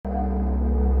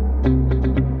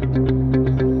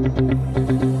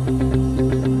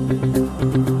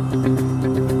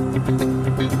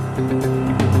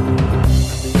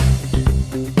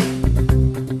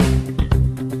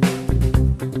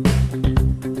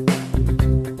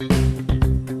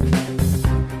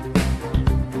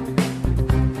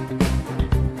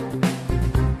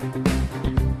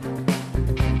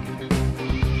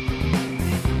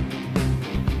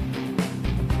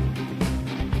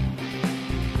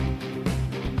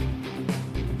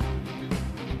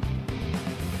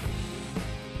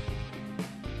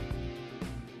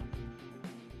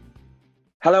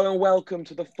Hello and welcome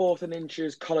to the Fourth and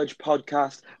Inches College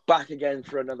Podcast, back again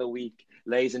for another week.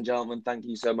 Ladies and gentlemen, thank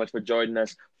you so much for joining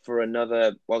us for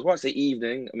another, well, I was about to say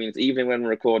evening. I mean, it's evening when we're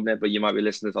recording it, but you might be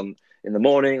listening to it in the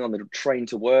morning, on the train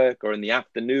to work, or in the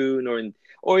afternoon,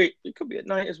 or it could be at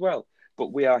night as well.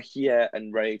 But we are here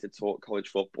and ready to talk college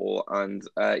football. And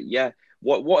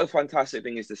what a fantastic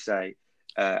thing is to say.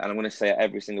 And I'm going to say it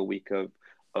every single week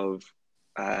of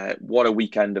what a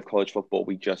weekend of college football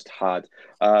we just had.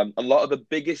 A lot of the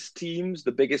biggest teams,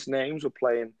 the biggest names were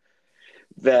playing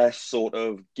their sort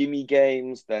of gimme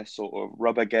games, their sort of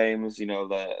rubber games,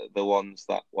 the ones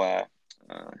that were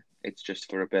it's just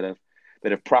for a bit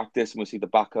of practice and we'll see the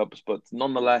backups, but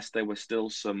nonetheless there were still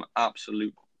some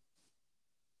absolute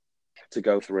to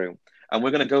go through. And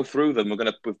we're going to go through them. We've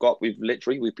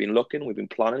been looking, we've been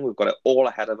planning, we've got it all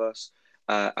ahead of us.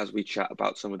 As we chat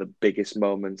about some of the biggest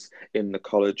moments in the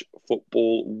college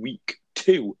football week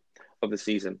 2 of the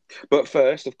season. But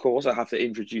first, of course, I have to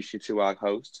introduce you to our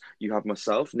hosts. You have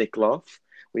myself, Nick Loff.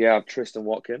 We have Tristan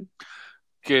Watkin.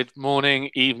 Good morning,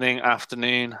 evening,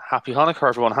 afternoon. Happy Hanukkah,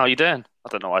 everyone. How are you doing? I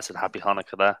don't know why I said Happy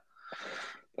Hanukkah there.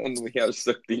 And we have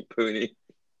Sukhdeep Pooney.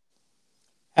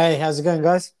 Hey, how's it going,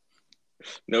 guys?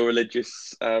 No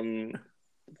religious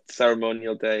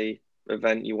ceremonial day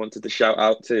event you wanted to shout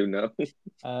out to, no?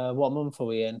 What month are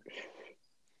we in?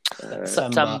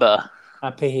 September.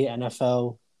 Happy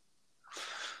NFL.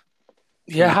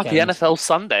 Yeah, weekend. happy NFL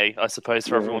Sunday, I suppose,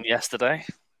 for everyone yesterday.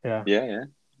 Yeah.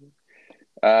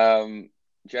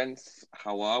 Gents,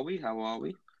 how are we?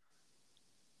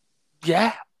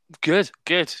 Yeah, good.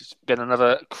 It's been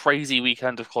another crazy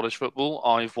weekend of college football.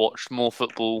 I've watched more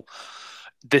football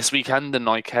this weekend than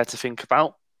I care to think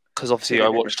about. Because obviously I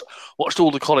watched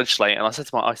all the college slate, and I said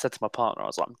to my partner, I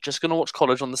was like, I'm just going to watch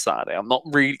college on the Saturday. I'm not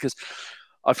really, because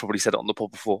I've probably said it on the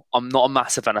pod before, I'm not a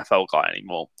massive NFL guy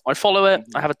anymore. I follow it.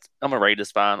 I'm a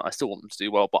Raiders fan. I still want them to do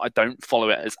well, but I don't follow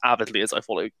it as avidly as I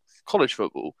follow college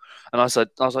football. And I was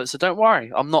like, so don't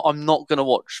worry. I'm not going to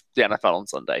watch the NFL on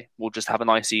Sunday. We'll just have a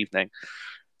nice evening.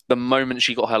 The moment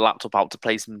she got her laptop out to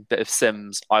play some bit of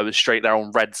Sims, I was straight there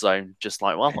on Red Zone, just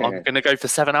like, well, I'm going to go for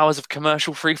 7 hours of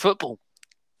commercial-free football.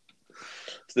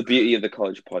 It's the beauty of the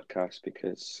college podcast,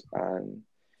 because I'm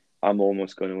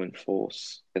almost going to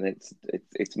enforce, and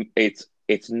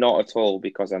it's not at all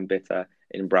because I'm bitter,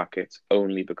 in brackets,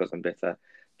 only because I'm bitter,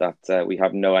 that we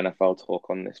have no NFL talk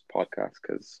on this podcast,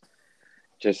 because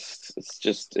it's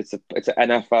an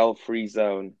NFL free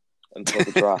zone until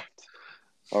the draft.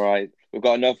 All right, we've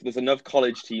got enough. There's enough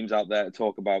college teams out there to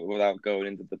talk about without going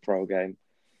into the pro game.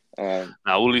 Now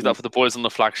we'll leave that for the boys on the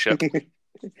flagship.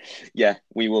 Yeah,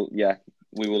 we will. Yeah.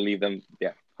 We will leave them,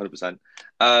 100%.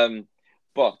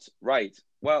 But right,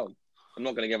 well, I'm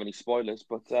not going to give any spoilers,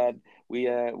 but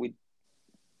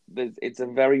it's a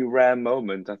very rare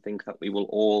moment. I think that we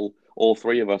will all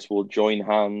three of us will join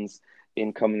hands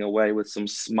in coming away with some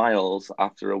smiles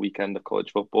after a weekend of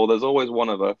college football. There's always one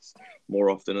of us, more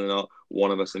often than not,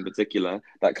 one of us in particular,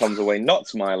 that comes away not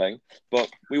smiling, but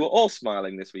we were all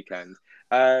smiling this weekend.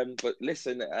 But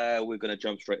listen, we're going to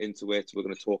jump straight into it. We're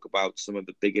going to talk about some of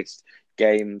the biggest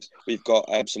games. We've got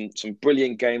some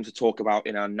brilliant games to talk about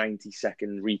in our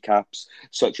 90-second recaps,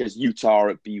 such as Utah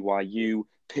at BYU,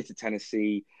 Pitt at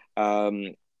Tennessee.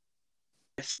 We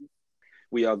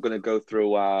are going to go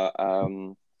through our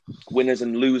winners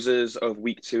and losers of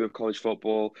week 2 of college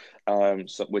football,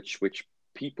 which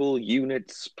people,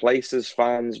 units, places,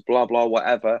 fans, blah, blah,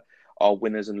 whatever, are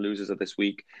winners and losers of this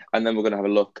week. And then we're going to have a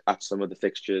look at some of the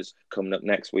fixtures coming up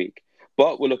next week.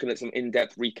 But we're looking at some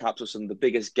in-depth recaps of some of the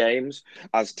biggest games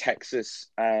as Texas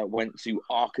went to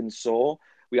Arkansas.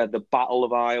 We had the Battle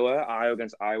of Iowa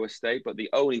against Iowa State, but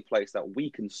the only place that we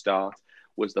can start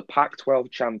was the Pac-12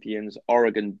 champions,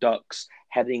 Oregon Ducks,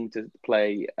 heading to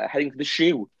the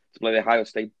Shoe to play the Ohio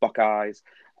State Buckeyes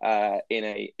in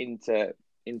a inter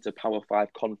Power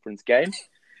 5 conference game.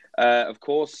 Of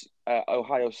course,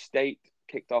 Ohio State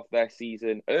kicked off their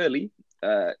season early,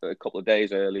 a couple of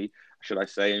days early, should I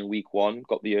say, in week 1,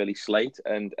 got the early slate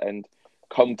and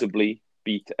comfortably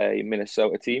beat a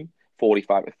Minnesota team,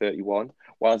 45-31,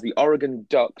 whereas the Oregon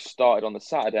Ducks started on the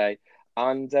Saturday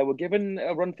and were given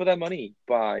a run for their money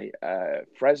by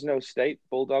Fresno State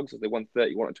Bulldogs as they won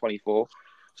 31-24.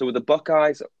 So with the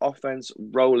Buckeyes offense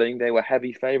rolling, they were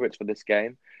heavy favorites for this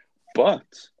game, but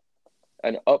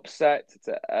an upset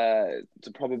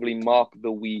to probably mark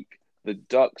the week. The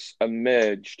Ducks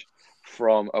emerged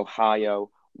from Ohio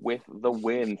with the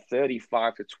win,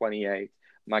 35-28.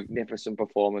 Magnificent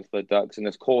performance for the Ducks, and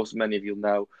of course, many of you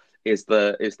know is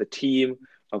the team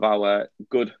of our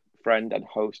good friend and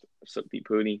host Sukdeep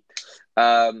Pooney.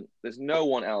 There's no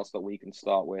one else that we can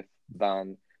start with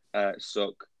than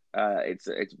Suk.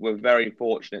 We're very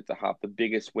fortunate to have the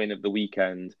biggest win of the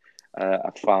weekend,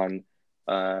 a fan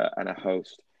and a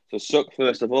host. So Suk,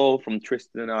 first of all, from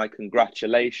Tristan and I,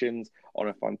 congratulations on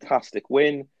a fantastic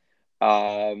win.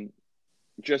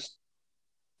 Just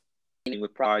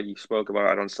with pride, you spoke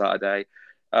about it on Saturday.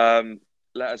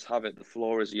 Let us have it. The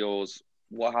floor is yours.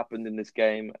 What happened in this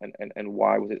game, and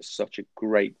why was it such a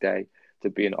great day to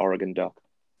be an Oregon Duck?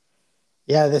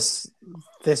 Yeah, this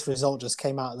result just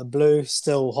came out of the blue.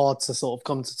 Still hard to sort of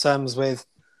come to terms with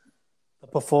the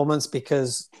performance,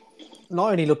 because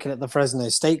not only looking at the Fresno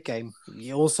State game,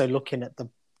 you're also looking at the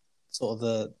sort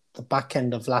of the back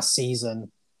end of last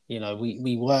season. You know,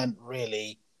 we weren't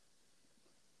really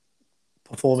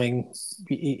performing,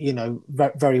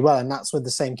 very well, and that's with the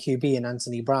same QB in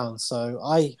Anthony Brown. So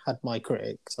I had my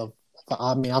critics.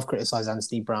 I've criticised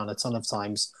Anthony Brown a ton of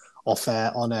times off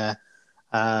air, on air,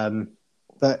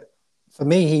 but for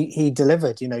me, he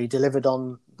delivered. You know, he delivered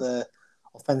on the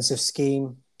offensive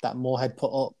scheme that Moorhead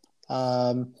put up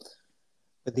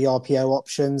with the RPO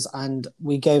options, and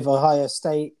we gave Ohio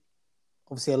State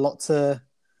obviously a lot to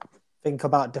think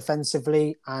about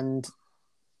defensively, and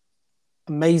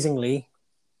amazingly,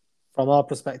 from our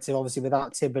perspective, obviously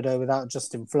without Thibodeau, without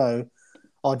Justin Flo,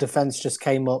 our defense just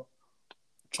came up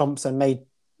trumps and made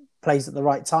plays at the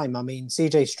right time. I mean,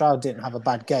 CJ Stroud didn't have a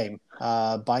bad game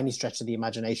by any stretch of the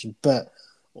imagination, but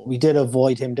what we did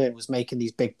avoid him doing was making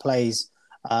these big plays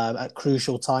at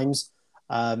crucial times.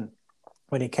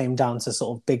 When it came down to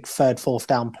sort of big third, fourth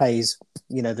down plays,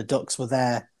 you know, the Ducks were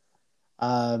there,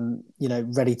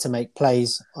 ready to make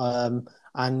plays.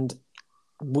 And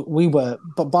we were,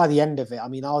 but by the end of it, I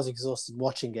mean, I was exhausted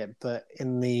watching it, but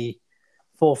in the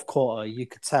fourth quarter, you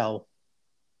could tell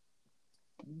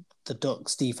the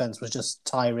Ducks defense was just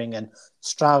tiring, and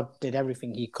Stroud did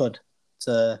everything he could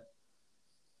to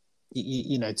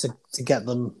get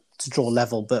them to draw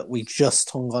level, but we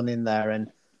just hung on in there. And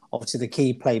obviously the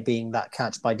key play being that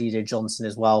catch by DJ Johnson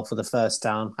as well for the first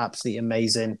down. Absolutely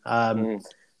amazing.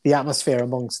 The atmosphere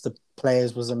amongst the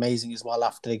players was amazing as well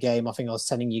after the game. I think I was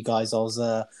telling you guys I was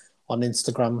on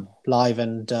Instagram Live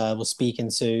and was speaking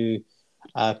to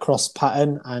Cross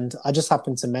Patton, and I just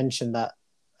happened to mention that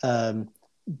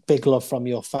big love from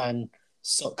your fan,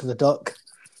 Suck the Duck.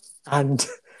 And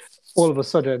all of a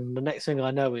sudden, the next thing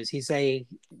I know is he's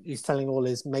telling all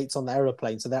his mates on the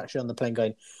aeroplane, so they're actually on the plane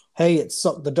going, "Hey, it's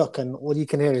Suck the Duck," and all you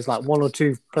can hear is like one or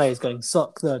two players going,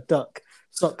 "Suck the Duck,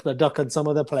 Suck the Duck," and some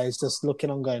other players just looking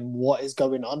on going, "What is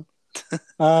going on?"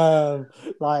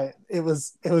 Like it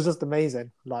was just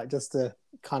amazing, like just to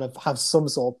kind of have some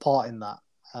sort of part in that.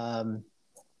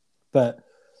 But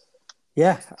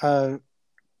yeah,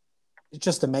 it's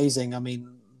just amazing. I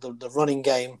mean, the running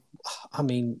game, I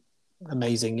mean,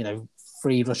 amazing. You know,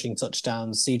 3 rushing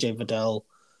touchdowns. CJ Vidal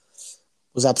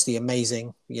was absolutely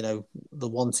amazing. You know, the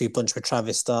 1-2 punch with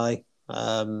Travis Dye,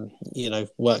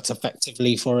 worked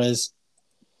effectively for us.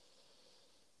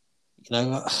 You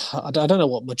know, I don't know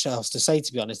what much else to say,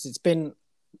 to be honest. It's been,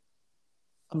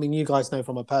 I mean, you guys know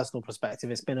from a personal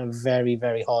perspective, it's been a very,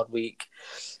 very hard week,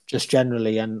 just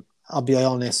generally. And I'll be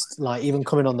honest, like even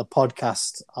coming on the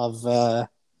podcast,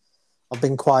 I've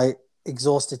been quite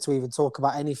exhausted to even talk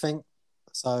about anything.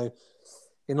 So,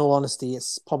 in all honesty,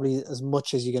 it's probably as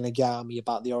much as you're going to get out of me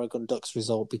about the Oregon Ducks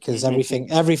result, because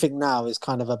everything now is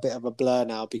kind of a bit of a blur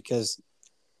now, because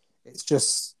it's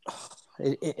just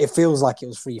it feels like it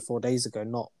was 3-4 days ago,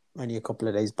 not only a couple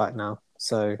of days back now.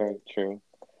 So very true.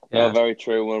 Yeah. No, very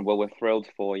true. Well, we're thrilled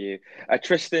for you,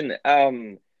 Tristan.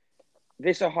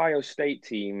 This Ohio State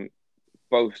team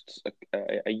boasts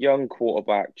a young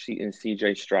quarterback in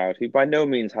CJ Stroud, who by no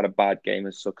means had a bad game,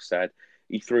 as Suk said.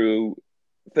 He threw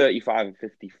 35 and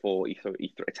 54. He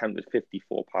attempted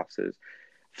 54 passes,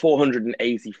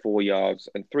 484 yards,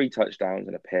 and 3 touchdowns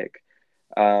and a pick.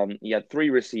 He had 3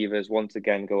 receivers once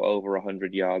again go over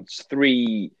 100 yards,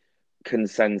 3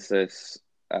 consensus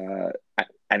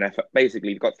NFL.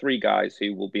 Basically, you've got 3 guys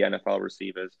who will be NFL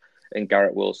receivers in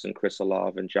Garrett Wilson, Chris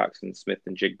Olave, and Jackson Smith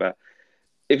and Jigba.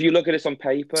 if you look at this on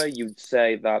paper, you'd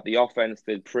say that the offense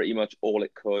did pretty much all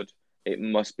it could. It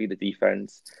must be the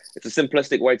defense. It's a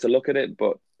simplistic way to look at it,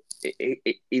 but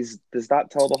does that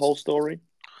tell the whole story?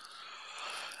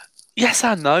 Yes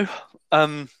and no.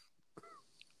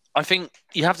 I think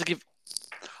you have to give.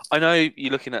 I know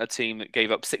you're looking at a team that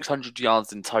gave up 600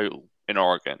 yards in total in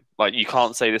Oregon. Like, you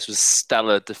can't say this was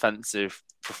stellar defensive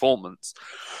performance.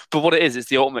 But what it is, it's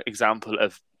the ultimate example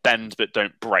of bend but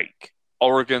don't break.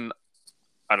 Oregon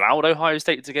allowed Ohio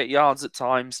State to get yards at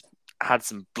times, had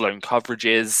some blown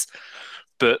coverages,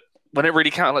 but when it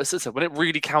really counted, like I said, when it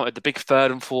really counted, the big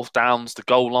 3rd and 4th downs, the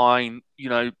goal line,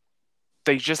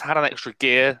 they just had an extra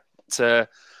gear to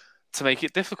make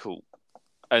it difficult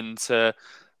and to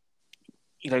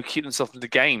keep themselves in the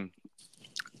game.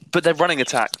 But their running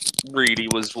attack really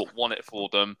was what won it for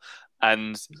them.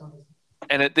 And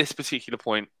at this particular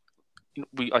point,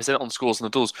 I said it on Scores on the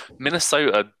Doors,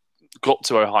 Minnesota got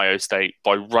to Ohio State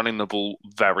by running the ball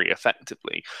very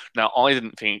effectively. Now, I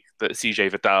didn't think that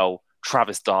CJ Vidal,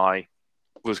 Travis Dye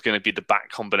was going to be the back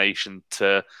combination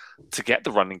to get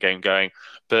the running game going.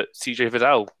 But CJ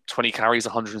Vidal, 20 carries,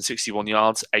 161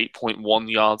 yards, 8.1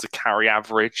 yards a carry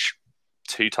average,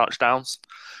 2 touchdowns.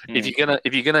 If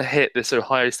you're gonna hit this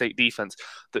Ohio State defense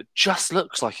that just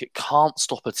looks like it can't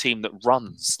stop a team that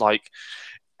runs, like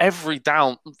every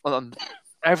down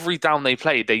they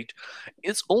play,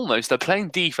 it's almost they're playing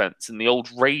defense in the old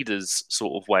Raiders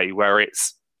sort of way, where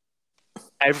it's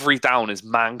every down is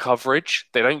man coverage.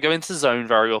 They don't go into zone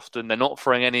very often. They're not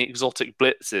throwing any exotic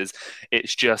blitzes.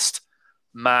 It's just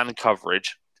man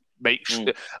coverage.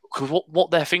 Because what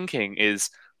they're thinking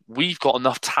is, we've got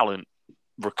enough talent,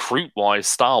 recruit-wise,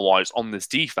 star-wise, on this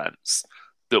defense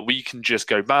that we can just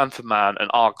go man for man and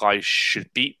our guys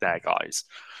should beat their guys.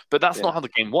 But that's not how the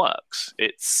game works.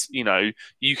 It's,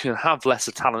 you can have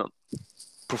lesser talent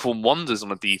perform wonders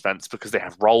on a defense because they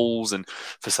have roles and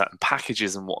for certain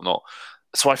packages and whatnot.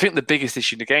 So I think the biggest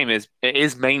issue in the game is it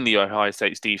is mainly Ohio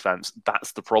State's defense.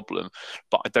 That's the problem.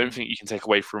 But I don't think you can take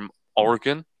away from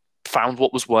Oregon, found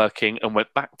what was working and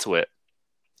went back to it.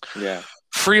 Yeah.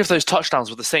 3 of those touchdowns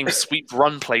were the same sweep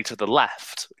run play to the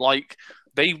left. Like,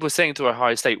 they were saying to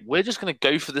Ohio State, we're just going to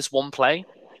go for this one play.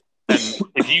 And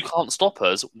if you can't stop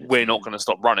us, we're not going to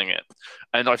stop running it.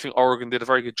 And I think Oregon did a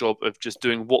very good job of just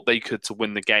doing what they could to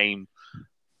win the game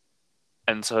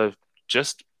and to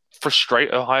just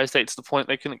frustrate Ohio State to the point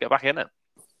they couldn't get back in it.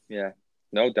 Yeah.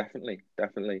 No, definitely.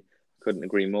 Couldn't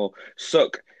agree more.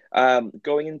 Suk,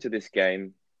 going into this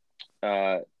game,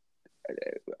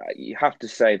 you have to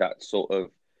say that sort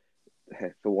of,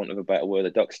 for want of a better word, the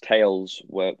Ducks' tails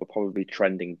were probably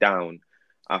trending down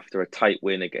after a tight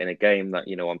win in a game that,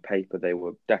 on paper they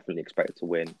were definitely expected to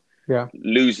win. Yeah.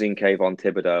 Losing Kayvon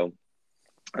Thibodeau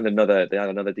and they had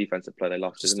another defensive player they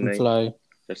lost, didn't they?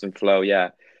 Justin Flo, yeah.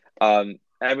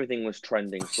 Everything was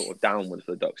trending sort of downward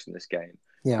for the Ducks in this game.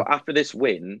 Yeah. But after this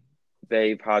win,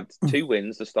 they've had 2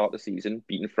 wins to start the season,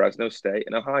 beating Fresno State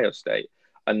and Ohio State,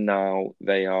 and now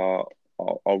they are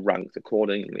ranked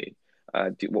accordingly.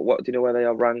 Do you know where they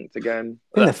are ranked again?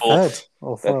 They're 3rd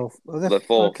or 4th. They're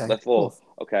 4th. Okay. They're 4th.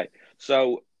 Okay.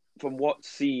 So from what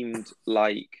seemed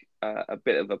like a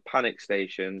bit of a panic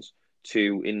stations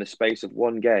to, in the space of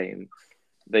one game,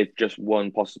 they've just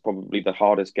won probably the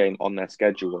hardest game on their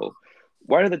schedule.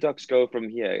 Where do the Ducks go from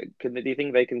here? Do you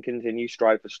think they can continue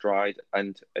stride for stride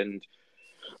and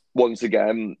once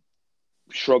again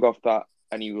shrug off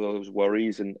any of those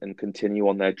worries and continue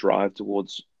on their drive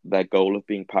towards their goal of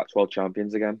being Pac-12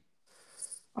 champions again?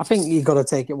 I think you've got to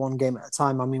take it one game at a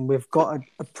time. I mean, we've got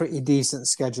a pretty decent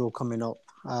schedule coming up.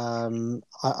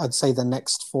 I'd say the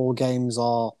next 4 games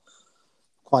are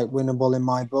quite winnable in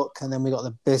my book. And then we got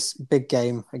the big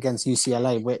game against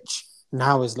UCLA, which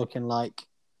now is looking like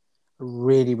a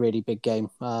really, really big game,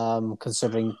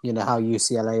 considering, how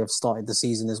UCLA have started the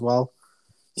season as well.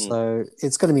 So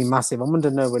it's going to be massive. I'm under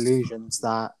no illusions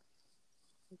that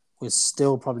we're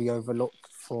still probably overlooked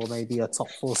for maybe a top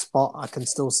 4 spot. I can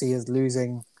still see us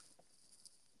losing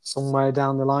somewhere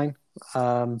down the line.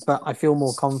 But I feel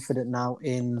more confident now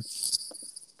in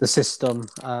the system.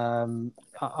 I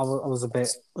was a bit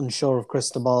unsure of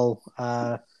Cristobal,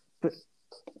 and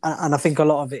I think a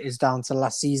lot of it is down to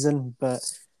last season. But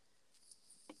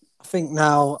I think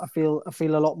now I feel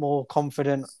a lot more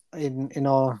confident in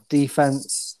our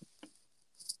defense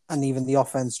and even the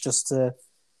offense, just to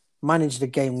manage the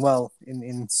game well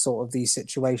in sort of these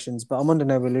situations. But I'm under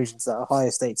no illusions that Ohio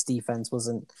State's defense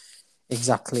wasn't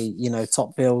exactly,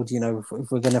 top build. If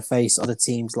we're going to face other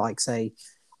teams like, say,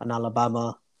 an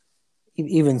Alabama,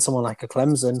 even someone like a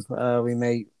Clemson, we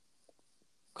may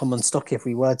come unstuck if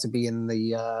we were to be in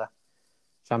the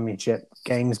championship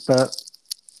games. But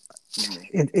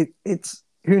It's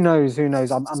who knows? Who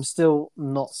knows? I'm still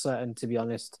not certain, to be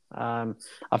honest. I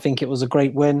think it was a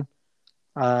great win,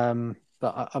 but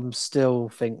I'm still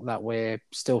think that we're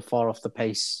still far off the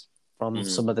pace from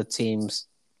some of the teams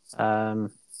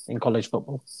in college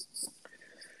football.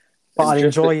 But I'll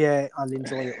enjoy it. I'll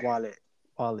enjoy it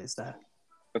while it's there.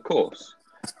 Of course.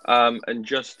 And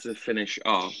just to finish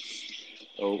off,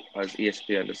 as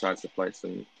ESPN decides to play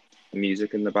some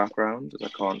music in the background, as I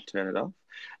can't turn it off.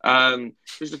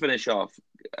 Just to finish off,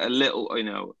 a little,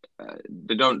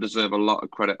 they don't deserve a lot of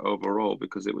credit overall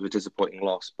because it was a disappointing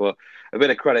loss, but a bit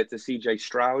of credit to CJ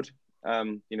Stroud.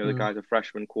 The guy's a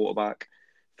freshman quarterback,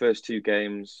 first 2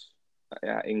 games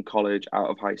in college, out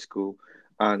of high school,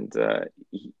 and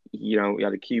he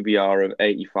had a QBR of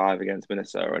 85 against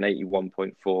Minnesota and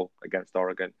 81.4 against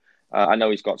Oregon. I know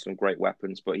he's got some great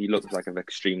weapons, but he looks like an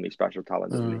extremely special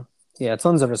talent, doesn't he? Yeah,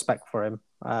 tons of respect for him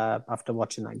after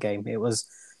watching that game.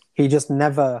 He just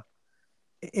never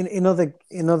in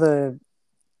other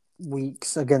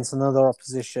weeks against another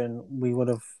opposition, we would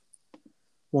have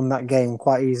won that game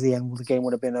quite easily, and the game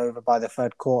would have been over by the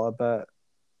third quarter. But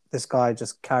this guy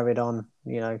just carried on,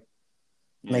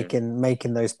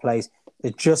 making those plays. They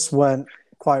just weren't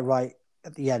quite right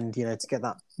at the end, to get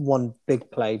that one big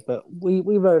play. But we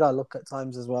rode our luck at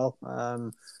times as well.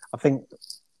 I think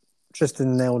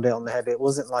Tristan nailed it on the head. It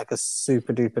wasn't like a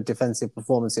super duper defensive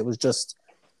performance. It was just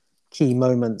key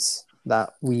moments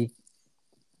that we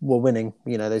were winning,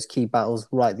 those key battles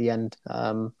right at the end.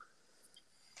 And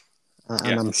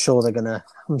I'm sure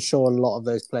I'm sure a lot of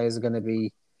those players are going to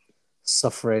be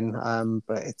suffering.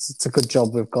 But it's a good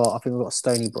job we've got. I think we've got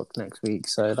Stony Brook next week.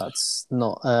 So that's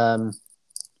not the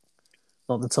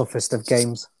toughest of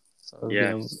games. So,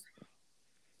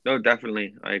 No,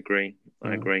 definitely. I agree.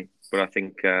 But I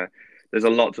think there's a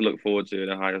lot to look forward to in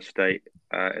Ohio State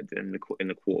in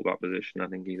the quarterback position. I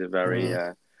think he's a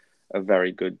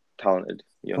very good, talented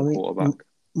young quarterback.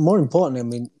 More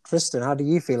importantly, Tristan, how do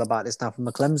you feel about this now from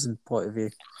a Clemson point of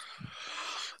view?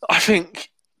 I think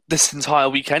this entire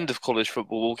weekend of college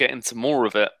football, we'll get into more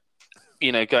of it,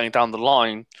 going down the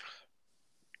line.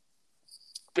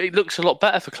 It looks a lot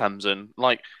better for Clemson.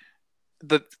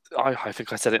 I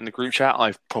think I said it in the group chat.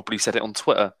 I've probably said it on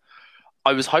Twitter.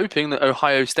 I was hoping that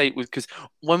Ohio State would, because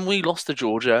when we lost to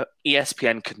Georgia,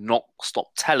 ESPN could not stop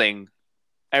telling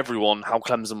everyone how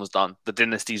Clemson was done. The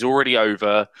dynasty's already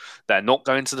over. They're not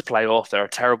going to the playoff. They're a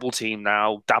terrible team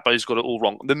now. Dabo's got it all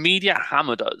wrong. The media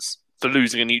hammered us for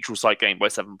losing a neutral site game by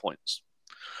 7 points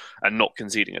and not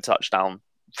conceding a touchdown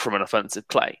from an offensive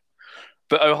play.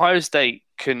 But Ohio State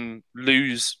can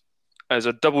lose as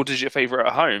a double-digit favorite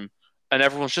at home, and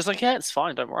everyone's just like, yeah, it's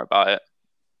fine. Don't worry about it.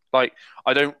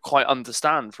 I don't quite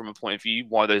understand from a point of view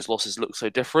why those losses look so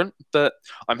different, but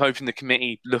I'm hoping the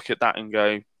committee look at that and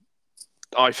go,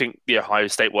 I think the Ohio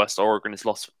State West Oregon is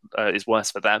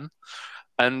worse for them,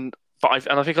 I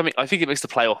think it makes the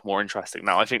playoff more interesting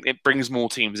now. I think it brings more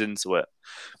teams into it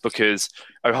because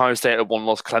Ohio State at 1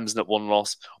 loss, Clemson at 1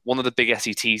 loss. One of the big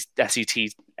SEC teams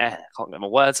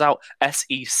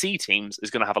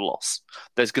is going to have a loss.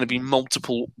 There's going to be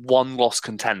multiple 1-loss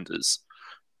contenders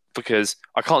because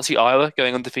I can't see Iowa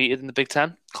going undefeated in the Big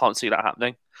Ten. Can't see that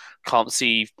happening. Can't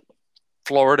see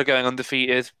Florida going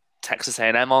undefeated. Texas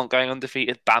A&M aren't going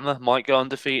undefeated. Bama might go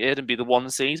undefeated and be the 1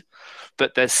 seed.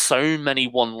 But there's so many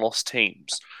 1-loss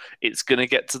teams. It's going to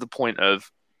get to the point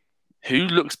of who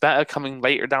looks better coming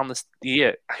later down the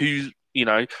year. Who's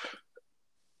going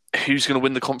to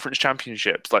win the conference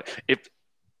championships?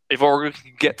 If Oregon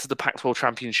can get to the Pac-12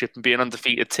 championship and be an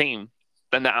undefeated team,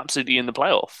 then they're absolutely in the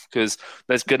playoff because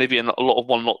there's going to be a lot of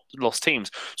 1-loss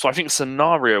teams. So I think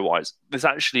scenario-wise, this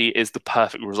actually is the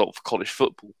perfect result for college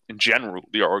football in general,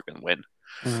 the Oregon win.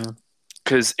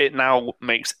 Because it now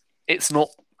makes... It's not...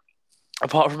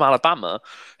 Apart from Alabama,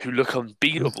 who look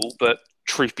unbeatable, but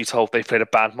truth be told, they played a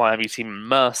bad Miami team in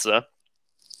Mercer.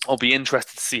 I'll be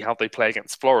interested to see how they play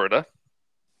against Florida.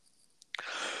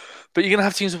 But you're going to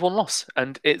have teams with 1 loss,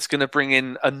 and it's going to bring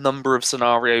in a number of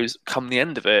scenarios come the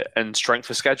end of it, and strength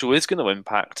of schedule is going to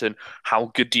impact, and how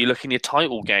good do you look in your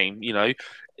title game,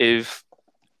 if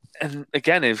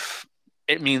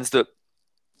it means that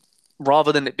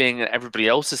rather than it being in everybody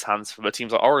else's hands for the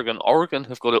teams like Oregon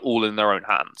have got it all in their own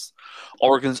hands.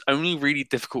 Oregon's only really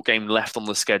difficult game left on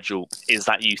the schedule is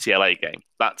that UCLA game.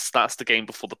 That's the game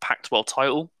before the Pac-12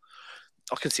 title.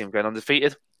 I could see them going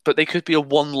undefeated, but they could be a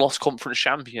 1-loss conference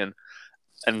champion.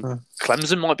 And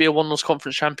Clemson might be a 1-loss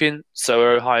conference champion, so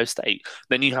are Ohio State.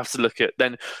 Then you have to look at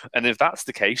and if that's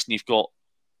the case, and you've got,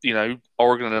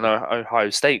 Oregon and Ohio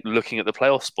State looking at the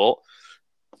playoff spot,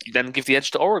 You then give the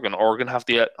edge to Oregon. Oregon have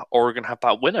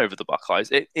that win over the Buckeyes.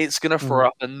 It's going to throw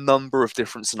up a number of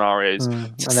different scenarios.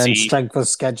 And then strength of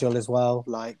schedule as well.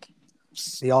 Like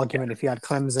the argument, if you had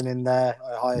Clemson in there,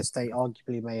 Ohio State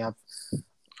arguably may have.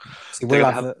 So will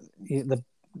have the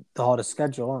hardest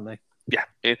schedule, aren't they? Yeah,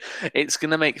 it's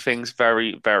going to make things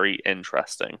very, very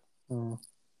interesting.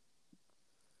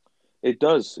 It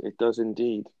does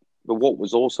indeed. But what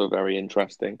was also very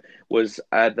interesting was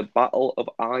the Battle of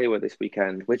Iowa this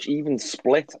weekend, which even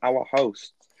split our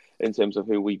hosts in terms of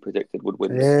who we predicted would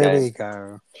win this game. There we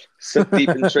go.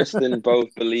 Sukhdeep and Tristan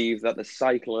both believe that the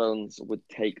Cyclones would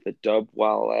take the dub,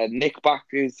 while Nick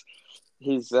backed his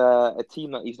a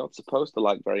team that he's not supposed to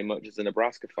like very much as a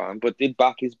Nebraska fan, but did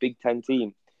back his Big Ten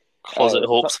team. Closet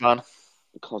Hawks fan.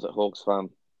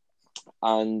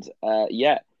 And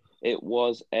it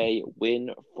was a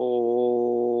win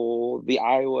for the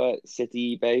Iowa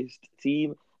City-based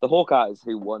team, the Hawkeyes,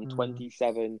 who won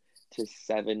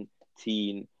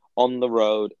 27-17 on the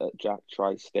road at Jack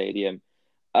Trice Stadium.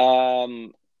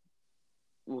 Well,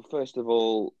 first of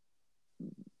all,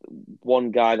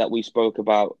 one guy that we spoke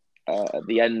about at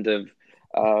the end of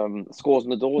Scores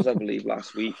on the Doors, I believe,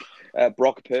 last week,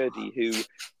 Brock Purdy,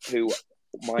 who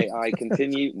might I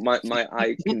continue,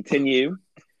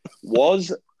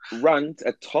 was ranked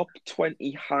a top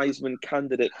 20 Heisman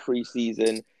candidate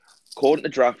preseason, according to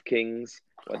DraftKings,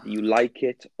 whether you like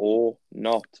it or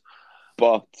not.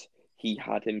 But he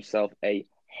had himself a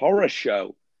horror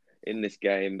show in this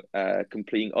game,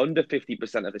 completing under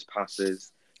 50% of his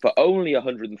passes for only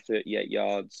 138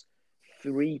 yards,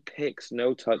 3 picks,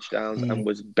 no touchdowns, and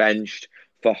was benched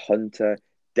for Hunter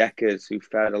Deckers, who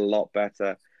fared a lot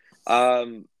better.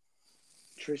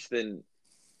 Tristan,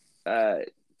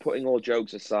 putting all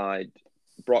jokes aside,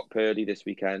 Brock Purdy this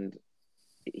weekend,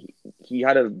 he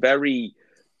had a very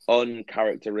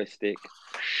uncharacteristic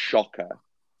shocker.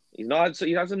 He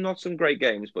has not some great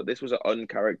games, but this was an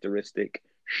uncharacteristic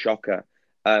shocker.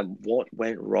 What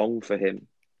went wrong for him?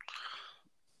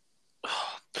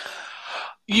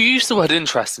 You used the word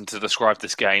interesting to describe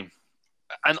this game,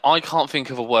 and I can't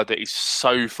think of a word that is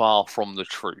so far from the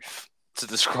truth to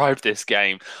describe this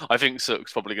game. I think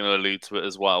Sook's probably going to allude to it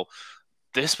as well.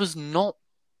 This was not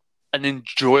an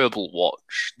enjoyable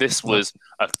watch. This was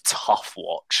a tough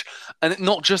watch. And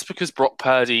not just because Brock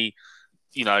Purdy,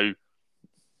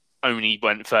 only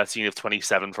went 13 of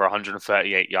 27 for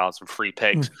 138 yards and 3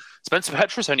 picks. Spencer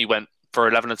Petras only went for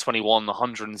 11 of 21,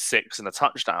 106 and a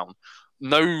touchdown.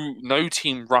 No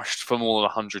team rushed for more than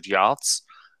 100 yards.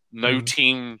 No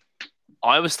team...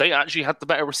 Iowa State actually had the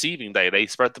better receiving day. They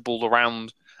spread the ball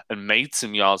around and made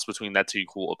some yards between their two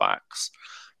quarterbacks.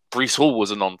 Breece Hall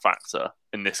was a non-factor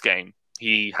in this game.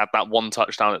 He had that one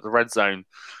touchdown at the red zone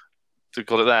to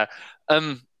got it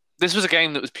there. This was a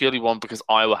game that was purely won because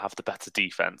Iowa have the better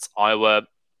defense. Iowa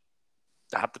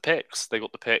had the picks. They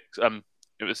got the picks. It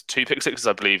was 2 pick sixes,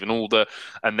 I believe,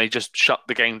 and they just shut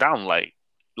the game down late.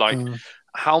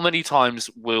 How many times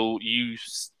will you...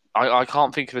 I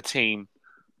can't think of a team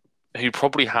who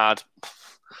probably had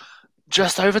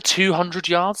just over 200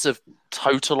 yards of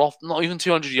total off, not even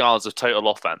 200 yards of total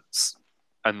offense,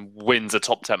 and wins a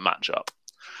top 10 matchup.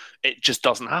 It just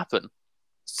doesn't happen.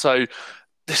 So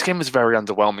this game was very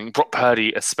underwhelming. Brock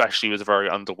Purdy especially was very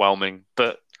underwhelming.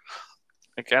 But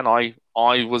again, I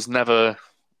was never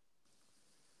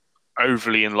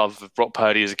overly in love with Brock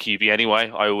Purdy as a QB anyway.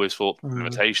 I always thought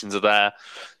limitations are there.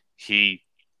 He's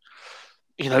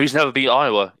never beat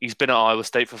Iowa. He's been at Iowa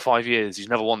State for 5 years. He's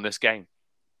never won this game.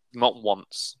 Not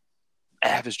once.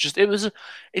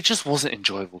 It just wasn't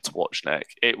enjoyable to watch,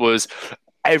 Nick. It was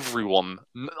everyone.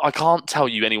 I can't tell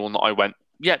you anyone that I went,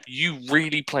 you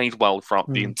really played well throughout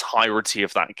the entirety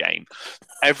of that game.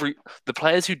 The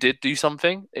players who did do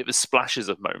something, it was splashes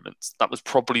of moments. That was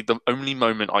probably the only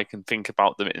moment I can think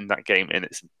about them in that game in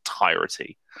its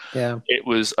entirety. Yeah. It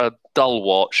was a dull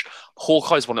watch.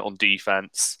 Hawkeyes won it on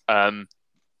defense.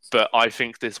 But I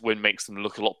think this win makes them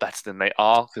look a lot better than they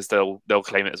are because they'll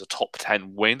claim it as a top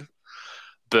 10 win.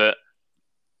 But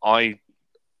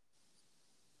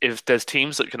if there's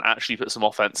teams that can actually put some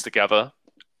offense together,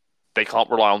 they can't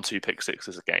rely on 2 pick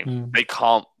sixes a game. They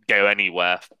can't go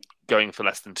anywhere going for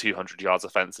less than 200 yards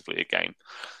offensively a game.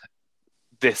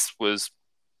 This was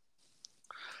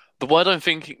the word I'm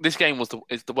thinking. This game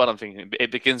is the word I'm thinking.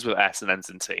 It begins with S and ends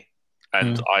in T.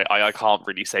 And I can't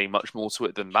really say much more to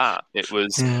it than that. It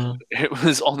was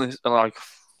honest. I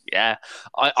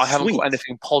haven't got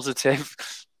anything positive.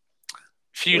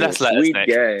 Few less letters, Nick.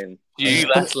 Few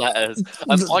less letters.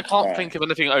 I can't think of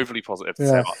anything overly positive to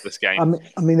say about this game.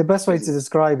 I mean, the best way to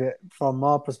describe it from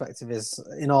our perspective is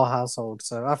in our household.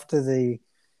 So after the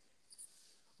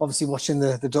obviously watching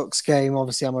the Ducks game,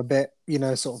 obviously I'm a bit,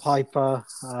 sort of hyper.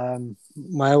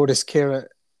 My oldest Kira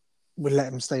would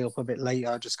let him stay up a bit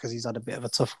later just because he's had a bit of a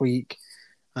tough week.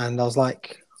 And I was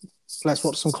like, let's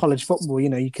watch some college football.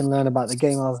 You can learn about the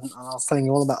game. I was telling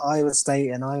you all about Iowa State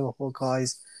and Iowa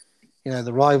Hawkeyes,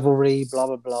 the rivalry, blah,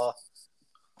 blah, blah.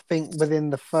 I think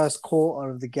within the first quarter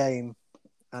of the game,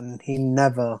 and he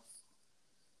never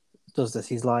does this,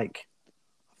 he's like,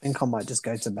 I think I might just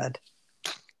go to bed.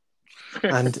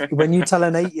 And when you tell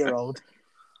an 8-year-old,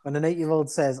 when an 8-year-old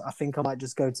says, I think I might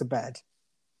just go to bed,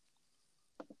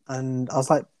 and I was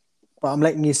like, but I'm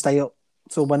letting you stay up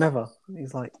till whenever. And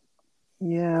he's like,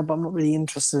 yeah, but I'm not really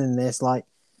interested in this. Like,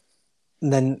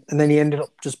 and then he ended up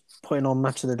just putting on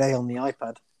Match of the Day on the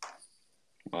iPad.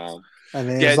 Wow. And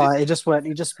it was like,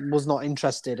 he just was not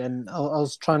interested. And I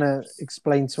was trying to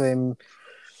explain to him,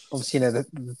 obviously, the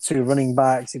two running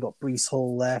backs. You got Breece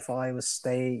Hall there for Iowa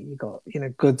State. You got,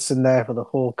 Goodson there for the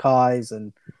Hawkeyes,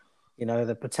 and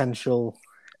the potential,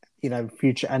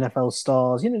 future NFL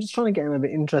stars. Just trying to get him a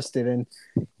bit interested. And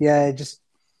yeah,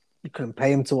 you couldn't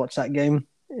pay him to watch that game.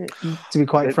 To be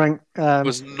quite frank, it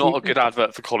was not a good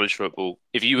advert for college football.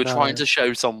 If you were trying to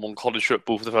show someone college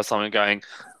football for the first time and going,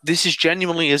 this is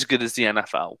genuinely as good as the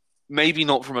NFL. Maybe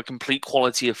not from a complete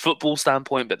quality of football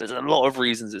standpoint, but there's a lot of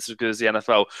reasons it's as good as the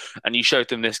NFL. And you showed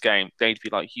them this game, they'd be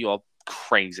like, you are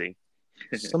crazy.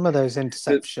 Some of those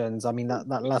interceptions, I mean, that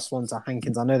last one to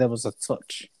Hankins, I know there was a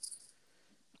touch.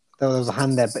 There was a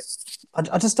hand there, but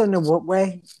I just don't know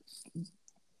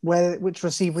which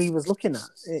receiver he was looking at.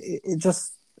 It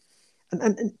just...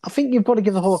 And I think you've got to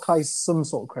give the Hawkeyes some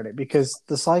sort of credit, because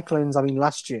the Cyclones, I mean,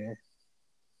 last year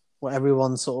were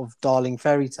everyone's sort of darling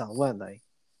fairy tale, weren't they?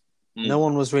 No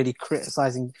one was really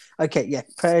criticising. Okay, yeah,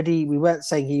 Purdy, we weren't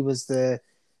saying he was the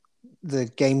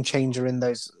game changer in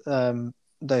those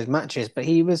matches, but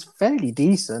he was fairly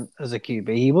decent as a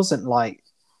QB. He wasn't like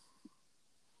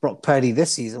Brock Purdy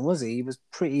this season, was he? He was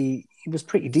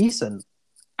pretty decent.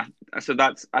 I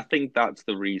think that's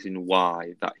the reason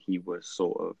why that he was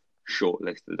sort of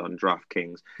shortlisted on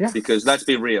DraftKings, because let's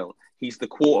be real, he's the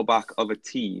quarterback of a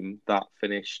team that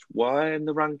finished in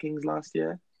the rankings last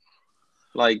year.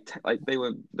 Like they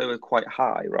were quite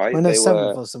high, right? They were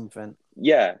 7th or something.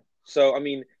 Yeah. So I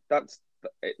mean, that's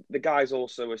the guy's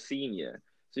also a senior.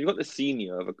 So you've got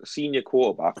the senior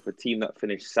quarterback of a team that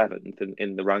finished 7th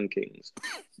in the rankings.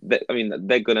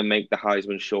 They're going to make the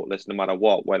Heisman shortlist no matter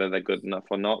what, whether they're good enough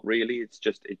or not. Really, it's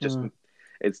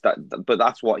that. But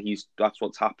that's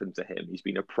what's happened to him. He's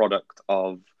been a product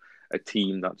of a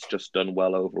team that's just done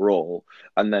well overall,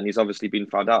 and then he's obviously been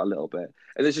found out a little bit.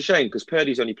 And it's a shame because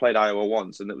Purdy's only played Iowa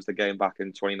once, and it was the game back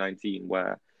in 2019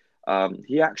 where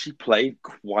he actually played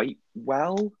quite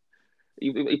well.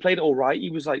 He played all right.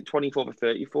 He was like 24 for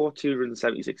 34,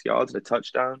 276 yards and a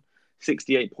touchdown,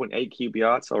 68.8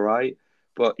 QBR. It's all right.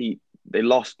 But they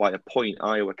lost by a point.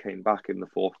 Iowa came back in the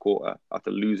fourth quarter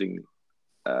after losing.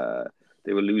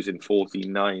 They were losing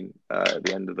 14-9 at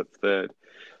the end of the third.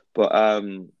 But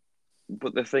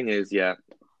the thing is, yeah.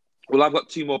 Well, I've got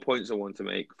 2 more points I want to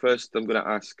make. First, I'm going to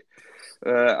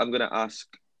ask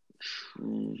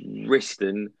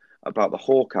Tristan about the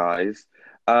Hawkeyes.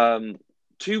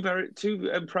 Two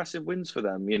impressive wins for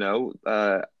them,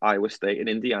 Iowa State and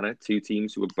Indiana, 2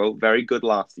 teams who were both very good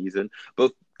last season,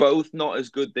 both not as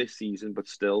good this season, but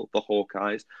still the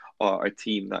Hawkeyes are a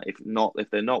team that if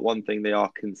they're not one thing, they are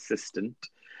consistent.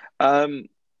 There's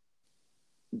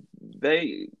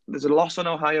a loss on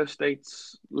Ohio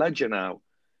State's ledger now.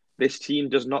 This team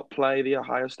does not play the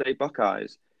Ohio State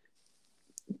Buckeyes.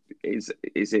 Is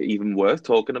it even worth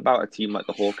talking about a team like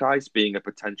the Hawkeyes being a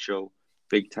potential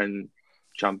Big Ten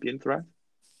champion threat?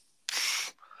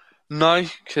 No,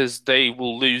 because they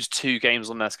will lose 2 games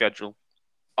on their schedule.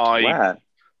 Where?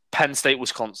 Penn State,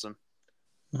 Wisconsin.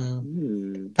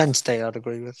 Penn State, I'd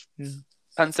agree with. Yeah.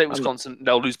 Penn State, Wisconsin,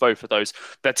 they'll lose both of those.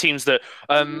 They're teams that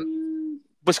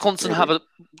Wisconsin have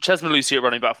Ches Malusi at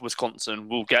running back for Wisconsin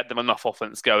will get them enough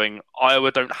offense going.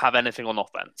 Iowa don't have anything on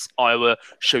offense. Iowa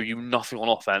show you nothing on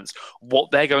offense. What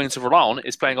they're going to rely on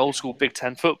is playing old school Big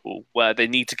Ten football, where they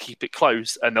need to keep it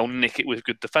close and they'll nick it with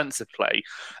good defensive play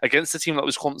against a team like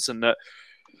Wisconsin that,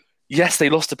 yes, they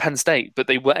lost to Penn State, but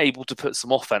they were able to put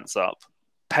some offense up.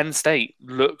 Penn State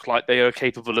look like they are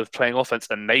capable of playing offense,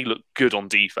 and they look good on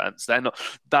defense. They're not,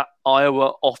 that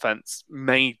Iowa offense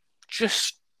may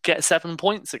just get 7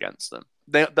 points against them.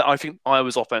 I think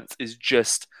Iowa's offense is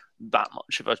just that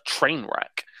much of a train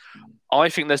wreck. I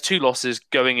think there's 2 losses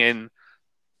going in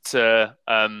to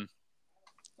the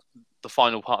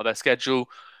final part of their schedule,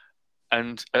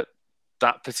 and at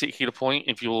that particular point,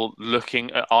 if you're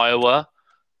looking at Iowa,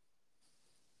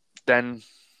 then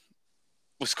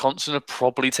Wisconsin have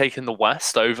probably taken the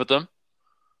West over them.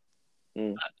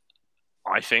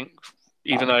 I think,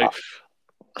 even though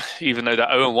they're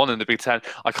 0-1 in the Big Ten,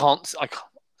 I can't.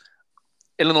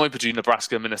 Illinois, Purdue,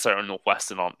 Nebraska, Minnesota, and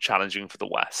Northwestern aren't challenging for the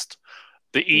West.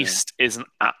 The East isn't.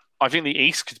 I think the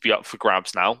East could be up for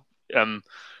grabs now.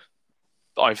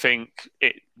 I think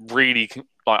it really.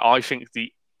 I think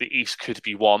the East could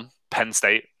be won. Penn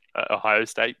State, Ohio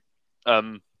State.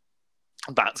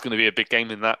 That's going to be a big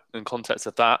game in context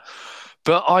of that.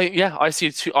 But I see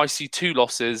two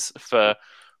losses for.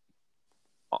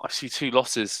 I see two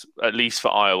losses at least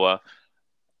for Iowa.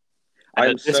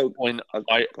 And at this point,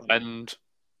 and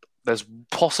there's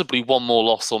possibly one more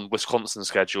loss on Wisconsin's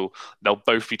schedule. They'll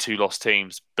both be two-loss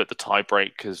teams, but the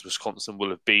tie-break, because Wisconsin will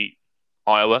have beat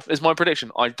Iowa, is my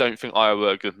prediction. I don't think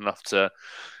Iowa are good enough to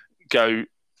go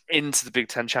into the Big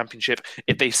Ten championship.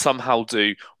 If they somehow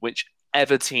do,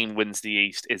 whichever team wins the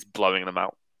East is blowing them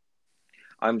out.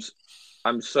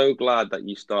 I'm so glad that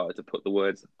you started to put the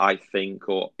words "I think"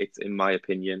 or "it's in my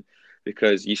opinion,"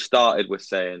 because you started with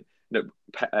saying no,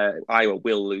 Iowa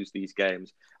will lose these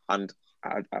games, and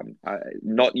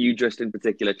not you just in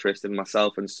particular, Tristan,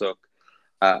 myself and Suk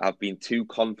have been too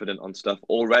confident on stuff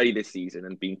already this season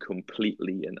and been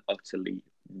completely and utterly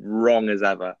wrong as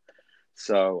ever.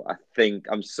 So I think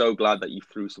I'm so glad that you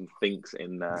threw some thinks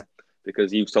in there,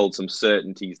 because you've told some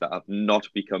certainties that have not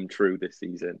become true this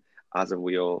season, as have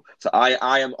we all. So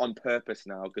I am on purpose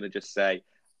now going to just say,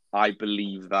 I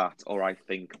believe that, or I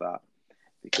think that,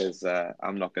 because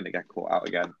I'm not going to get caught out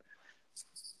again.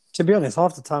 To be honest,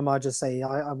 half the time I just say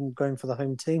I'm going for the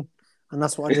home team, and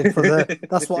that's what I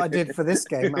did for this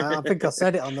game. I think I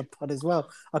said it on the pod as well.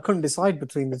 I couldn't decide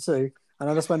between the two, and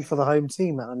I just went for the home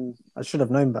team, and I should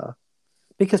have known better.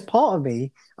 Because part of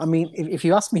me, I mean, if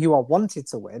you ask me who I wanted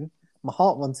to win, my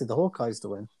heart wanted the Hawkeyes to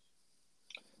win.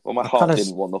 Well, my heart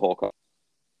didn't want the Hawkeyes.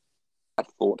 I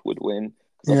thought would win.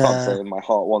 I can't say my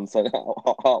heart wants an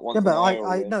Iowa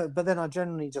win. No, but then I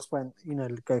generally just went,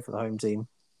 go for the home team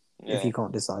if you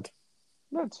can't decide.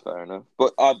 That's fair enough.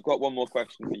 But I've got one more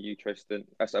question for you, Tristan.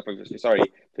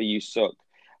 Sorry, for you, Suk,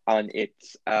 and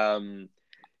it's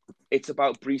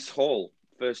about Breece Hall.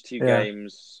 First two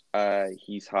games,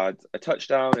 he's had a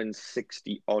touchdown and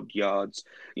 60-odd yards.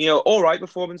 All right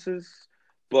performances,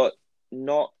 but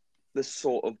not the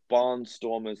sort of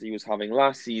barnstormers he was having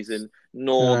last season,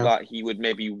 nor that he would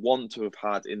maybe want to have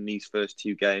had in these first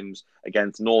two games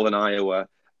against Northern Iowa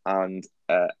and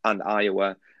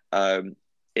Iowa,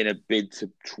 in a bid to,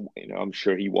 I'm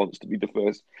sure he wants to be the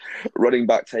first running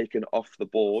back taken off the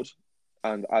board.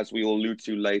 And as we will allude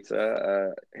to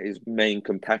later, his main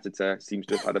competitor seems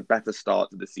to have had a better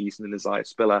start to the season than Isaiah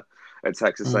Spiller at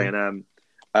Texas A&M.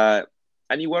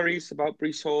 Any worries about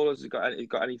Breece Hall? Has he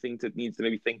got anything to needs to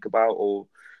maybe think about, or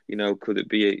could it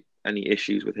be any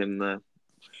issues with him there?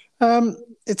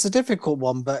 It's a difficult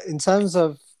one, but in terms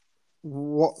of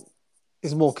what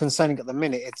is more concerning at the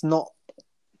minute, it's not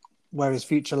where his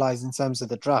future lies in terms of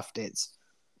the draft.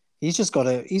 He's got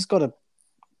to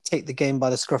take the game by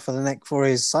the scruff of the neck for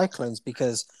his Cyclones,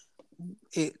 because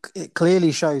it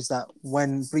clearly shows that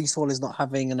when Breece Hall is not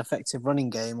having an effective running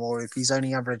game, or if he's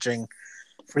only averaging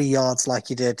 3 yards like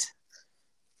he did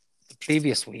the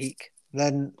previous week,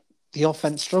 then the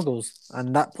offense struggles,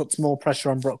 and that puts more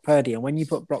pressure on Brock Purdy. And when you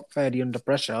put Brock Purdy under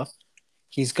pressure,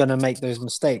 he's going to make those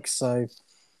mistakes. So,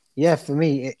 yeah, for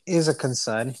me, it is a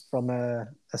concern from a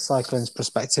Cyclones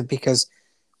perspective, because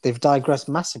they've digressed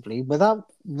massively without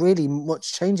really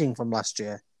much changing from last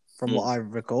year, from what I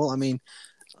recall. I mean,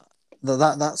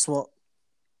 that's what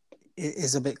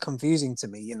is a bit confusing to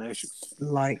me.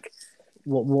 Like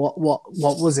what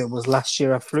was it? Was last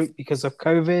year a fluke because of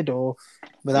COVID, or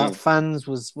without fans?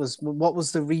 Was what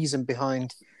was the reason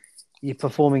behind you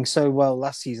performing so well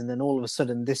last season, then all of a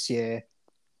sudden this year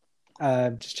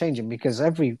just changing? Because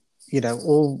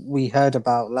all we heard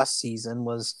about last season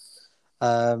was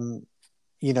Breece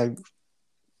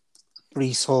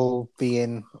Hall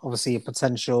being obviously a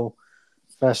potential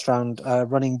first-round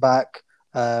running back,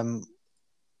 and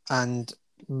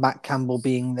Matt Campbell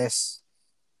being this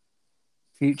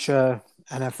future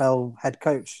NFL head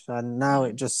coach. And now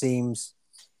it just seems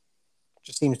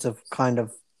to have kind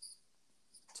of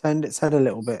turned its head a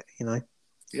little bit, over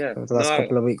the last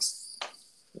couple of weeks.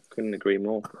 Couldn't agree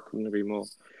more.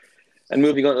 And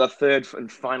moving on to the third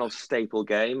and final staple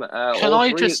game.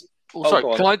 I just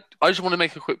want to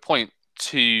make a quick point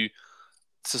to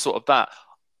sort of that.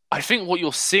 I think what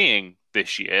you're seeing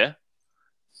this year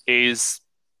is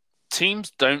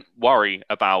teams don't worry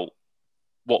about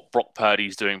what Brock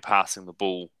Purdy's doing passing the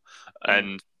ball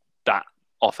and that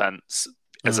offense.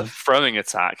 as a throwing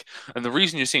attack. And the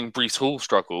reason you're seeing Breece Hall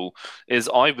struggle is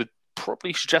I would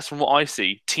probably suggest from what I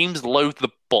see, teams load the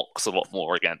box a lot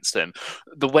more against him.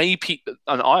 The way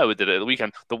and Iowa did it at the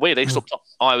weekend, the way they stopped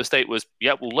Iowa State was,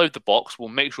 we'll load the box, we'll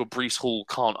make sure Breece Hall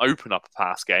can't open up a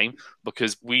pass game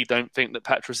because we don't think that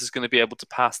Petras is going to be able to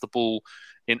pass the ball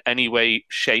in any way,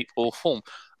 shape, or form.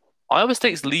 Iowa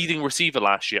State's leading receiver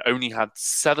last year only had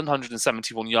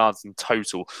 771 yards in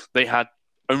total. They had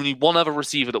only one other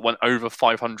receiver that went over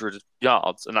 500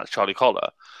 yards, and that's Charlie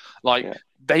Collar.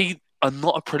 They are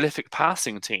not a prolific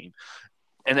passing team.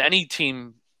 And any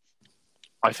team,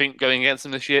 I think, going against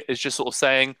them this year is just sort of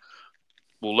saying,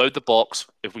 we'll load the box.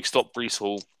 If we stop Breece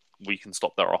Hall, we can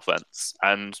stop their offense.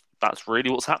 And that's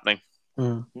really what's happening.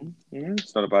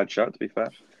 It's not a bad shout, to be fair.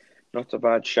 Not a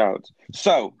bad shout.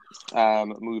 So,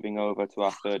 moving over to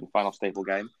our third and final staple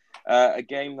game. A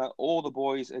game that all the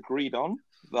boys agreed on,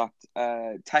 that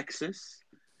Texas,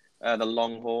 the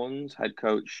Longhorns, head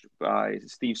coached by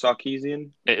Steve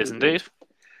Sarkisian. It is indeed.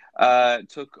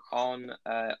 Took on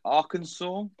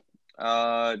Arkansas.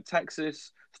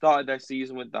 Texas started their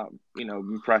season with that,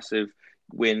 impressive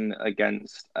win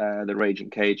against the Raging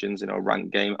Cajuns in a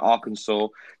ranked game. Arkansas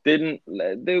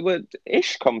they were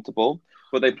ish comfortable,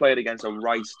 but they played against a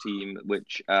Rice team,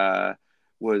 which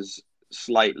was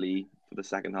slightly, for the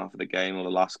second half of the game, or the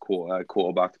last quarter,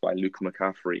 quarterbacked by Luke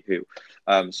McCaffrey, who,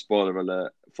 spoiler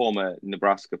alert, former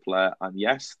Nebraska player, and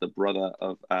yes, the brother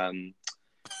of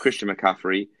Christian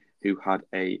McCaffrey, who had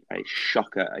a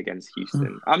shocker against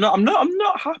Houston. I'm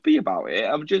not happy about it.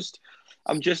 I'm just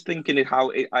thinking with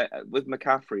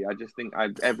McCaffrey. I just think I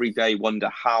every day wonder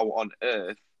how on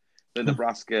earth the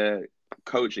Nebraska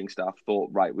coaching staff thought,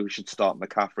 right, we should start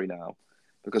McCaffrey now,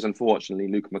 because unfortunately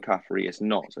Luke McCaffrey is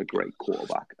not a great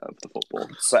quarterback of the football.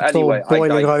 But anyway,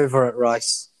 boiling over at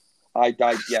Rice. I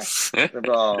died. Yes.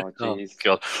 Oh, jeez.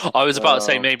 God. I was about to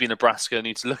say maybe Nebraska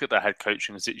needs to look at their head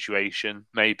coaching situation.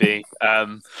 Maybe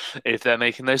if they're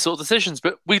making those sort of decisions.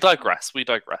 But we digress.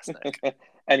 Nick.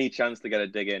 Any chance to get a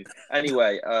dig in?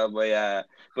 Anyway,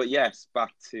 but yes,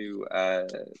 back to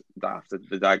after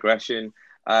the digression.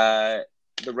 The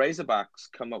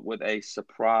Razorbacks come up with a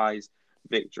surprise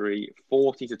victory,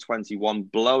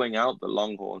 40-21, blowing out the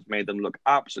Longhorns, made them look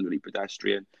absolutely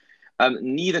pedestrian.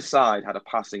 Neither side had a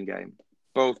passing game.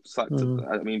 Both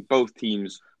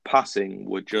teams' passing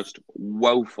were just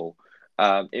woeful.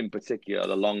 In particular,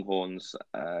 the Longhorns,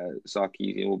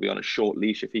 Sarkisian will be on a short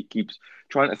leash if he keeps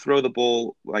trying to throw the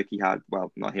ball like he had.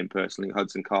 Well, not him personally,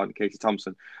 Hudson Card and Casey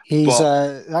Thompson. He's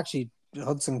actually,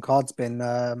 Hudson Card's been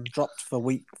dropped for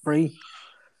week 3.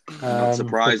 Not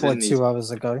surprising. 2 hours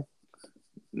ago.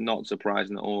 Not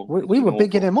surprising at all. We were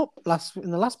bigging him up in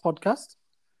the last podcast.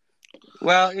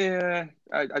 Well, yeah.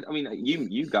 I mean,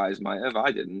 you guys might have.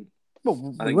 I didn't.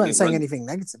 Well, we weren't saying anything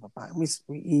negative about him.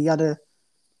 He had a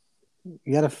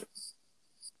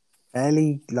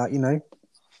fairly,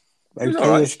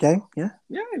 okay-ish game. Yeah.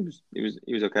 Yeah, he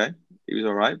was okay. He was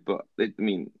all right, but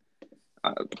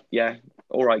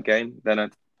all right game. Then a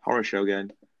horror show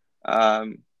game.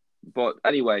 But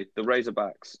anyway, the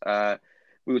Razorbacks.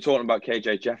 We were talking about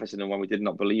KJ Jefferson and when we did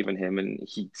not believe in him, and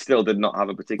he still did not have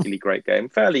a particularly great game.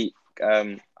 Fairly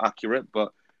accurate,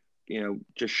 but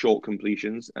just short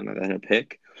completions and then a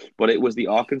pick. But it was the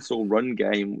Arkansas run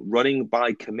game, running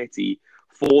by committee,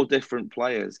 4 different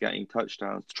players getting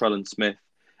touchdowns: Trellon Smith,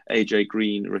 AJ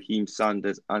Green, Raheem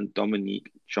Sanders, and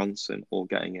Dominique Johnson all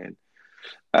getting in.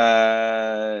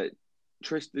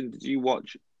 Tristan, did you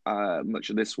watch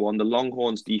much of this one? The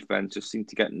Longhorns defense just seemed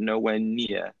to get nowhere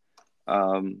near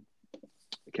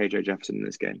KJ Jefferson in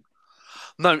this game.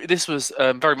 No, this was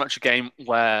very much a game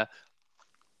where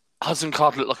Hudson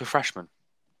Card looked like a freshman,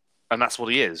 and that's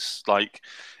what he is. Like,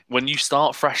 when you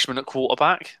start freshman at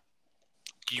quarterback,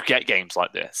 you get games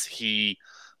like this. He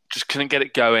just couldn't get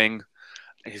it going.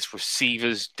 His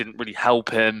receivers didn't really help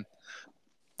him.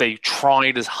 They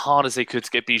tried as hard as they could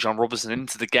to get Bijan Robinson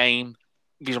into the game.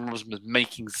 Bijan Robinson was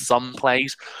making some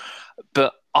plays,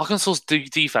 but Arkansas's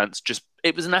defense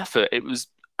it was an effort. It was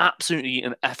absolutely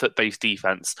an effort-based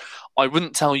defense. I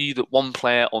wouldn't tell you that one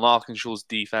player on Arkansas's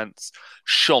defense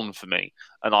shone for me.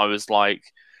 And I was like,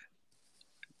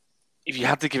 if you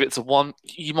had to give it to one,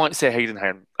 you might say Hayden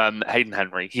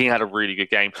Henry. He had a really good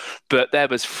game. But there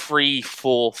was 3,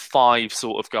 4, 5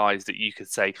 sort of guys that you could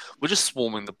say were just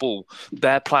swarming the ball.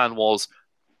 Their plan was,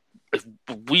 if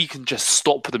we can just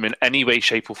stop them in any way,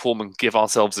 shape, or form and give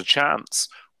ourselves a chance,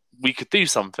 we could do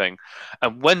something.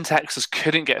 And when Texas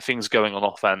couldn't get things going on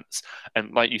offense,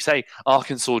 and like you say,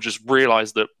 Arkansas just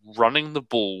realized that running the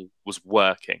ball was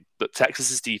working, that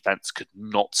Texas's defense could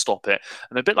not stop it.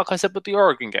 And a bit like I said with the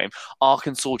Oregon game,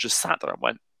 Arkansas just sat there and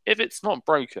went, if it's not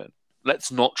broken,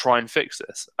 let's not try and fix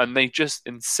this. And they just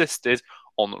insisted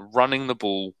on running the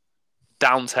ball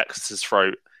down Texas's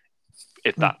throat.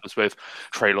 If that was with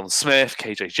Traylon Smith,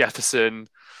 KJ Jefferson,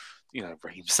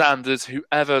 Raheem Sanders,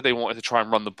 whoever they wanted to try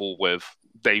and run the ball with,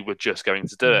 they were just going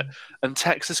to do it. And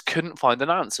Texas couldn't find an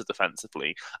answer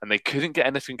defensively, and they couldn't get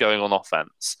anything going on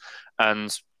offense.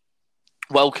 And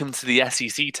welcome to the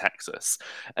SEC, Texas.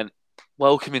 And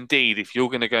welcome indeed if you're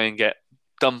going to go and get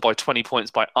done by 20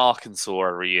 points by Arkansas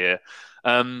every year.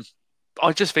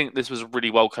 I just think this was a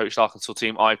really well-coached Arkansas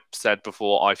team. I've said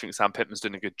before, I think Sam Pittman's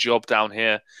doing a good job down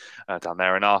there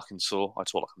in Arkansas. I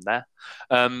talk like I'm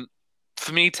there.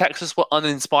 For me, Texas were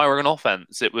uninspiring on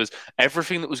offense. It was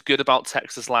everything that was good about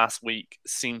Texas last week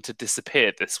seemed to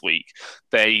disappear this week.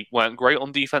 They weren't great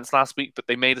on defense last week, but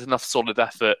they made enough solid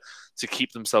effort to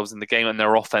keep themselves in the game, and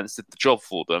their offense did the job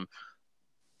for them.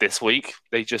 This week,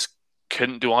 they just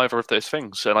couldn't do either of those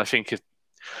things. And I think if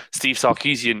Steve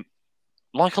Sarkisian,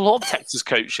 like a lot of Texas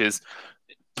coaches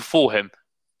before him,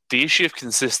 the issue of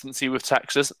consistency with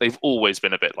Texas, they've always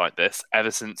been a bit like this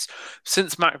ever since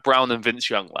Mac Brown and Vince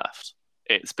Young left.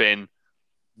 It's been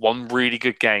one really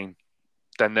good game,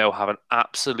 then they'll have an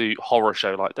absolute horror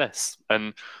show like this.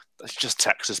 And it's just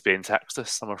Texas being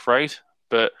Texas, I'm afraid.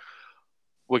 But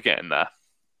we're getting there.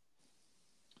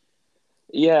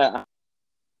 Yeah.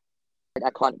 I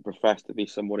can't profess to be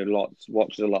someone who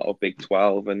watches a lot of Big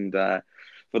 12. And for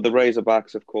the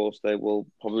Razorbacks, of course, they will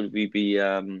probably be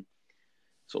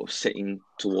sort of sitting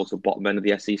towards the bottom end of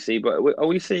the SEC. But are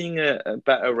we seeing a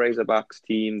better Razorbacks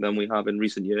team than we have in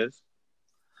recent years?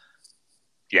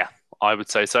 Yeah, I would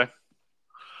say so.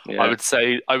 Yeah. I would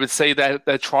say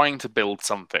they're trying to build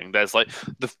something. There's like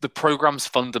the program's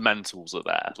fundamentals are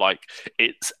there. Like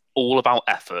it's all about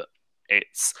effort.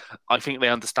 I think they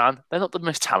understand they're not the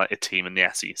most talented team in the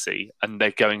SEC and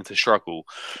they're going to struggle.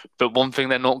 But one thing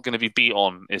they're not going to be beat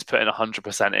on is putting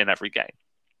 100% in every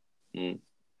game.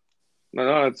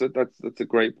 No, that's a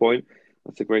great point.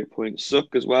 That's a great point.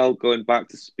 Suk as well, going back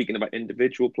to speaking about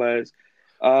individual players.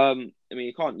 I mean,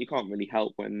 you can't really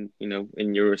help when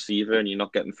in your receiver and you're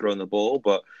not getting thrown the ball.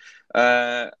 But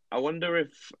I wonder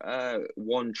if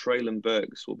one Treylon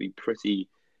Burks will be pretty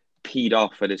peed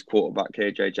off at his quarterback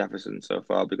KJ Jefferson so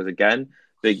far, because again,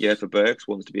 big year for Burks,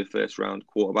 wants to be a first round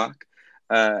quarterback,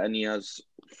 and he has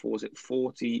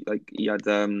 40. Like he had,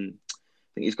 I think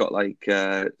he's got like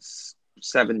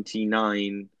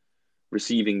 79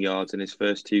 receiving yards in his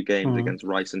first two games against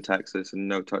Rice and Texas, and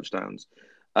no touchdowns.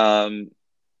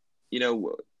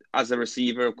 As a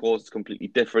receiver, of course, it's completely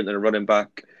different than a running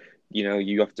back.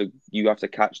 You have to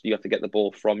get the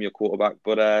ball from your quarterback.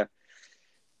 But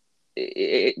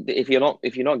if you're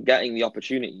not getting the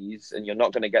opportunities and you're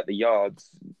not going to get the yards,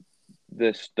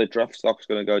 the draft stock's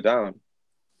going to go down.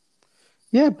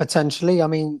 Yeah, potentially. I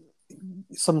mean,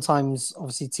 sometimes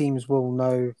obviously teams will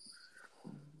know.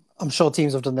 I'm sure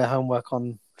teams have done their homework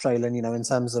on Treylon, in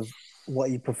terms of what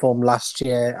he performed last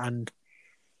year and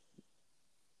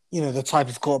the type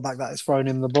of quarterback that is throwing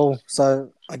him the ball.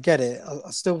 So I get it. I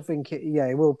still think it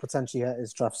will potentially hurt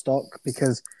his draft stock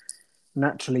because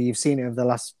naturally you've seen it over the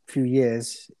last few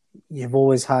years. You've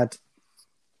always had,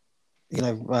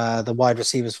 the wide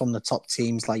receivers from the top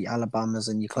teams like your Alabamas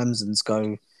and your Clemsons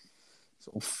go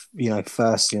sort of,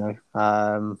 first,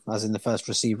 as in the first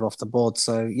receiver off the board.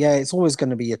 So yeah, it's always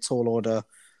going to be a tall order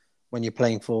when you're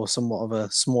playing for somewhat of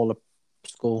a smaller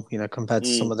school, compared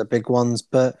to some of the big ones.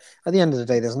 But at the end of the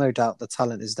day, there's no doubt the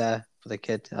talent is there for the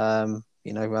kid.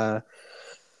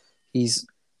 He's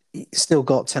still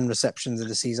got 10 receptions in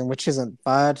the season, which isn't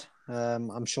bad.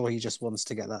 I'm sure he just wants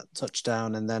to get that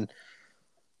touchdown. And then,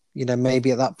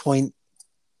 maybe at that point,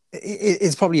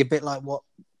 it's probably a bit like what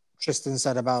Tristan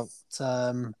said about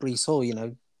Breece Hall.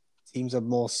 Teams are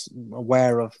more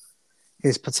aware of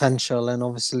his potential and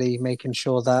obviously making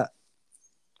sure that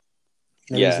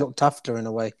he's looked after in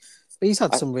a way. But he's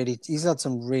had some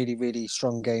really, really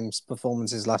strong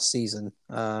performances last season.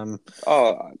 I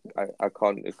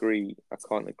can't agree. I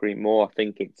can't agree more. I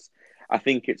think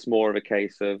it's more of a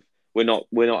case of we're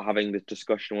not having this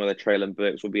discussion whether Treylon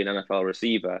Burks will be an NFL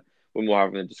receiver. We're more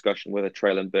having a discussion whether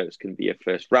Treylon Burks can be a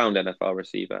first round NFL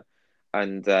receiver.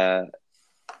 And again,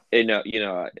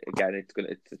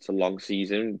 it's a long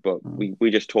season, but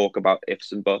we just talk about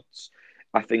ifs and buts.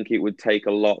 I think it would take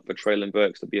a lot for Treylon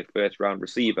Burks to be a first round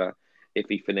receiver if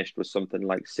he finished with something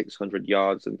like 600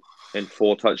 yards and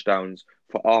 4 touchdowns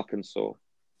for Arkansas.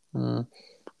 I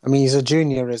mean, he's a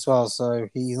junior as well, so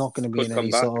he's not going to be in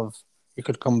any sort of... He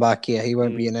could come back, yeah. He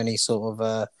won't be in any sort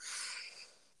of...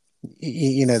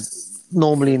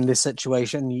 normally in this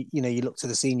situation, you look to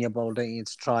the Senior Bowl, don't you,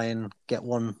 to try and get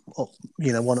one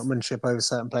upmanship over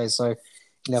certain players. So you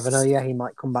never know. Yeah, he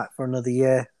might come back for another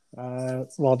year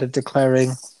rather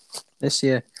declaring this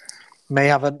year. May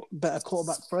have a better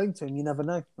quarterback thrown to him. You never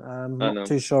know. Not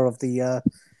too sure of the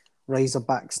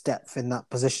Razorbacks' depth in that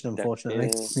position,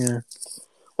 unfortunately. Yeah.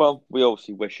 Well, we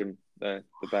obviously wish him the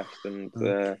best, and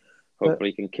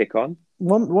hopefully he can kick on.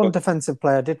 One defensive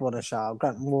player I did want to shout out,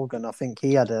 Grant Morgan. I think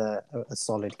he had a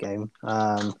solid game.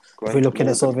 If we're looking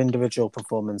at sort of individual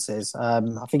performances,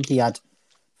 I think he had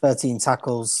 13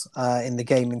 tackles in the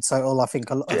game in total. I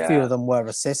think a few of them were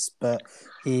assists, but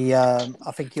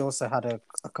I think he also had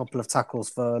a couple of tackles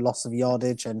for loss of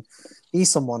yardage, and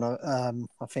he's someone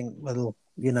I think will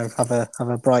have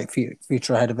a bright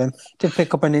future ahead of him. Did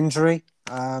pick up an injury,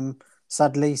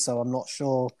 sadly, so I'm not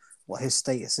sure what his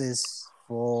status is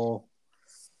for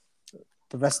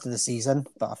the rest of the season,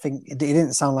 but I think it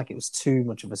didn't sound like it was too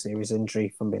much of a serious injury,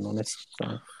 if I'm being honest.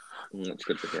 So. That's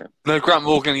good to hear. No, Grant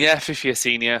Morgan, fifth-year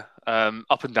senior,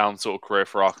 up and down sort of career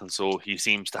for Arkansas. He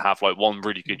seems to have like one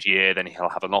really good year, then he'll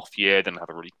have an off year, then have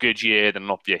a really good year, then an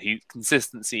off year.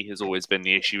 Consistency has always been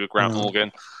the issue with Grant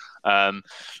Morgan.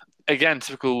 Again,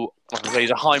 typical. Like I say,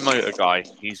 he's a high motor guy.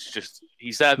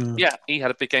 He's there. Yeah, he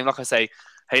had a big game. Like I say,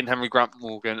 Hayden Henry, Grant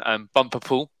Morgan, and Bumper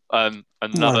Pool,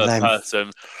 another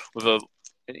person with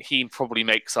he probably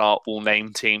makes our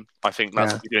all-name team. I think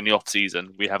that's what we do in the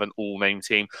off-season. We have an all-name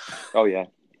team. Oh, yeah.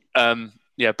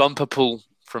 Bumper Pool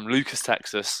from Lucas,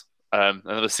 Texas,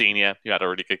 another senior who had a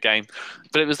really good game.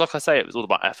 But it was, like I say, it was all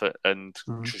about effort and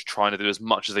just trying to do as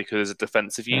much as they could as a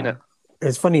defensive unit.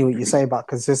 It's funny what you say about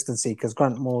consistency, because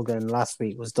Grant Morgan last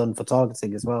week was done for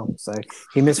targeting as well. So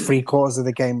he missed 3/4 of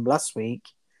the game last week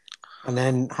and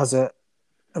then has a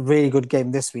really good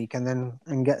game this week and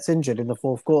gets injured in the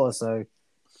fourth quarter. So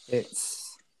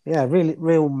it's really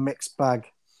real mixed bag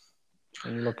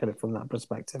when you look at it from that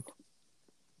perspective.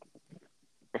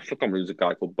 I think I'm losing a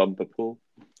guy called Bumper Pool.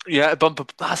 Yeah, Bumper.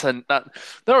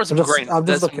 There are some great. I'm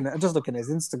just looking at his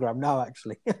Instagram now,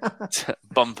 actually.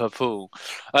 Bumper Pool.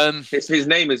 His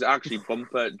name is actually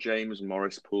Bumper James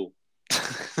Morris Pool.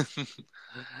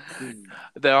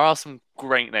 There are some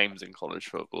great names in college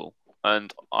football,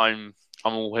 and I'm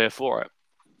all here for it.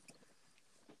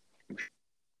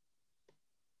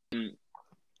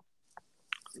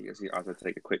 As I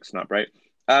take a quick snap break.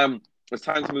 It's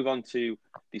time to move on to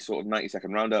the sort of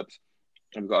 90-second roundups.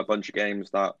 And we've got a bunch of games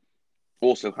that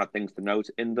also had things to note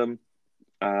in them.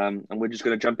 And we're just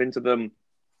going to jump into them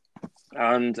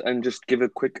and just give a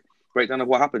quick breakdown of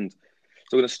what happened.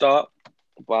 So we're going to start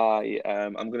by,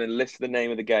 I'm going to list the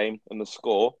name of the game and the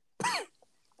score.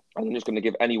 And I'm just going to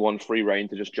give anyone free reign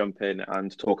to just jump in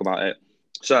and talk about it.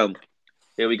 So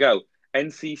here we go.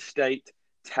 NC State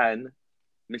 10,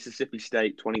 Mississippi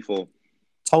State 24.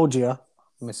 Told you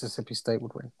Mississippi State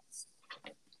would win.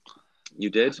 You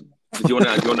did? Do you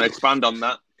want to expand on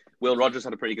that? Will Rogers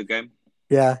had a pretty good game.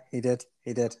 Yeah, he did.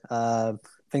 I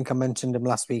think I mentioned him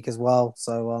last week as well.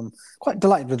 So I'm quite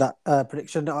delighted with that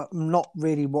prediction. I've not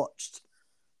really watched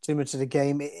too much of the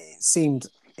game. It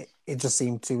just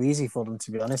seemed too easy for them,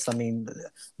 to be honest. I mean,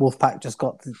 Wolfpack just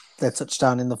got their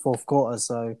touchdown in the fourth quarter,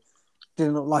 so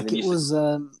didn't look like it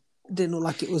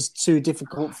was too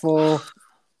difficult for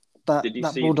that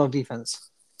Bulldog defense.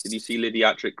 Did you see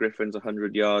Lydiatric Griffin's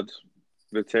 100-yard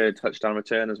touchdown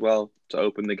return as well to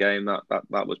open the game? That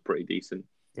was pretty decent.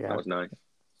 Yeah, that was nice.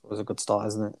 It was a good start,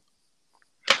 isn't it?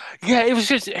 Yeah, it was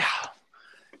just. It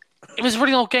was a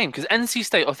really odd game because NC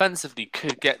State offensively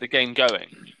could get the game going,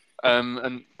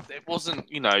 and it wasn't.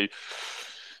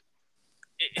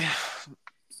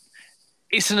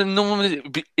 It's an enormous.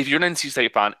 If you're an NC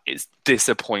State fan, it's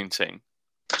disappointing,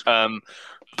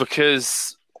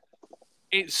 because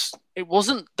it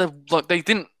wasn't they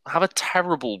didn't have a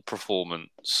terrible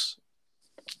performance.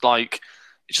 It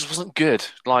just wasn't good.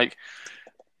 Like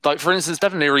for instance,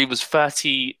 Devin Leary was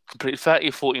 30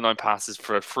 of 49 passes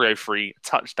for a 303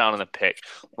 touchdown and a pick.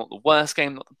 Not the worst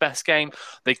game, not the best game.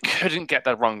 They couldn't get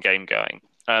their run game going.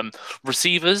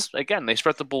 Receivers, again, they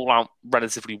spread the ball out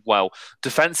relatively well.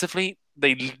 Defensively,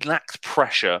 they lacked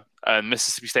pressure.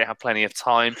 Mississippi State had plenty of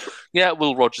time. Yeah,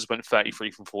 Will Rogers went 33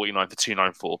 from 49 for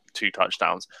 294, 2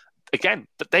 touchdowns. Again,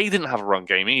 but they didn't have a run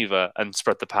game either and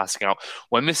spread the passing out.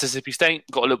 When Mississippi State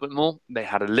got a little bit more, they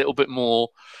had a little bit more.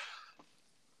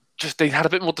 They had a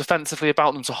bit more defensively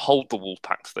about them to hold the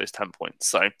Wolfpack to those 10 points.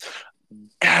 So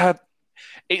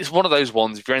it's one of those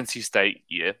ones. If you're NC State,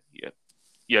 you're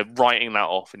writing that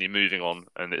off and you're moving on,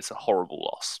 and it's a horrible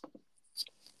loss.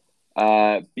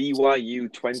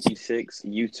 BYU 26,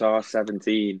 Utah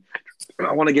 17.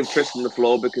 I want to give Tristan the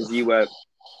floor because you were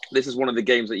this is one of the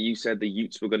games that you said the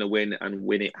Utes were going to win and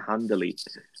win it handily.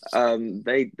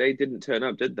 They didn't turn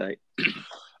up, did they?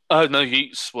 Oh no,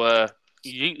 Utes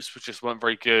just weren't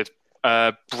very good.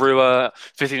 Brewer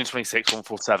 15-26,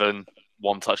 147,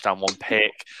 one touchdown, one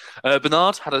pick.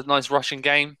 Bernard had a nice rushing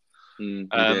game. He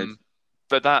did.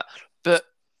 But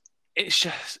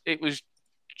it was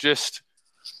just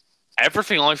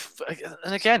everything and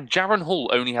again, Jaron Hall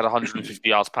only had 150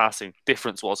 yards passing.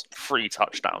 Difference was 3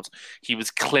 touchdowns. He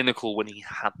was clinical when he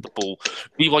had the ball.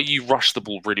 BYU rushed the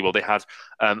ball really well. They had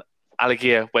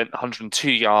Allegier went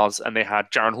 102 yards, and they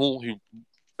had Jaron Hall, who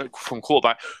from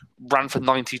quarterback ran for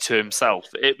 92 himself.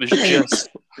 It was just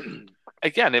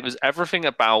again, it was everything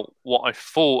about what I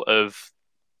thought of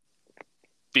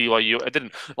BYU. I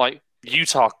didn't like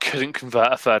Utah couldn't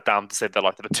convert a third down to save their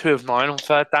life. They were 2 of 9 on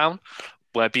third down,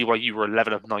 where BYU were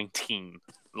 11 of 19.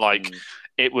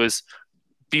 It was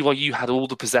BYU had all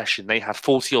the possession. They had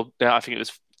 40, I think it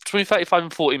was between 35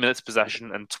 and 40 minutes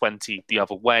possession and 20 the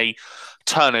other way.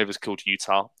 Turnovers killed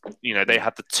Utah. They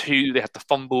had the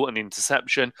fumble and the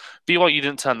interception. BYU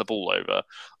didn't turn the ball over.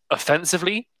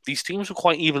 Offensively, these teams were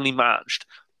quite evenly matched.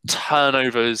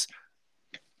 Turnovers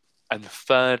and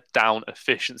third down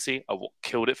efficiency are what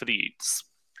killed it for the Utes.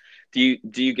 Do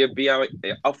you give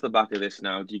BYU, off the back of this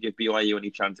now, do you give BYU any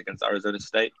chance against Arizona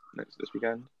State this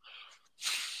weekend?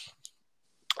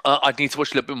 I'd need to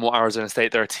watch a little bit more Arizona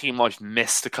State. They're a team I've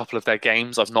missed a couple of their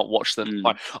games. I've not watched them.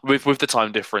 With the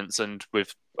time difference and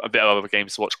with a bit of other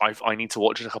games to watch, I need to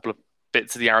watch a couple of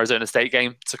bits of the Arizona State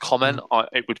game to comment.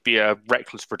 It would be a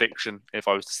reckless prediction if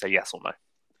I was to say yes or no.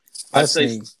 I'd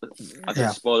say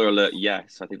spoiler alert,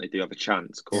 yes. I think they do have a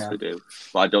chance. Of course they do.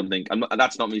 But I don't think...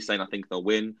 that's not me saying I think they'll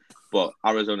win, but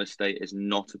Arizona State is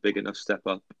not a big enough step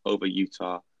up over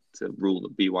Utah to rule the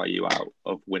BYU out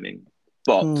of winning.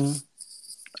 But...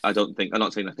 I'm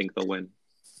not saying I think they'll win.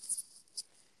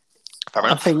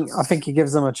 I think he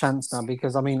gives them a chance now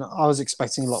because I was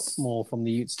expecting a lot more from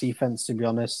the Utes defense, to be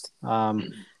honest. I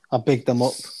bigged them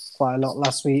up quite a lot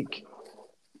last week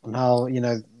on how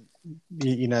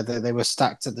they were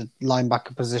stacked at the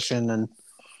linebacker position, and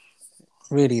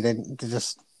really they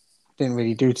just didn't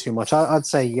really do too much. I'd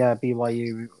say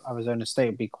BYU Arizona State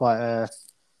would be quite a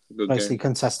closely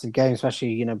contested game,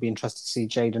 especially be interested to see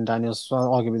Jaden Daniels,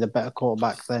 arguably the better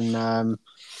quarterback than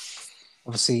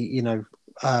obviously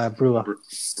Brewer.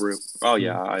 Oh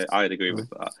yeah, I'd agree with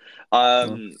that.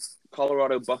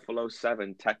 Colorado Buffalo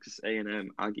 7, Texas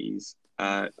A&M Aggies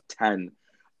 10.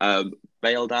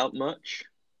 Bailed out much?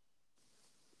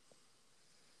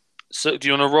 So do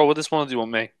you want to roll with this one or do you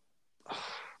want me?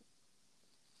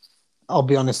 I'll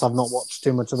be honest, I've not watched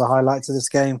too much of the highlights of this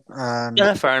game.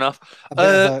 Yeah, fair enough.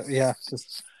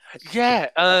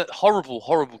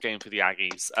 Horrible game for the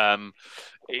Aggies.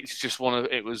 It's just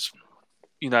it was,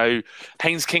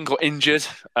 Haynes King got injured.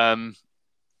 It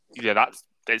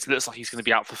looks like he's going to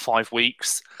be out for 5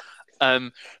 weeks.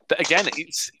 But again,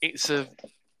 it's a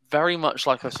very much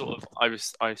like I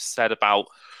said about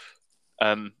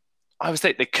Iowa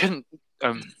State. They couldn't,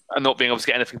 and not being able to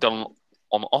get anything done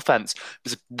on offense. It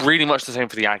was really much the same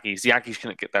for the Aggies. The Aggies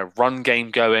couldn't get their run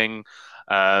game going.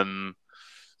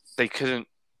 They couldn't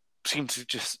seem to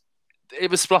it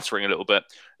was spluttering a little bit.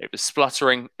 It was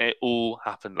spluttering. It all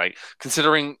happened late.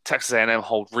 Considering Texas A&M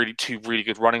hold two really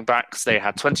good running backs, they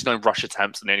had 29 rush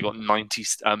attempts and they only got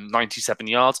 97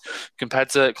 yards compared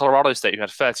to Colorado State, who had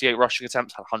 38 rushing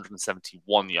attempts, had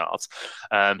 171 yards.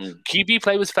 QB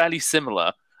play was fairly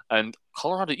similar, and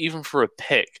Colorado even for a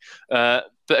pick.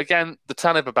 But again, the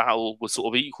turnover battle was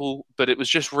sort of equal, but it was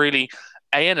just really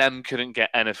A&M couldn't get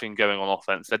anything going on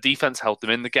offense. Their defense held them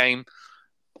in the game,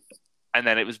 and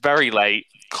then it was very late.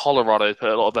 Colorado put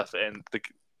a lot of effort in.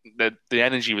 The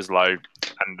energy was low,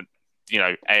 and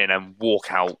A&M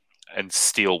walk out and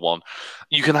steal one.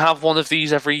 You can have one of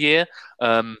these every year,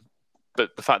 but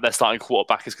the fact their starting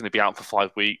quarterback is going to be out for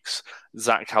 5 weeks.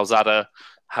 Zach Calzada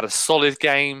had a solid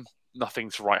game. Nothing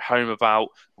to write home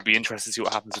about. We'll be interested to see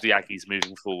what happens with the Aggies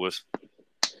moving forward.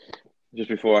 Just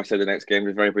before I say the next game,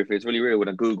 just very briefly, it's really weird when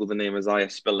I Google the name Isaiah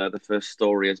Spiller, the first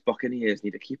story is Buccaneers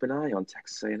need to keep an eye on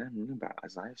Texas A&M. Remember about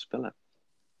Isaiah Spiller.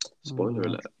 Spoiler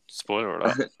alert.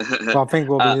 Well, I think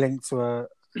we'll be linked to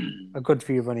a good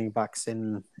few running backs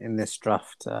in this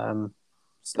draft.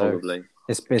 Probably.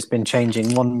 It's been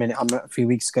changing. 1 minute, a few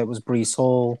weeks ago, it was Breece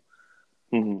Hall.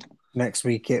 Mm-hmm. Next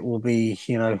week it will be,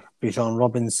 Bijan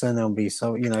Robinson. It'll be it's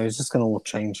just going to all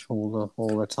change all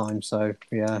the time. So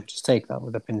yeah, just take that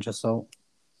with a pinch of salt.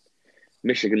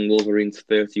 Michigan Wolverines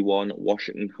 31,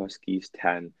 Washington Huskies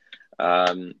 10.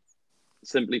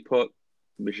 Simply put,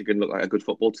 Michigan look like a good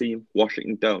football team.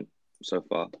 Washington don't. so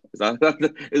far. Is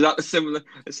that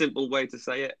a simple way to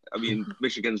say it? I mean,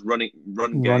 Michigan's run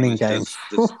game is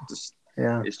just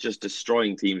yeah, it's just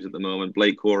destroying teams at the moment.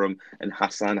 Blake Corum and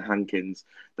Hassan Hankins,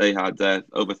 they had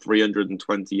over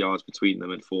 320 yards between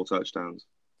them and 4 touchdowns.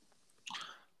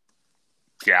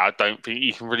 Yeah, I don't think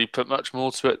you can really put much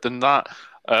more to it than that.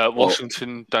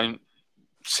 Washington don't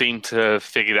seem to have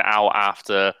figured it out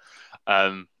after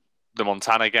the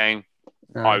Montana game.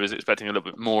 yeah. I was expecting a little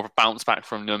bit more of a bounce back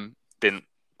from them.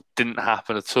 Didn't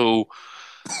happen at all.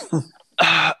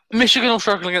 Michigan will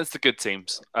struggle against the good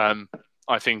teams.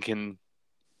 I think in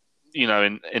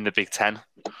the Big Ten,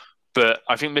 but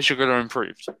I think Michigan are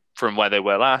improved from where they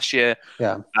were last year.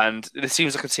 Yeah, and this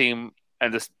seems like a team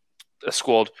and a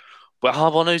squad where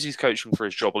Harbaugh knows he's coaching for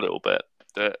his job a little bit.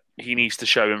 That he needs to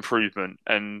show improvement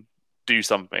and do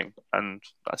something, and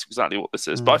that's exactly what this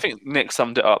is. But I think Nick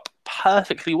summed it up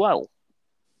perfectly well.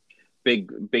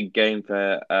 Big game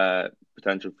for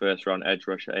potential first round edge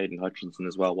rusher Aiden Hutchinson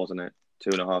as well, wasn't it?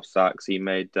 2.5 sacks. He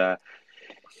made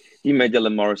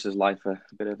Dylan Morris's life a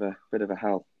bit of a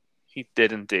hell. He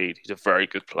did indeed. He's a very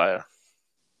good player.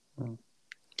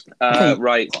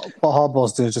 Right. What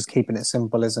Harbaugh's doing is just keeping it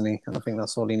simple, isn't he? And I think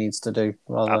that's all he needs to do,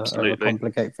 rather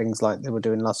overcomplicate things like they were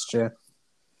doing last year.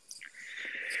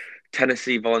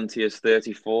 Tennessee Volunteers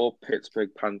 34,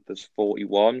 Pittsburgh Panthers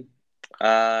 41.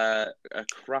 A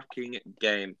cracking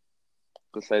game,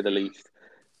 to say the least.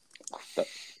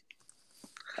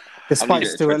 Despite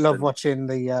Stuart Love watching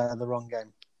the wrong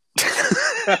game.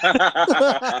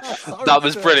 That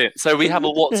was brilliant. So we have a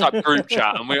WhatsApp group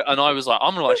chat, and I was like,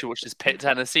 I'm going to actually watch this Pitt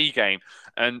Tennessee game.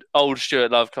 And old Stuart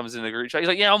Love comes in the group chat. He's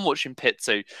like, yeah, I'm watching Pitt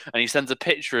too. And he sends a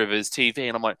picture of his TV,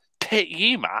 and I'm like, Pitt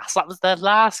UMass? That was their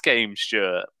last game,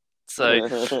 Stuart. So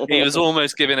he was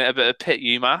almost giving it a bit of Pitt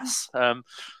UMass.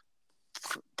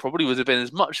 Probably would have been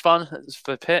as much fun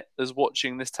for Pitt as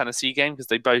watching this Tennessee game, because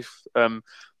they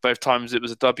both times it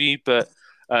was a W. But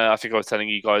I think I was telling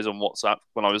you guys on WhatsApp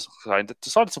when I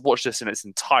decided to watch this in its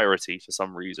entirety for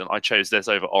some reason. I chose this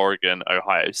over Oregon,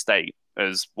 Ohio State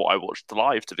as what I watched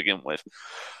live to begin with.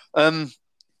 Couldn't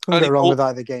go wrong with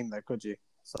either game, though, could you?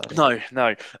 So.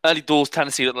 No. Early doors,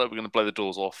 Tennessee looked like we're going to blow the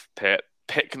doors off Pitt.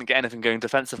 Pitt couldn't get anything going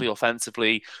defensively,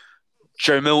 offensively.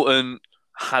 Joe Milton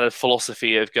had a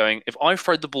philosophy of going, if I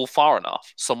throw the ball far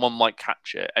enough, someone might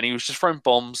catch it. And he was just throwing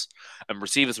bombs, and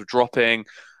receivers were dropping.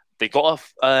 They got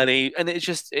off early, and it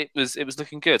was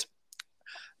looking good.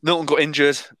 Milton got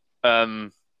injured.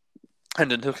 Hendon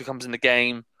Hooker comes in the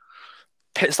game.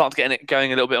 Pitt started getting it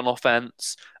going a little bit on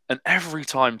offense. And every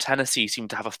time Tennessee seemed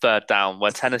to have a third down,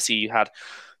 where Tennessee had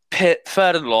Pitt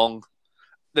third and long,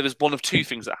 there was one of two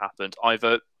things that happened.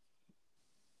 Either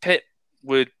Pitt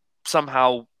would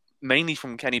somehow, mainly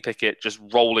from Kenny Pickett, just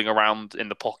rolling around in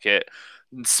the pocket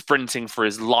and sprinting for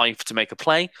his life to make a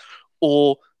play,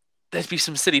 or there'd be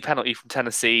some silly penalty from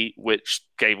Tennessee, which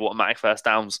gave automatic first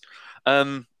downs.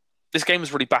 This game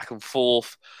was really back and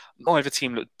forth. Neither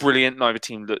team looked brilliant. Neither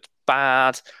team looked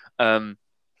bad. The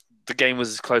game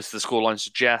was as close to the scoreline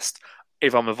suggest.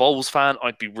 If I'm a Vols fan,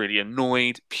 I'd be really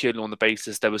annoyed purely on the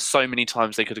basis there were so many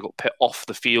times they could have got Pitt off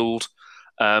the field.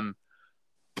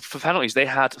 For penalties, they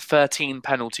had 13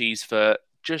 penalties for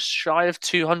just shy of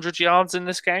 200 yards in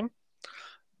this game.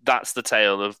 That's the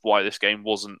tale of why this game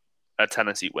wasn't a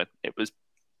Tennessee win. It was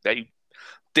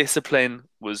discipline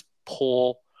was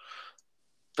poor,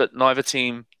 but neither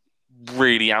team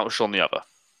really outshone the other.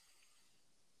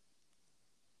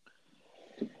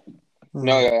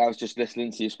 No, I was just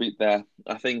listening to you speak there.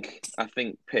 I think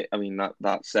Pitt. I mean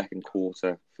that second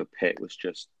quarter for Pitt was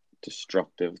just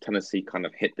destructive. Tennessee kind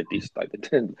of hit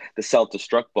the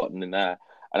self-destruct button in there,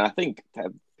 and I think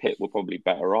Pitt were probably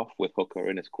better off with Hooker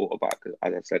in his quarterback.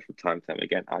 As I said from time to time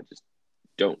again, I just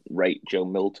don't rate Joe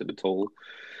Milton at all.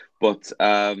 But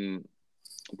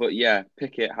yeah,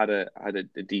 Pickett had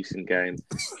a decent game,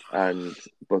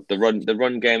 but the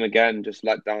run game again just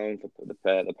let down for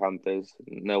the Panthers.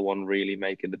 No one really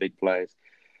making the big plays.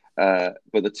 But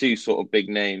the two sort of big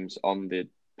names on the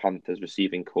Panthers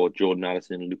receiving core, Jordan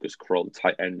Addison and Lucas Kroll, the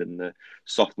tight end and the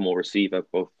sophomore receiver,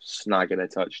 both snagging a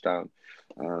touchdown.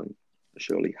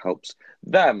 Surely helps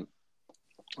them.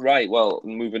 Right, well,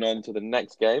 moving on to the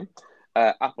next game.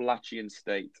 Appalachian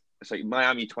State. So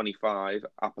Miami 25,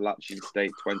 Appalachian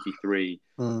State 23.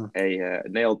 A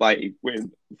nail-biting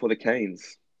win for the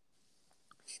Canes.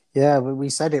 Yeah, we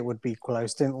said it would be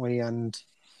close, didn't we? And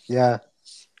yeah,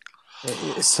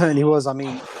 it certainly was. I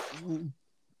mean,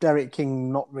 Derek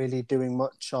King not really doing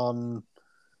much on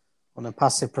a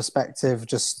passive perspective,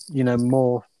 just,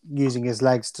 more using his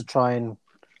legs to try and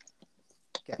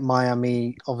get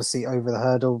Miami obviously over the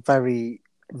hurdle. Very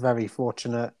very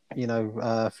fortunate,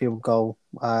 field goal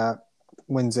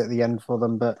wins at the end for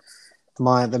them, but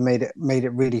they made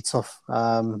it really tough.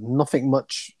 Nothing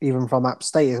much even from App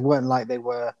State. It weren't like they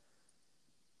were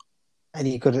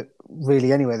any good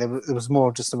really anyway. It was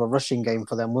more just of a rushing game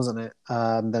for them, wasn't it,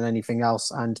 than anything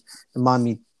else. And the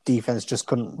Miami defense just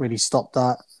couldn't really stop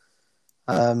that.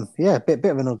 A bit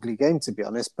of an ugly game, to be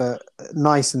honest, but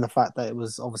nice in the fact that it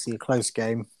was obviously a close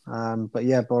game. But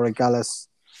yeah, Borregales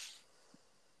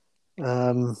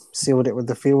sealed it with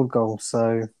the field goal.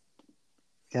 So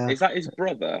yeah, is that his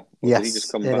brother? Or yes, did he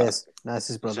just come it back? is. No, it's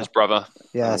his brother. It's his brother.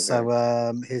 Yeah. Okay.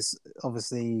 So his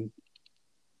obviously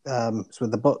it's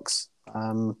with the Bucks.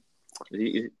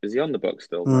 Is he on the book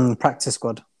still? No? Practice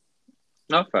squad.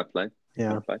 No, fair play.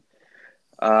 Yeah. Fair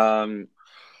play.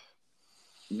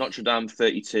 Notre Dame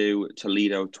 32,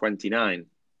 Toledo 29.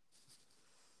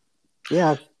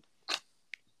 Yeah.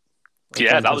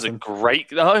 Yeah, that was a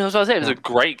great. I was going to say it was a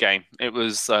great game. It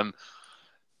was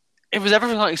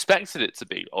everything I expected it to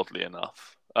be. Oddly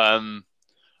enough,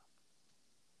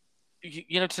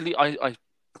 Toledo.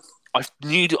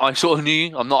 I sort of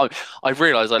knew. I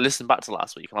realised I listened back to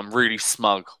last week, and I'm really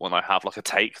smug when I have like a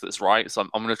take that's right. So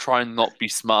I'm going to try and not be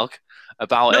smug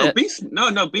about it. Be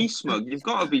smug. You've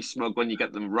got to be smug when you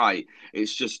get them right.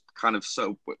 It's just kind of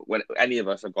so when any of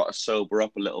us have got to sober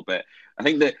up a little bit. I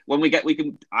think that when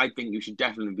I think you should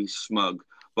definitely be smug,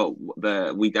 but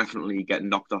we definitely get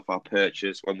knocked off our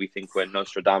perches when we think we're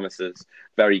Nostradamuses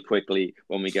very quickly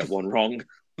when we get one wrong.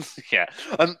 Yeah,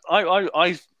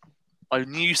 I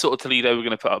knew sort of Toledo were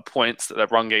going to put up points, that their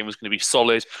run game was going to be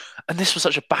solid, and this was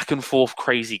such a back and forth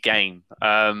crazy game.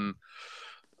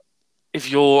 If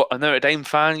you're a Notre Dame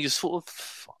fan, you're sort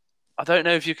of, I don't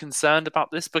know if you're concerned about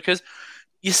this because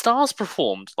your stars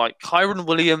performed. Like Kyron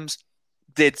Williams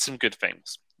did some good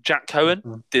things. Jack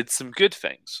Cohen did some good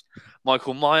things.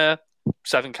 Michael Mayer,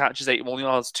 7 catches, 81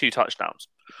 yards, 2 touchdowns.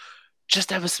 Just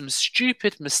there were some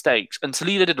stupid mistakes, and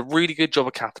Toledo did a really good job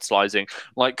of capitalizing.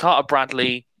 Like Carter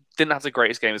Bradley didn't have the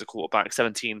greatest game as a quarterback,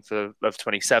 17 of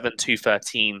 27,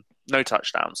 213, no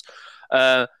touchdowns.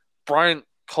 Brian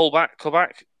Colback,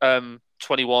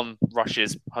 21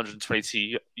 rushes,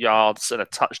 122 yards, and a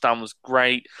touchdown was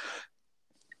great.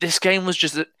 This game was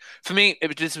just, for me,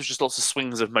 this was just lots of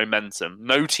swings of momentum.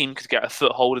 No team could get a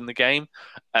foothold in the game,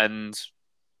 and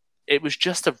it was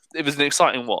an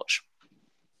exciting watch.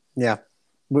 Yeah,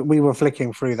 we were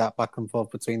flicking through that back and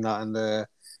forth between that and the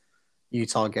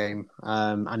Utah game,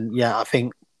 and yeah, I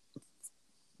think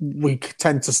we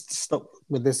tend to stop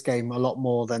with this game a lot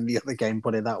more than the other game.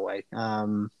 Put it that way.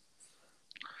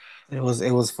 It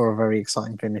was for a very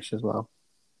exciting finish as well,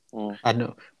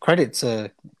 and credit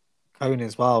to Cohen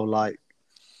as well. Like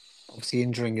obviously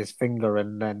injuring his finger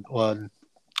and then throwing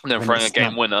a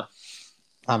game winner.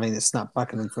 I mean, it snapped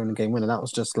back and then throwing a game winner. That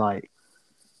was just like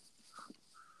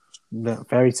a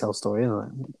fairy tale story, isn't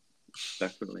it?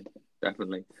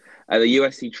 Definitely. The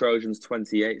USC Trojans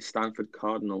 28, Stanford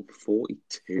Cardinal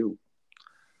 42.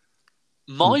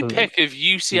 My pick of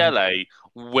UCLA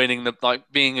winning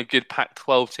being a good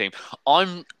Pac-12 team.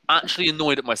 I'm actually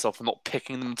annoyed at myself for not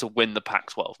picking them to win the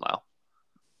Pac-12 now.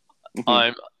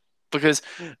 Because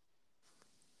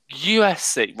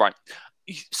USC, right?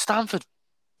 Stanford,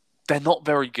 they're not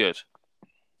very good.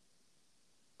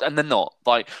 And they're not.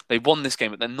 Like, they won this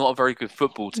game, but they're not a very good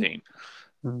football team.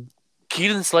 Keelan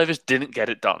Slavis didn't get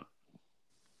it done.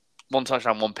 1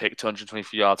 touchdown, 1 pick,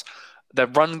 223 yards. Their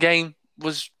run game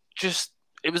was just,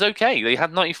 it was okay. They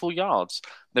had 94 yards.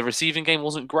 Their receiving game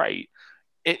wasn't great.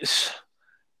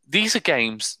 These are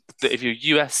games that if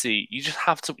you're USC, you just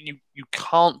have to, you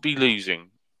can't be losing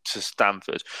to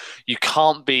Stanford. You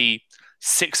can't be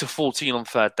 6 of 14 on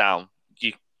 3rd down.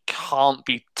 You can't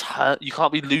be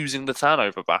losing the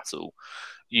turnover battle.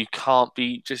 You can't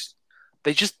be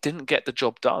they just didn't get the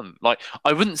job done. Like,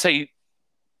 I wouldn't say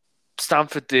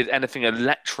Stanford did anything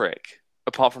electric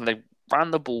apart from they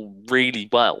ran the ball really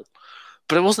well.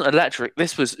 But it wasn't electric.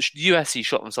 This was USC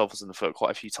shot themselves in the foot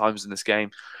quite a few times in this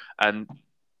game. And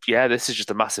yeah, this is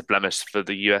just a massive blemish for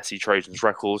the USC Trojans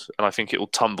record. And I think it will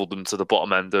tumble them to the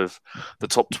bottom end of the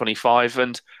top 25.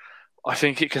 And I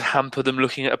think it could hamper them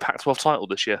looking at a Pac-12 title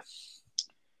this year.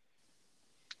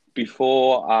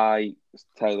 Before I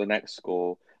tell the next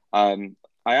score, I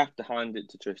have to hand it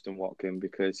to Tristan Watkin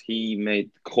because he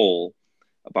made the call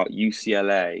about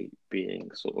UCLA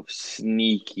being sort of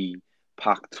sneaky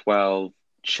Pac-12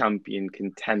 champion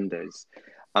contenders.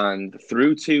 And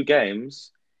through 2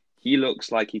 games, he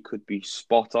looks like he could be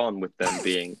spot on with them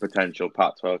being potential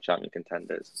Pac-12 champion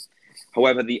contenders.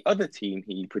 However, the other team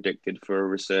he predicted for a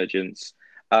resurgence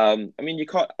I mean, you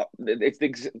can't. It's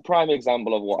the prime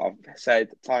example of what I've said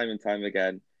time and time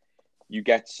again. You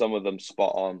get some of them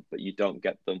spot on, but you don't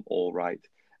get them all right.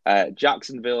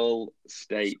 Jacksonville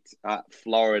State at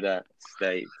Florida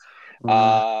State.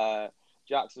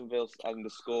 Jacksonville, and the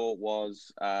score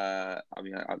was,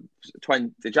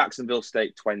 20. Jacksonville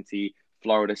State 20,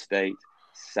 Florida State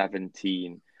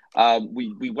 17.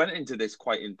 We went into this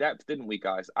quite in depth, didn't we,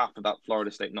 guys? After that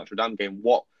Florida State Notre Dame game,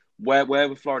 where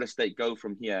would Florida State go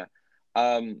from here?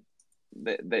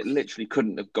 They literally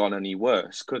couldn't have gone any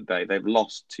worse, could they? They've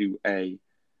lost to an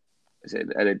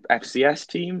FCS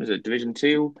team? Is it Division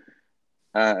Two?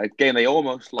 A game they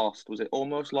almost lost. Was it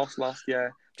almost lost last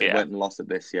year? They went and lost it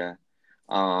this year.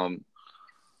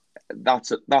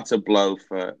 That's a blow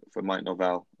for Mike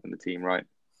Norvell and the team, right?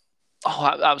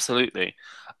 Oh, absolutely.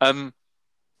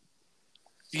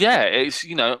 Yeah, it's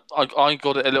I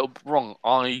got it a little bit wrong.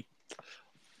 I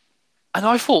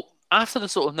thought after the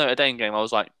sort of Notre Dame game, I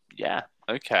was like, yeah,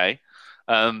 okay.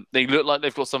 They look like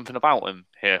they've got something about them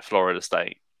here, Florida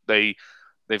State. They've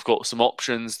got some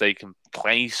options. They can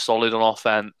play solid on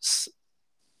offense.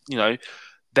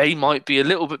 They might be a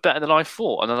little bit better than I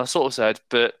thought. And then I sort of said,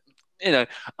 but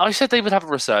I said they would have a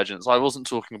resurgence. I wasn't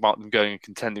talking about them going and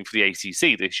contending for the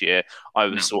ACC this year. I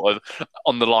was sort of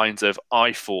on the lines of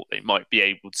I thought they might be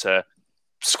able to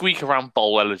squeak around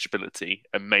bowl eligibility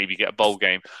and maybe get a bowl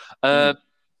game. But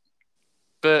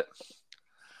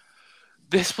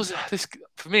this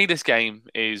for me. This game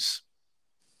is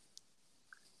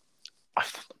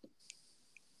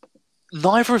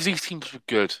neither of these teams were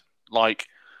good. Like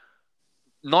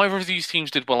neither of these teams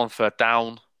did well on third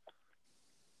down.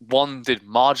 One did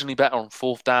marginally better on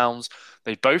fourth downs.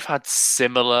 They both had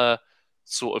similar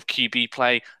sort of QB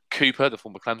play. Cooper, the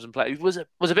former Clemson player, was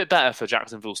a bit better for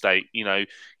Jacksonville State.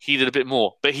 He did a bit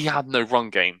more, but he had no run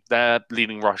game. Their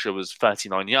leading rusher was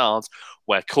 39 yards,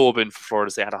 where Corbin for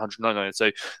Florida State had 199.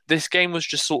 So this game was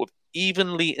just sort of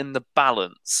evenly in the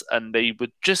balance, and they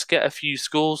would just get a few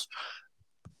scores.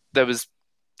 There was,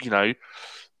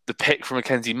 the pick from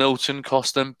Mackenzie Milton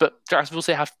cost them, but Jacksonville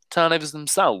State have turnovers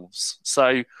themselves.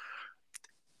 So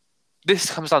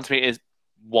this comes down to me is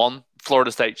one,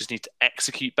 Florida State just need to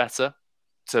execute better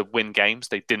to win games.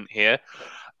 They didn't here.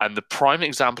 And the prime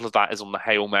example of that is on the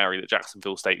Hail Mary that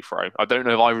Jacksonville State throw. I don't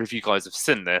know if either of you guys have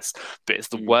seen this, but it's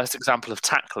the worst example of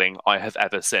tackling I have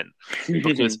ever seen.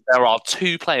 Because there are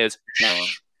two players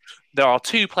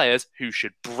who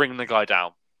should bring the guy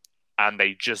down, and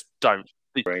they just don't.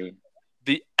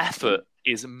 The effort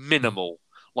is minimal.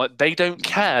 Like, they don't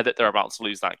care that they're about to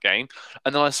lose that game.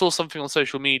 And then I saw something on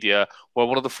social media where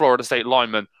one of the Florida State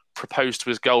linemen proposed to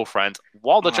his girlfriend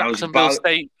while the Jacksonville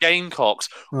State Gamecocks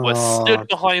were stood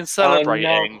behind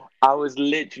celebrating. No. I was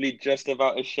literally just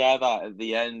about to share that at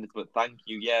the end, but thank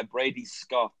you. Yeah, Brady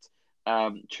Scott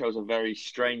chose a very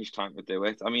strange time to do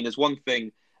it. I mean, there's one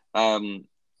thing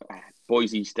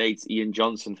Boise State's Ian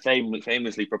Johnson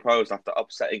famously proposed after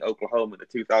upsetting Oklahoma in the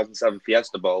 2007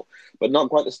 Fiesta Bowl, but not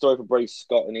quite the story for Brady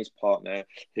Scott and his partner,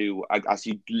 who, as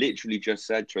you literally just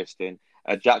said, Tristan,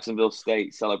 Jacksonville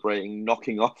State celebrating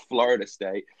knocking off Florida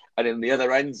State, and in the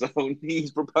other end zone,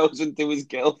 he's proposing to his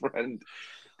girlfriend.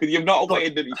 Could you have not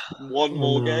waited one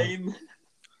more game?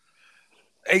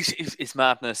 It's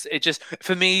madness. It just,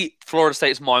 for me, Florida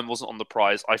State's mind wasn't on the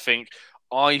prize. I think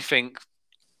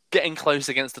getting close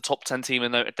against the top 10 team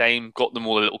in Notre Dame got them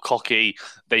all a little cocky.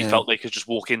 They felt they could just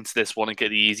walk into this one and get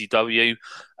the easy W.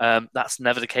 That's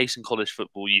never the case in college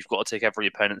football. You've got to take every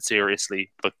opponent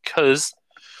seriously, because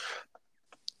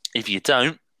if you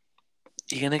don't,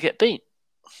 you're going to get beat.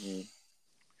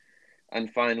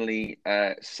 And finally,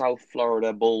 South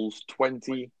Florida Bulls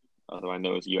 20, although I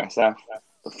know it's USF,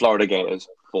 the Florida Gators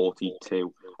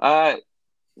 42.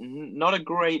 Not a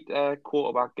great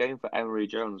quarterback game for Emory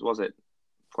Jones, was it?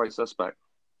 Quite suspect.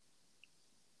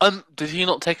 Did he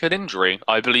not take an injury?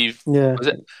 I believe. Yeah. Was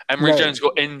it Emory Jones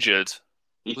got injured?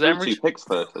 He threw 2 picks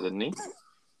first, didn't he?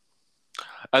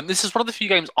 This is one of the few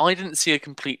games I didn't see a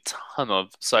complete ton of.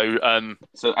 So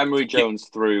Emory Jones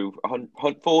threw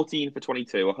 14 for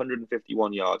 22,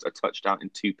 151 yards, a touchdown,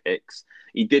 and 2 picks.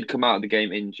 He did come out of the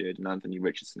game injured, and Anthony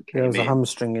Richardson came in. It was a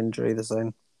hamstring injury, the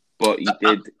same. But he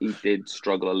did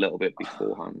struggle a little bit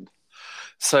beforehand.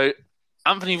 So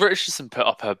Anthony Richardson put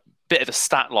up a bit of a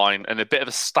stat line and a bit of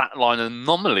a stat line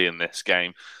anomaly in this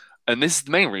game. And this is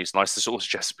the main reason I sort of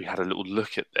suggested we had a little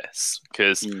look at this,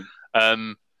 because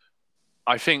I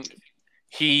think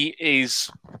he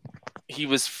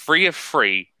was 3 of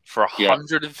 3 for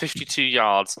 152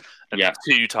 yards and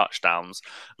 2 touchdowns.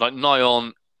 Like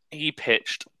Nyon, he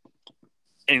pitched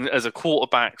as a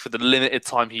quarterback for the limited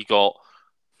time he got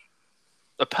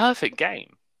a perfect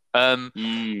game.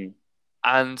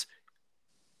 And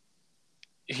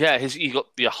yeah, he got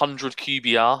the 100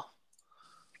 QBR.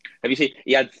 Have you seen?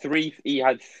 He had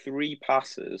three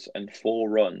passes and 4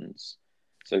 runs,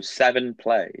 so 7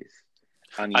 plays,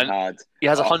 and he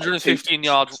has 115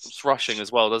 yards rushing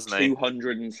as well, doesn't he?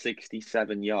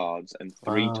 267 yards and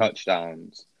 3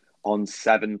 touchdowns on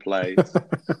 7 plays.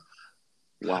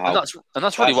 Wow, and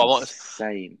that's really what I want.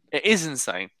 Insane. It is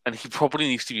insane, and he probably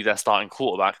needs to be their starting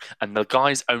quarterback. And the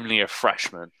guy's only a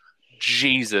freshman.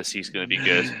 Jesus, he's going to be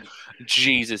good.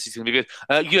 Jesus, he's going to be good.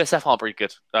 USF aren't very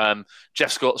good.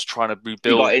 Jeff Scott's trying to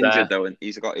rebuild. He got injured though, and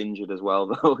he's got injured as well.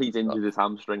 Though he's injured his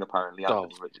hamstring apparently.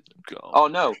 Oh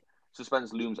no,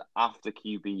 suspense looms after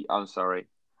QB. I'm sorry,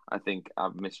 I think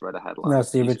I've misread a headline.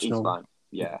 That's the original. He's fine.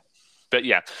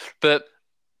 Yeah, but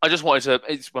I just wanted to.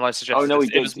 It's when I suggested. Oh no,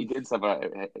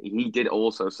 he did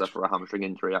also suffer a hamstring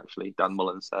injury. Actually, Dan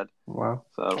Mullen said. Wow.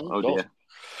 So, dear.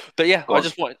 But yeah, I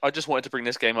just wanted to bring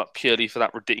this game up purely for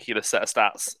that ridiculous set of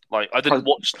stats. Like I've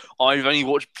only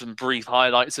watched some brief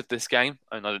highlights of this game,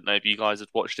 and I don't know if you guys had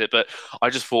watched it, but I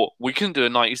just thought we couldn't do a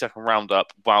 90-second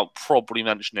roundup without probably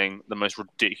mentioning the most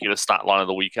ridiculous stat line of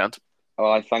the weekend.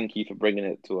 Oh, I thank you for bringing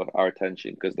it to our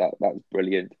attention because that's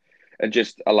brilliant. And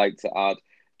just I like to add,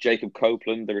 Jacob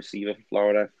Copeland, the receiver for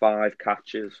Florida, 5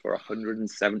 catches for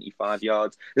 175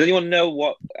 yards. Does anyone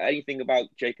know anything about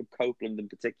Jacob Copeland in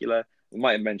particular? We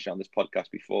might have mentioned on this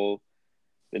podcast before.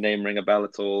 The name ring a bell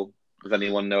at all? Does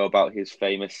anyone know about his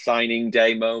famous signing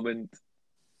day moment?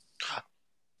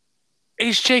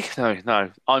 Is Jake? No.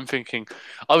 I was thinking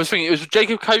it was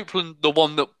Jacob Copeland, the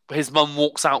one that his mum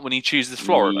walks out when he chooses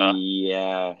Florida.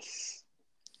 Yes.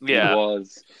 Yeah. It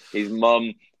was his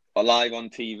mum live on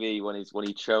TV when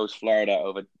he chose Florida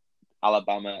over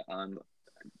Alabama and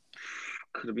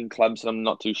could have been Clemson. I'm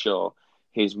not too sure.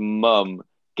 His mum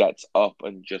gets up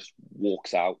and just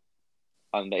walks out,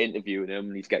 and they're interviewing him,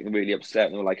 and he's getting really upset.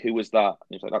 And they're like, "Who was that?" And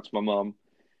he's like, "That's my mum."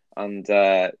 And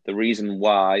the reason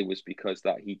why was because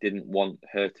that he didn't want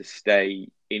her to stay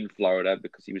in Florida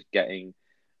because he was getting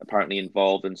apparently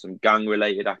involved in some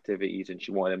gang-related activities, and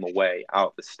she wanted him away,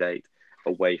 out of the state,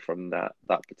 away from that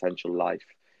potential life.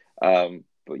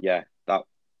 But yeah, that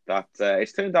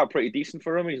it's turned out pretty decent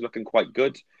for him. He's looking quite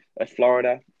good at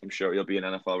Florida. I'm sure he'll be an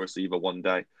NFL receiver one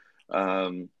day.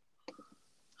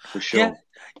 For sure.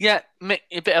 Yeah, a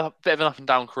bit of an up and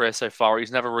down career so far.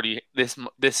 He's never really this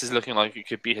is looking like it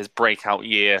could be his breakout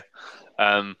year.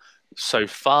 So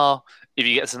far, if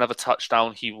he gets another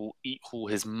touchdown, he will equal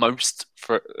his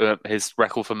his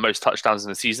record for most touchdowns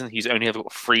in a season. He's only ever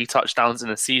got 3 touchdowns in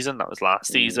a season. That was last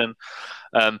season.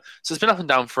 So it's been up and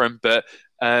down for him, but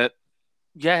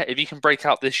yeah, if he can break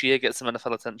out this year, get some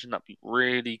NFL attention, that'd be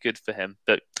really good for him.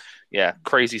 But yeah,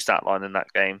 crazy stat line in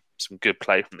that game. Some good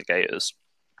play from the Gators.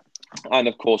 And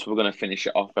of course, we're going to finish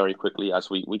it off very quickly as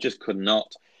we just could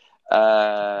not.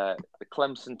 The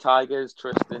Clemson Tigers,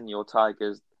 Tristan, your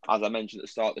Tigers, as I mentioned at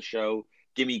the start of the show,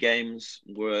 gimme games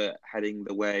were heading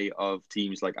the way of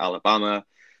teams like Alabama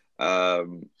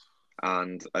and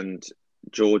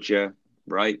Georgia,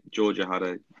 right? Georgia had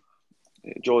a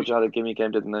gimme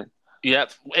game, didn't they?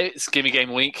 Yep, it's gimme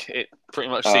game week. It pretty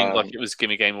much seemed like it was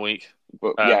gimme game week.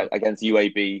 But yeah, against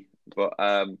UAB. But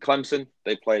Clemson,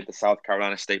 they played the South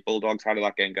Carolina State Bulldogs. How did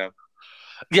that game go?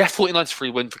 Yeah,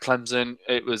 49-3 win for Clemson.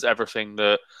 It was everything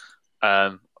that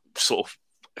sort of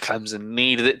Clemson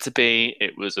needed it to be.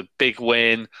 It was a big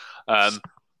win.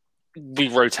 We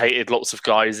rotated lots of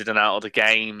guys in and out of the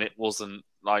game. It wasn't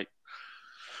like...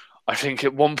 I think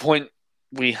at one point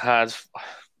we had...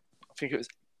 I think it was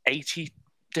 80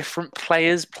 different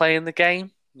players playing the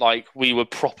game. Like, we were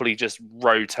properly just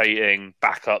rotating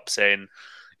backups in.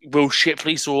 Will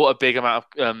Shipley saw a big amount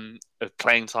of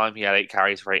playing time. He had 8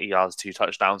 carries for 80 yards, 2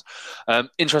 touchdowns.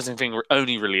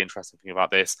 Only really interesting thing about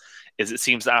this is it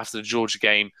seems that after the Georgia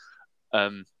game,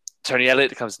 Tony Elliott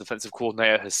becomes the defensive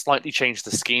coordinator, has slightly changed the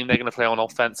scheme they're going to play on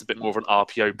offense, a bit more of an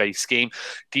RPO-based scheme.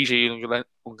 DJ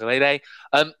Uiagalelei,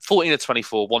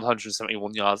 14-24,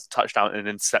 171 yards, touchdown, and an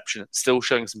interception. Still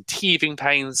showing some teething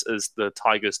pains as the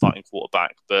Tigers starting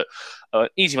quarterback, but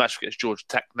easy match against Georgia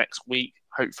Tech next week.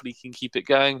 Hopefully he can keep it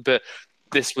going, but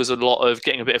this was a lot of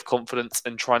getting a bit of confidence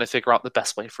and trying to figure out the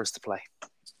best way for us to play.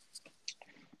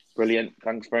 Brilliant.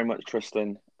 Thanks very much,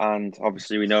 Tristan. And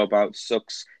obviously we know about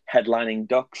Suk's headlining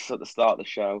Ducks at the start of the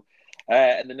show.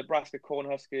 And the Nebraska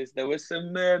Cornhuskers, there was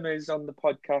some murmurs on the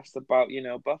podcast about,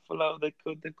 Buffalo,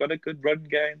 they've got a good run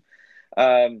game.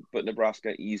 But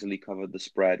Nebraska easily covered the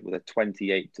spread with a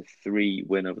 28-3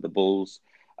 win over the Bulls.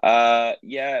 For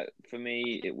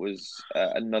me, it was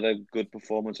another good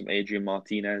performance from Adrian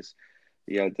Martinez.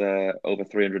 He had over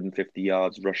 350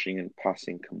 yards rushing and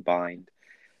passing combined.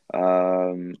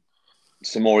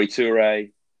 Samori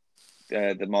Toure,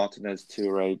 the Martinez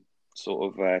Toure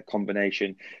sort of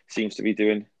combination seems to be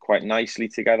doing quite nicely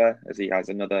together as he has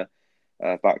another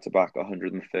back-to-back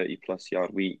 130 plus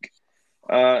yard week.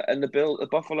 And the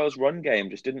Buffalo's run game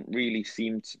just didn't really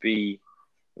seem to be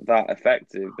that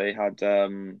effective. They had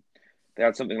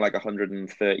something like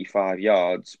 135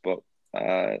 yards, but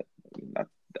I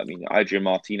mean, Adrian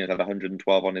Martinez had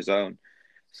 112 on his own.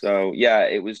 So yeah,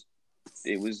 it was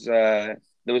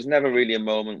there was never really a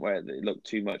moment where they looked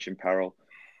too much in peril.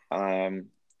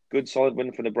 Good solid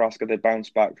win for Nebraska. They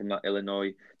bounced back from that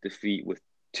Illinois defeat with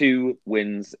 2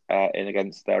 wins in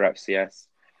against their FCS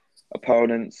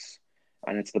opponents,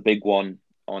 and it's the big one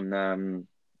on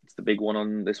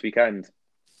this weekend.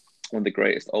 One of the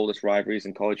greatest, oldest rivalries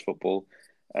in college football,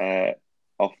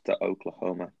 off to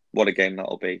Oklahoma. What a game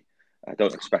that'll be! I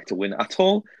don't expect to win at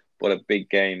all, but a big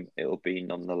game it'll be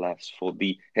nonetheless for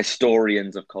the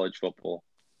historians of college football.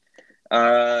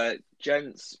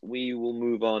 Gents, we will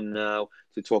move on now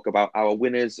to talk about our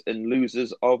winners and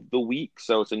losers of the week.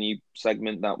 So it's a new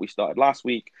segment that we started last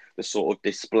week, the sort of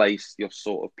displace your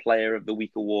sort of player of the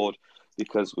week award,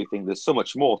 because we think there's so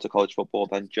much more to college football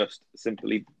than just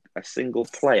simply a single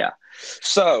player.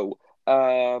 So,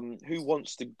 who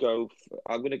wants to go?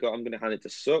 I'm going to hand it to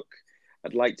Suk.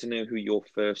 I'd like to know who your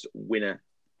first winner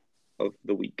of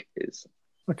the week is.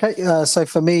 Okay, so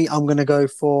for me, I'm going to go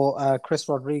for Chris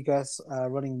Rodriguez,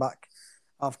 running back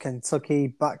of Kentucky,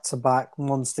 back-to-back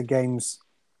monster games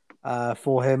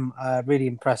for him. Really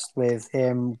impressed with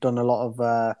him. Done a lot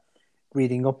of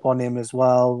reading up on him as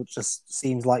well. Just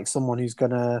seems like someone who's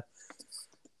going to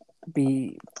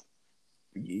be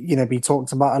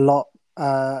talked about a lot.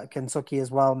 Kentucky as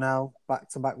well now,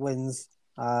 back-to-back wins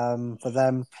for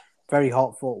them. Very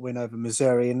hard-fought win over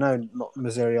Missouri. And no, not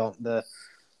Missouri aren't the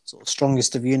sort of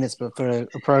strongest of units, but for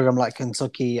a program like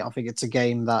Kentucky, I think it's a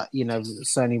game that,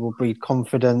 certainly will breed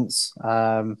confidence.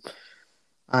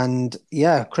 And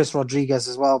yeah, Chris Rodriguez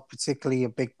as well, particularly a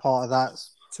big part of that.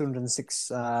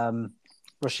 206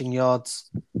 rushing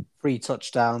yards, 3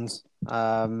 touchdowns.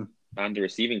 And a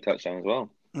receiving touchdown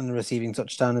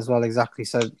as well. Exactly.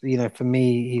 So, for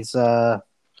me, he's,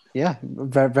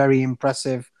 very, very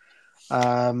impressive.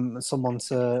 Someone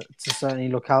to certainly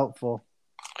look out for.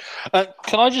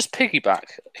 Can I just piggyback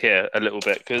here a little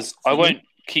bit, because I won't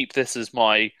keep this as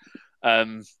my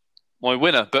my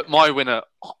winner, but my winner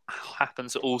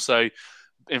happens to also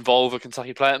involve a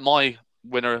Kentucky player. My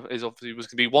winner was going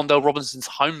to be Wan'Dale Robinson's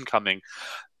homecoming.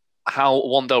 How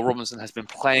Wan'Dale Robinson has been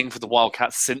playing for the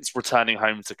Wildcats since returning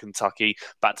home to Kentucky,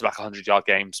 back-to-back 100-yard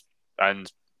games,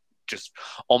 and just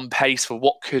on pace for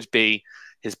what could be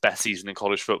his best season in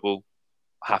college football.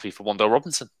 Happy for Wan'Dale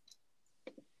Robinson.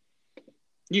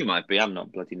 You might be. I'm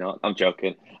not bloody not. I'm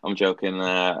joking.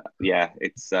 Yeah,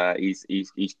 it's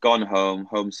he's gone home,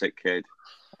 homesick kid,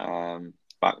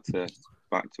 back to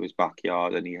his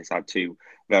backyard, and he has had 2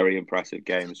 very impressive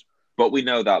games. But we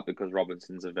know that because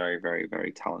Robinson's a very, very,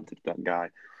 very talented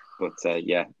guy. But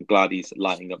yeah, I'm glad he's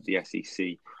lighting up the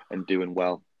SEC and doing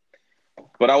well.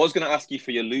 But I was going to ask you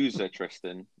for your loser,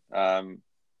 Tristan,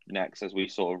 next as we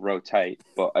sort of rotate.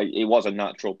 But it was a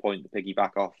natural point to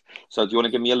piggyback off. So do you want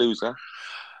to give me a loser?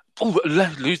 Oh,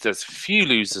 losers. Few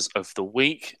losers of the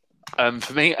week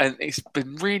for me, and it's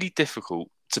been really difficult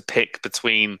to pick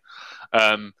between.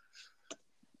 But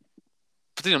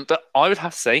I would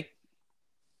have to say,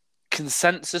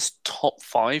 consensus top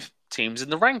 5 teams in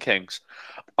the rankings.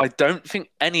 I don't think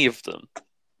any of them,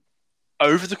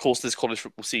 over the course of this college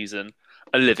football season,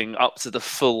 are living up to the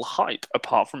full hype,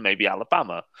 apart from maybe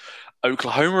Alabama.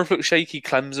 Oklahoma have looked shaky.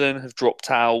 Clemson have dropped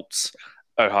out.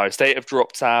 Ohio State have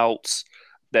dropped out.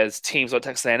 There's teams like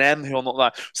Texas A&M who are not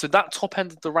that. So that top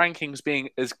end of the rankings being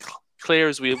as clear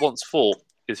as we once thought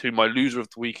is who my loser of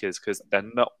the week is, because they're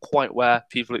not quite where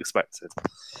people expected.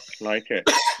 Like it.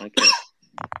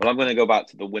 Well, I'm going to go back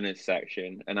to the winners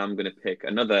section, and I'm going to pick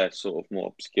another sort of more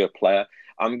obscure player.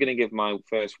 I'm going to give my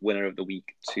first winner of the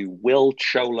week to Will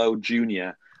Cholo Jr.,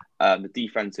 the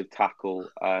defensive tackle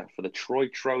for the Troy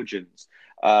Trojans.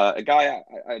 A guy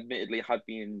I admittedly had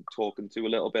been talking to a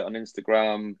little bit on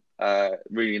Instagram.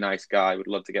 Really nice guy. Would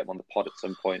love to get him on the pod at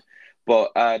some point.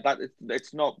 But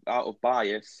it's not out of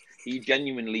bias. He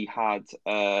genuinely had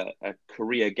a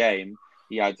career game.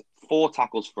 He had 4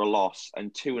 tackles for a loss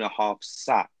and 2.5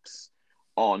 sacks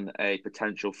on a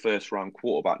potential first-round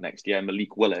quarterback next year,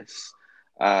 Malik Willis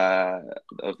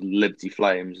of Liberty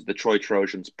Flames. The Troy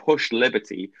Trojans pushed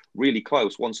Liberty really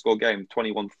close, 1-score game,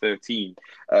 21-13.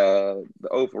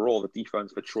 Overall, the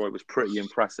defense for Troy was pretty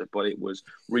impressive, but it was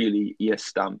really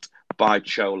ear-stamped by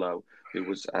Cholo, who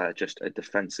was just a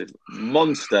defensive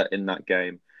monster in that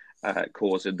game.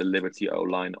 causing the Liberty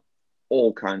O-line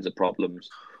all kinds of problems.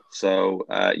 So,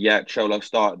 Cholo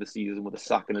started the season with a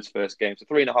sack in his first game. So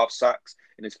 3.5 sacks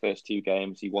in his first 2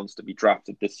 games. He wants to be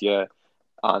drafted this year.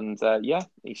 And,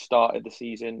 he started the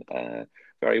season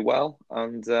very well.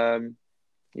 And, can't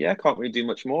really do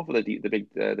much more for the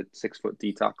 6-foot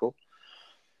D tackle.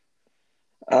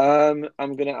 I'm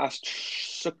going to ask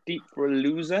Sukhdeep for a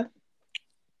loser.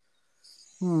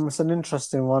 It's an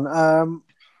interesting one.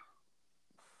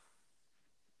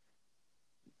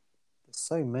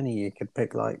 So many you could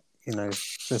pick, I'm going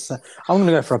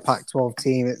to go for a Pac-12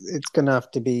 team. It's going to have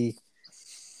to be.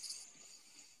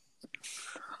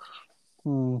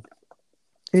 Can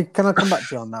I come back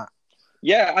to you on that?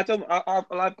 Yeah,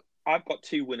 I've got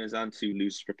 2 winners and 2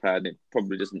 losers prepared. And it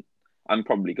probably doesn't. I'm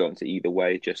probably going to either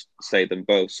way. Just say them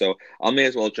both. So I may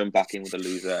as well jump back in with a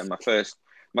loser. And my first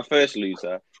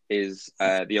loser is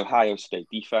the Ohio State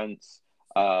defense.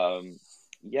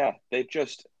 They've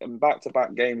just in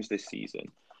back-to-back games this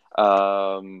season. Their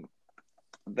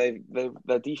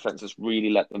defense has really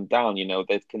let them down.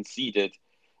 They've conceded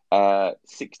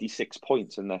 66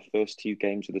 points in their first 2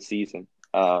 games of the season.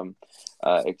 They've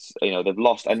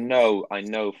lost. I know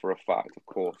for a fact, of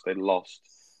course, they lost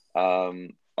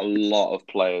a lot of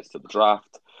players to the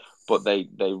draft, but they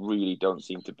really don't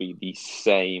seem to be the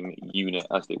same unit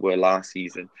as they were last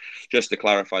season. Just to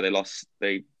clarify,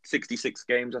 they 66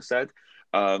 games. I said.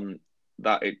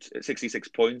 66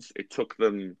 points. It took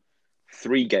them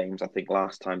 3 games, I think,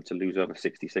 last time to lose over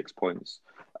 66 points.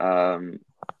 But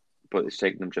it's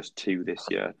taken them just 2 this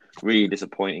year. Really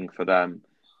disappointing for them.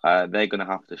 They're going to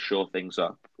have to shore things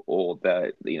up, or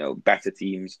they're better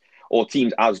teams, or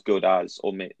teams as good as,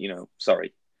 or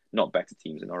not better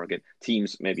teams in Oregon.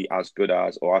 Teams maybe as good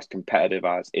as or as competitive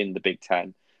as in the Big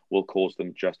Ten will cause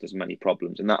them just as many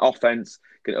problems. And that offense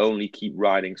can only keep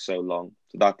riding so long.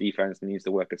 So that defense needs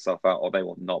to work itself out, or they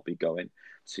will not be going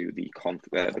to the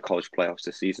college playoffs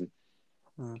this season.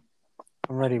 I'm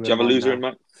ready. Do you have a loser in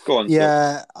mind? Go on.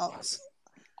 Yeah,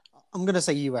 I'm going to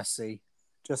say USC,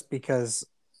 just because,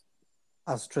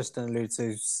 as Tristan alluded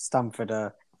to, Stanford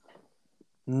are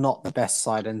not the best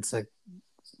side, and to,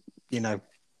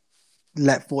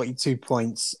 let 42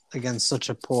 points against such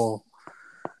a poor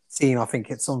team, I think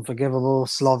it's unforgivable.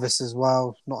 Slovis as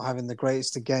well, not having the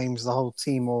greatest of games. The whole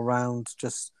team all round,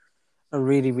 just a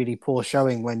really, really poor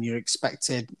showing when you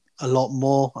expected a lot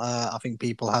more. I think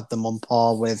people had them on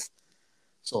par with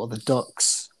sort of the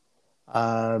Ducks.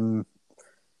 But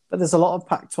there's a lot of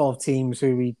Pac-12 teams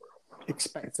who we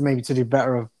expect to maybe to do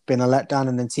better have been a letdown,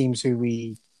 and then teams who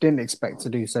we didn't expect to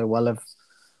do so well have,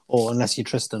 or unless you're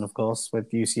Tristan, of course,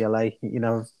 with UCLA,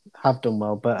 have done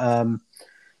well. But I'm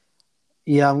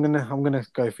gonna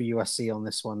go for USC on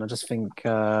this one. I just think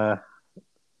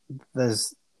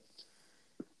there's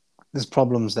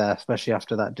problems there, especially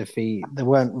after that defeat. They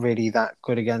weren't really that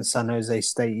good against San Jose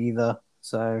State either.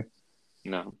 So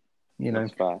no,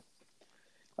 that's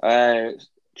fair.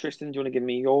 Tristan, do you want to give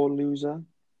me your loser?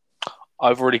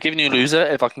 I've already given you a loser.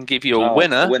 If I can give you a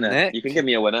winner, Nick, you can give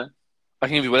me a winner. I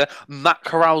can give you a winner. Matt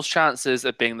Corral's chances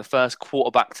of being the first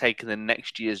quarterback taken in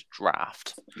next year's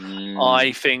draft.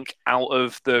 I think out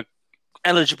of the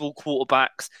eligible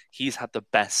quarterbacks, he's had the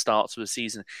best start to the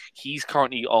season. He's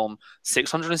currently on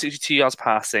 662 yards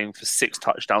passing for 6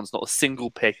 touchdowns, not a single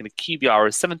pick, and a QBR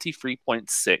is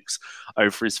 73.6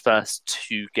 over his first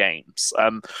 2 games.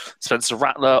 Spencer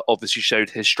Rattler obviously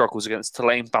showed his struggles against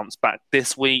Tulane, bounced back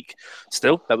this week.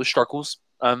 Still, there were struggles,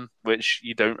 which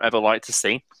you don't ever like to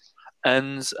see.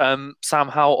 And Sam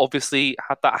Howell obviously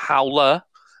had that howler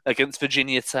against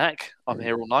Virginia Tech. I'm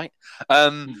here all night.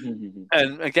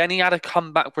 And again, he had a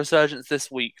comeback resurgence this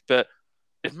week. But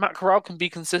if Matt Corral can be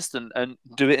consistent and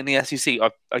do it in the SEC,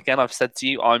 I've said to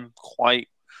you, I'm quite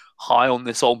high on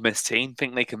this Ole Miss team.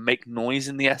 Think they can make noise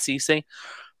in the SEC.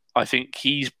 I think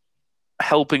he's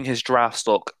helping his draft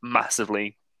stock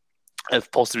massively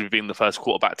of possibly being the first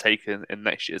quarterback taken in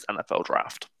next year's NFL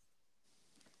draft.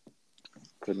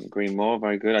 Couldn't agree more.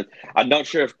 Very good. I'm not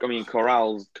sure if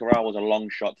Corral was a long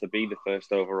shot to be the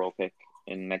first overall pick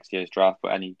in next year's draft,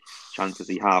 but any chances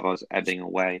he had, I was ebbing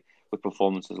away with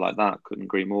performances like that. Couldn't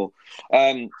agree more.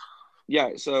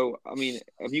 So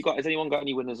has anyone got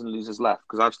any winners and losers left?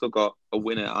 Because I've still got a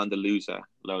winner and a loser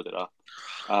loaded up.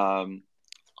 And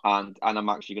I'm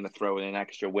actually going to throw in an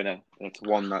extra winner. It's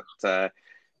one that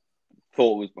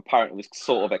was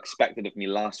sort of expected of me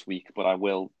last week, but I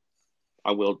will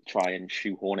try and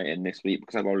shoehorn it in this week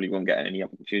because I probably won't get any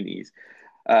opportunities.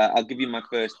 I'll give you my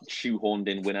first shoehorned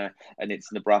in winner, and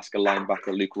it's Nebraska linebacker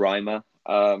Luke Reimer.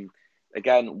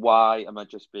 Again, why am I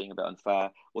just being a bit unfair?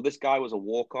 Well, this guy was a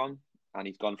walk-on, and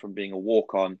he's gone from being a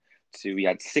walk-on he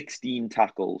had 16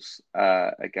 tackles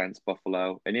against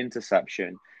Buffalo, an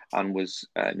interception, and was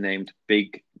named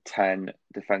Big Ten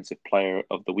Defensive Player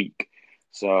of the Week.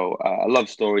 So I love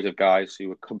stories of guys who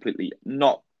were completely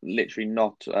literally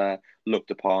not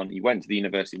looked upon. He went to the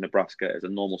University of Nebraska as a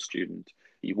normal student.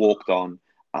 He walked on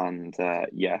and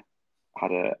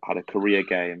had a career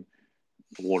game,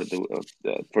 awarded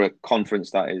for a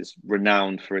conference that is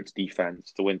renowned for its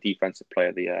defense, to win Defensive Player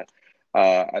of the Year.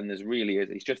 And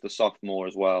he's just a sophomore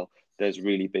as well. There's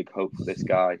really big hope for this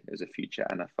guy as a future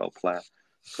NFL player.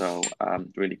 So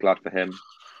I'm really glad for him.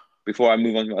 Before I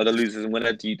move on to other losers and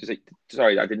winners, do you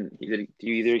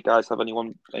either guys have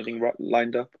anything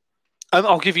lined up? I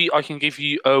can give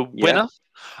you a winner.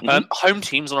 Yeah. Home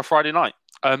teams on a Friday night.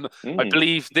 I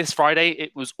believe this Friday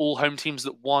it was all home teams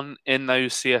that won in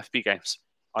those CFB games.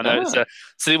 I know it's a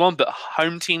silly one, but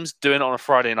home teams doing it on a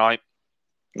Friday night.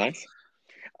 Nice.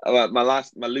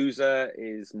 My loser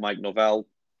is Mike Norvell.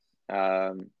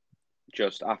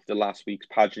 Just after last week's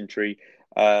pageantry,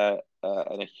 and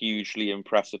a hugely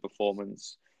impressive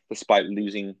performance, despite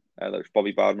losing, which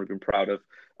Bobby Bowden would have been proud of.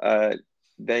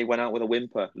 They went out with a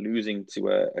whimper, losing to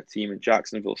a team in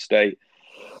Jacksonville State.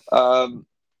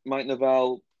 Mike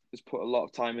Norvell has put a lot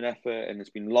of time and effort, and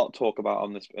there's been a lot of talk about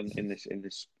on this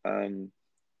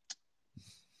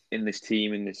in this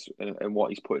team, and what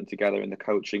he's putting together, and the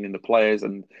coaching and the players,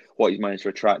 and what he's managed to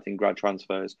attract in grad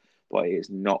transfers. But it is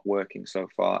not working so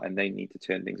far, and they need to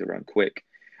turn things around quick.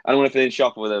 I want to finish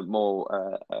off with a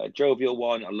more jovial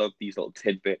one. I love these little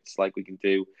tidbits like we can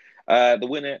do. The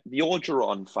winner, the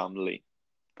Orgeron family.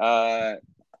 And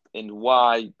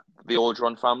why the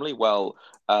Orgeron family? Well,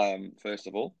 first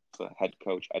of all, for head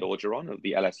coach Ed Orgeron of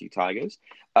the LSU Tigers,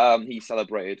 he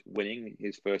celebrated winning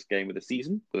his first game of the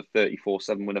season with a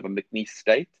 34-7 win over McNeese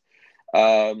State.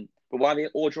 But why the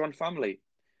Orgeron family?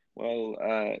 Well,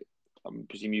 I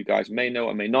presume you guys may know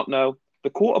or may not know, the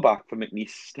quarterback for McNeese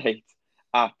State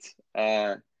at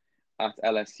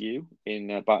LSU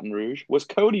in Baton Rouge was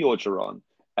Cody Orgeron.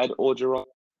 Ed Orgeron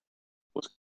was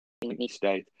McNeese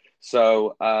State.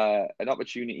 So an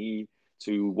opportunity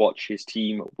to watch his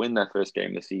team win their first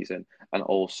game of the season and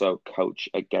also coach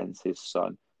against his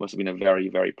son. Must have been a very,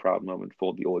 very proud moment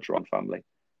for the Orgeron family.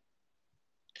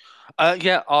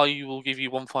 I will give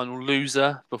you one final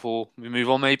loser before we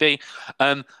move on, maybe.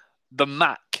 The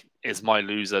MAC is my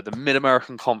loser, the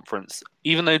Mid-American Conference.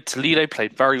 Even though Toledo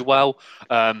played very well,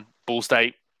 Ball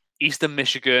State, Eastern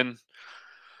Michigan,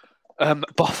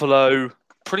 Buffalo,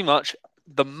 pretty much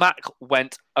the MAC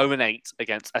went 0-8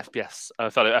 against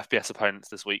fellow FBS opponents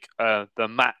this week. The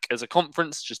MAC as a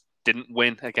conference just didn't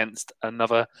win against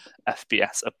another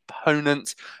FBS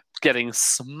opponent, getting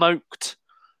smoked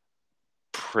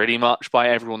pretty much by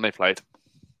everyone they played.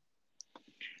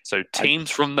 So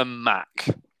teams from the MAC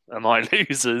are my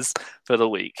losers for the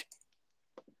week.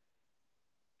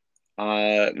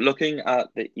 Looking at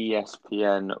the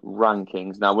ESPN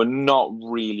rankings, now we're not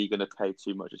really going to pay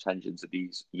too much attention to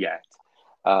these yet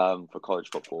for college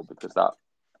football because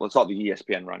it's not the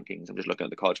ESPN rankings. I'm just looking at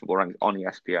the college football rankings on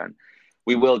ESPN.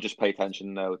 We will just pay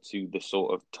attention, though, to the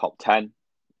sort of top 10.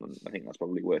 I think that's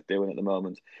probably worth doing at the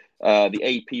moment. The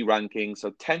AP rankings,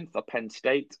 so 10th are Penn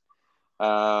State.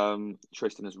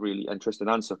 Tristan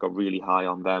and Suk are really high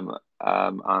on them.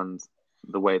 And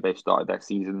the way they've started their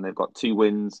season, they've got 2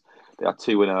 wins. They are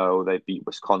 2-0. They beat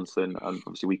Wisconsin and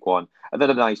obviously week 1. And then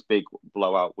a nice big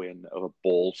blowout win over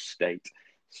Ball State.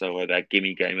 So their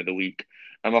gimme game of the week.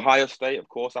 Ohio State, of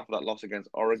course, after that loss against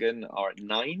Oregon, are at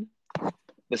 9.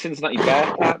 The Cincinnati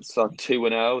Bearcats are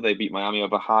 2-0. They beat Miami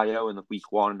of Ohio in the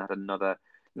week 1 and had another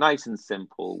nice and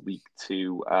simple week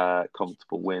 2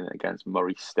 comfortable win against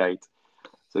Murray State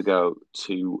to go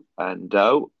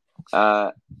 2-0.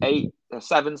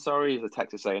 7, is the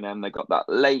Texas A&M. They got that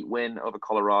late win over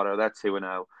Colorado. They're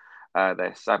 2-0.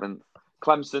 They're 7th.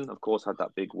 Clemson, of course, had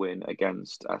that big win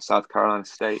against South Carolina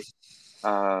State.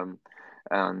 And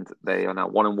they are now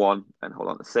 1-1 and hold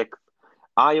on to 6th.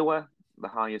 Iowa, the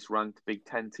highest ranked Big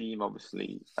Ten team,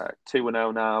 obviously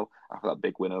 2-0 now after that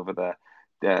big win over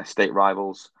their state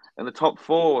rivals. And the top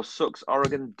 4, Suk's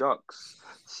Oregon Ducks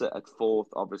sit at 4th,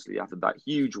 obviously after that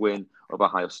huge win over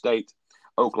Ohio State.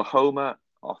 Oklahoma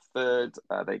are 3rd.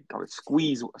 They got a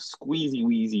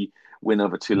squeezy win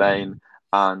over Tulane,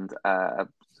 and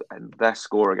their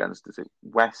score against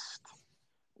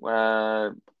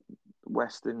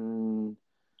Western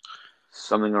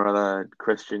something or other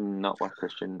Christian, not West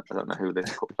Christian. I don't know who they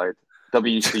played.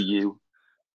 WCU.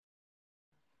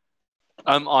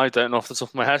 I don't know off the top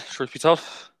of my head, truth be told.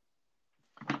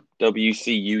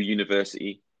 WCU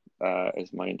University,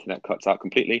 as my internet cuts out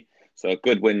completely. So a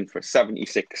good win for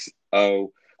 76-0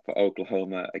 for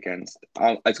Oklahoma against.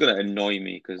 It's going to annoy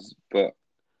me but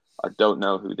I don't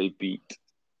know who they beat.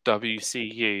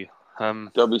 WCU.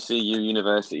 WCU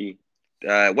University.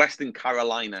 Western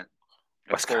Carolina.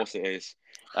 Of course it is.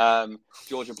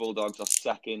 Georgia Bulldogs are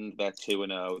second. They're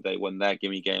 2-0. They won their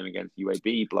gimme game against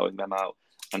UAB, blowing them out.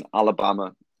 And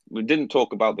Alabama. We didn't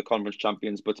talk about the conference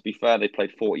champions, but to be fair, they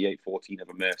played 48-14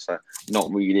 over Mercer. Not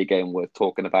really a game worth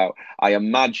talking about. I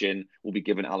imagine we'll be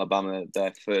giving Alabama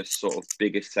their first sort of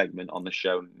biggest segment on the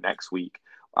show next week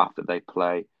after they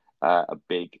play a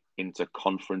big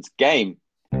inter-conference game.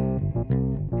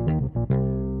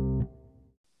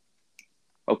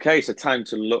 Okay, so time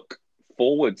to look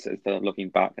forwards instead of looking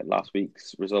back at last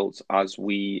week's results as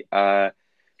we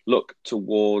look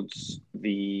towards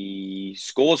the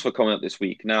scores for coming up this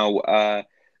week. Now,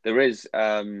 there is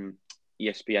ESPN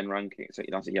rankings. So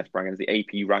that's ESPN rankings. The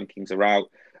AP rankings are out,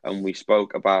 and we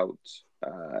spoke about.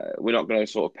 We're not going to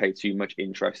sort of pay too much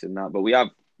interest in that, but we have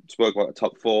spoke about the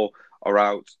top four are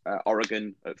out.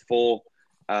 Oregon at 4,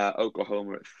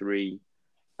 Oklahoma at 3,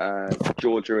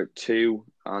 Georgia at 2,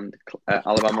 and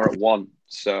Alabama at 1.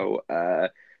 So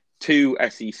 2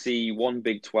 SEC, 1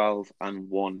 Big 12, and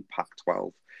 1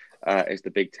 Pac-12 is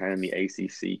the Big 10 and the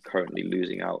ACC currently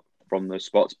losing out from those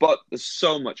spots. But there's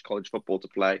so much college football to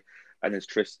play, and as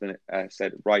Tristan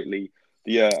said rightly,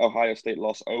 the Ohio State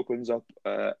loss opens up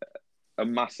a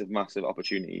massive, massive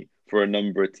opportunity for a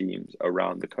number of teams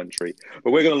around the country.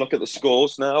 But we're going to look at the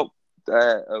scores now.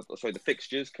 The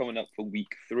fixtures coming up for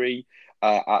week 3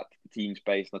 at teams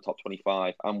based on the top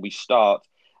 25. And we start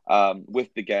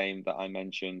with the game that I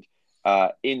mentioned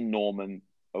in Norman,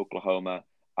 Oklahoma,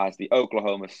 as the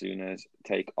Oklahoma Sooners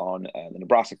take on the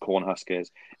Nebraska Cornhuskers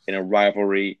in a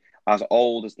rivalry as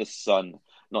old as the sun.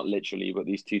 Not literally, but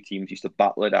these two teams used to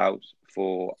battle it out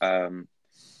for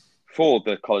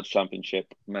the college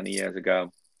championship many years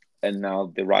ago. And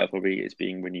now the rivalry is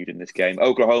being renewed in this game.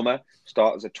 Oklahoma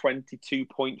start as a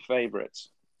 22-point favourites.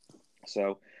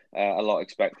 So a lot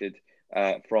expected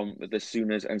from the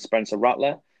Sooners and Spencer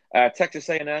Rattler. Texas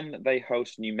A&M, they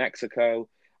host New Mexico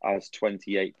as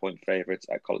 28-point favourites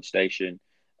at College Station.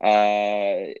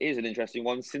 Here's an interesting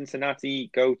one.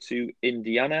 Cincinnati go to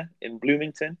Indiana in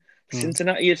Bloomington.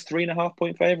 Cincinnati is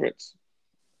 3.5-point favourites.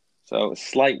 So a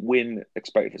slight win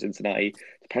expected for Cincinnati.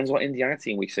 Depends what Indiana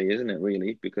team we see, isn't it,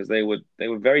 really? Because they were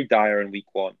very dire in week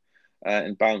 1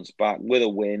 and bounced back with a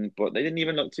win, but they didn't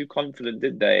even look too confident,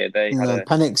 did they?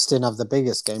 Penix didn't have the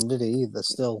biggest game, did he, either,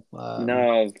 still?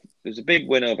 No, there's a big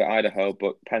win over Idaho,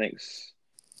 but Penix,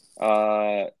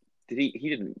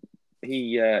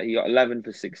 he got 11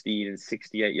 for 16 and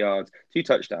 68 yards, 2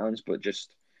 touchdowns, but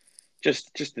just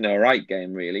an all right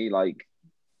game, really. Like,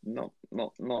 not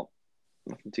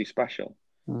nothing too special.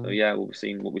 So yeah, we'll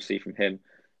see what we see from him.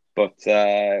 But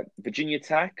Virginia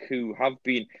Tech, who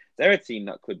they're a team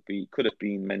that could have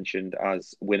been mentioned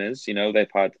as winners. You know, they've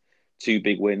had 2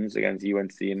 big wins against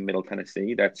UNC and Middle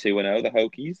Tennessee. They're 2-0, the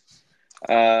Hokies,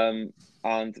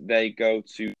 and they go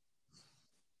to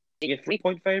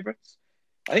 3-point favorites.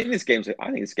 I think this game's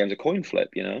a coin flip.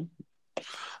 You know.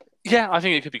 Yeah, I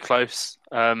think it could be close.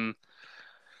 Be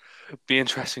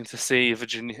interesting to see if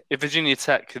Virginia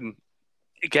Tech can.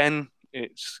 Again,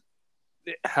 it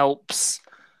helps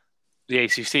the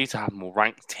ACC to have more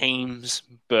ranked teams,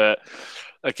 but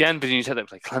again, Virginia Tech don't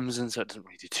play Clemson, so it doesn't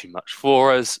really do too much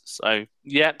for us. So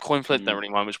yeah, coin flip. Don't really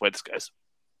mind which way this goes.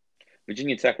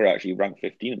 Virginia Tech are actually ranked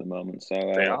 15 at the moment, so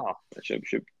they are.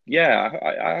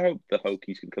 I hope the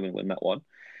Hokies can come and win that one.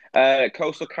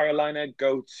 Coastal Carolina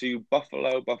go to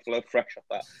Buffalo. Buffalo fresh off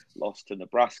that loss to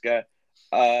Nebraska.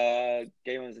 Game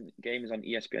is on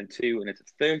ESPN2, and it's a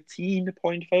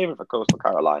 13-point favorite for Coastal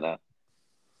Carolina.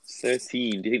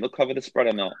 13. Do you think they'll cover the spread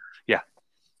or not? Yeah,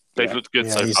 they've looked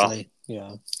good so easily. far.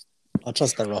 Yeah, I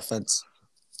trust their offense.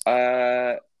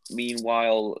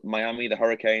 Meanwhile, Miami, the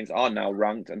Hurricanes, are now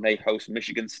ranked, and they host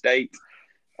Michigan State,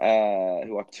 who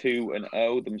are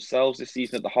 2-0 themselves this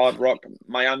season at the Hard Rock.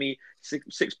 Miami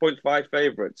 6.5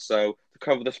 favorites, so to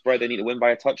cover the spread, they need to win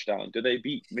by a touchdown. Do they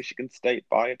beat Michigan State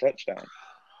by a touchdown?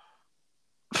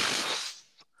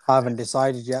 I haven't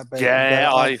decided yet, but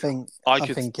I think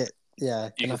it. Yeah,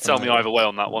 you can tell me either way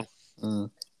on that one.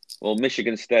 Well,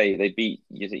 Michigan State, they beat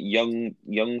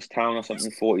Youngstown or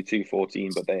something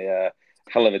 42-14, but they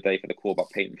hell of a day for the quarterback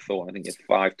Peyton Thorne. I think he had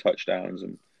 5 touchdowns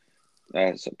and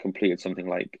completed something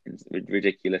like a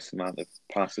ridiculous amount of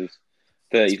passes.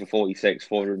 30 for 46,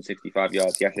 465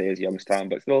 yards. Yes, it is Youngstown,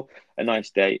 but still a nice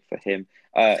day for him.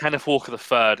 Kenneth Walker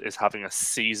III is having a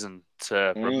season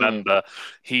to remember.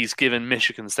 He's given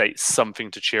Michigan State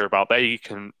something to cheer about. They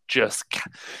can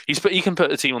he can put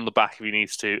the team on the back if he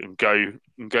needs to and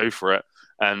go for it.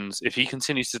 And if he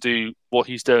continues to do what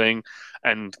he's doing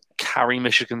and carry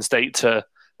Michigan State to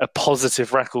a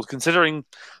positive record, considering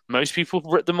most people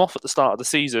ripped them off at the start of the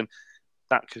season,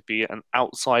 that could be an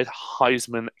outside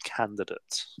Heisman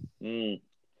candidate. You're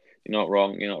not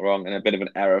wrong. You're not wrong. And a bit of an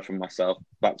error from myself.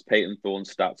 That's Peyton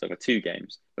Thorne's stats over 2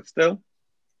 games. But still,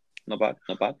 not bad.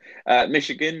 Not bad.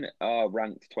 Michigan are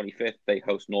ranked 25th. They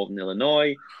host Northern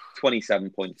Illinois,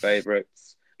 27-point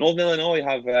favorites. Northern Illinois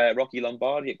have Rocky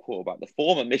Lombardi at quarterback, the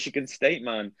former Michigan State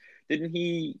man. Did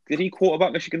he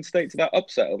quarterback Michigan State to that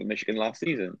upset over Michigan last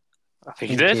season? I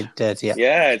think he did. He did, yeah.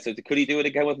 Yeah, so could he do it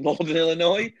again with Northern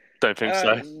Illinois? Don't think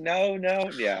so. No.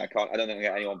 Yeah, I can't. I don't think I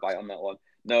get anyone bite on that one.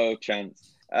 No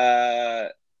chance.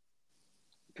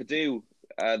 Purdue,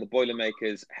 the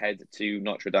Boilermakers head to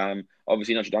Notre Dame.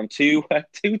 Obviously, Notre Dame, two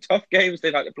tough games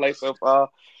they've had to play so far,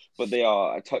 but they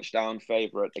are a touchdown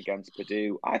favorite against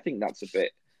Purdue. I think that's a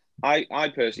bit. I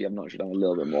personally have Notre Dame a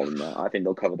little bit more than that. I think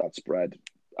they'll cover that spread.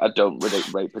 I don't really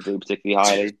rate Purdue particularly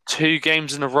highly. 2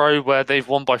 games in a row where they've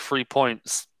won by 3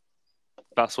 points.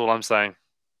 That's all I'm saying.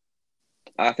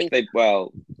 I think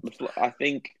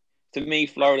to me,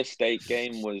 Florida State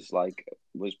game was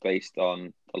based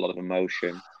on a lot of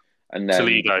emotion, and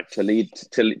then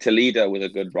Toledo was a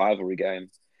good rivalry game.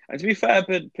 And to be fair,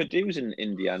 Purdue's in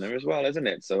Indiana as well, isn't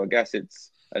it? So I guess it's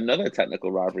another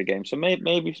technical rivalry game. So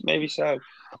maybe so.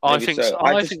 I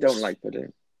just don't like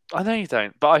Purdue. I know you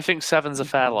don't, but I think 7's a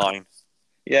fair line.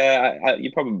 Yeah,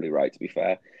 you're probably right, to be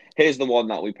fair. Here's the one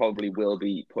that we probably will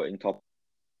be putting top.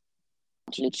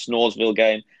 Snoresville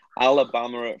game.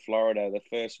 Alabama at Florida, the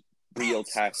first real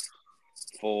test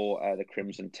for the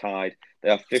Crimson Tide. They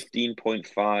are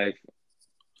 15.5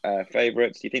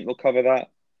 favorites. Do you think they'll cover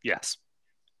that? Yes.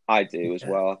 I do as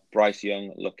well. Bryce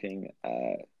Young looking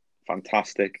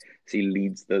fantastic. He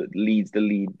leads the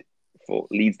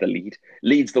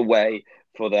way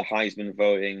for the Heisman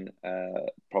voting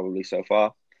probably so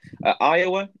far.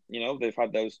 Iowa, they've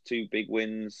had those 2 big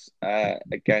wins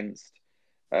against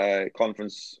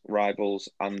conference rivals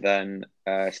and then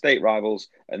state rivals,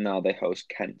 and now they host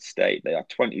Kent State. They are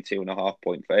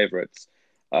 22.5-point favorites.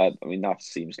 That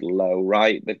seems low,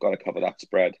 right? They've got to cover that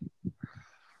spread.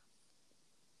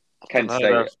 Kent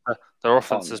State, their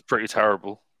offense is pretty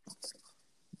terrible,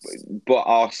 but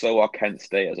also are Kent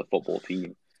State as a football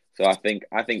team. So I think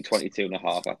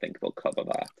 22.5. I think they'll cover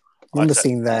that. I remember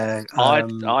seeing their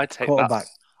I take quarterback.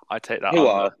 I take that. Who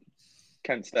are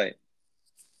Kent State?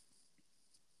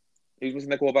 Who was in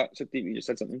the quarterback? So deep, you just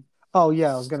said something. Oh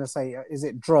yeah, I was going to say, is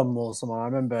it Drum or someone? I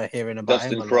remember hearing about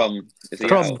Dustin him. Crum. Is he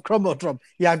Crum or Drum?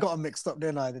 Yeah, I got them mixed up,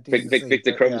 didn't I?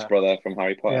 Victor Crumb's brother from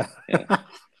Harry Potter. Yeah.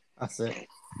 That's it.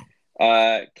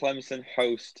 Clemson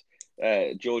host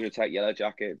Georgia Tech Yellow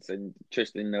Jackets, and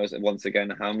Tristan knows once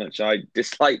again how much I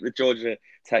dislike the Georgia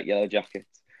Tech Yellow Jackets.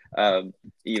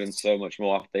 Even so much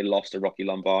more after they lost to Rocky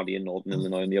Lombardi in Northern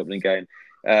Illinois in the opening game.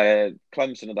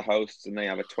 Clemson are the hosts, and they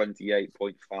have a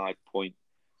 28.5 point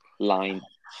line.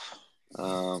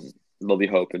 They'll be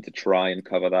hoping to try and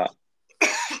cover that.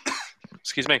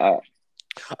 Excuse me.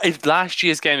 If last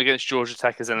year's game against Georgia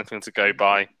Tech is anything to go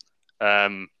by,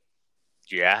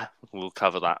 yeah, we'll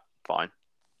cover that. Fine.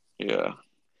 Yeah.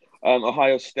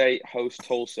 Ohio State host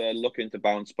Tulsa, looking to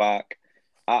bounce back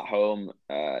at home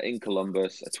in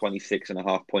Columbus, a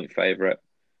 26.5 favorite.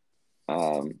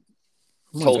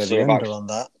 Tulsa on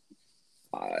that.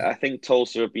 I think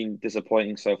Tulsa have been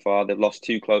disappointing so far. They've lost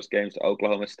 2 close games to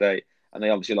Oklahoma State, and they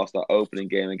obviously lost that opening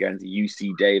game against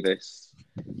UC Davis.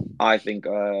 I think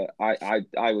I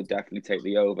would definitely take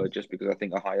the over, just because I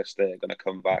think Ohio State are going to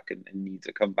come back and need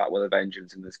to come back with a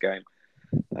vengeance in this game.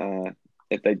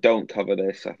 If they don't cover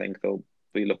this, I think they'll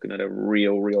be looking at a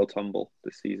real tumble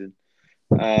this season.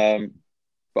 But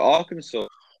Arkansas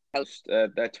host,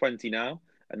 they're 20 now,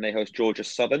 and they host Georgia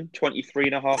Southern,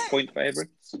 23.5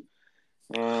 favorites.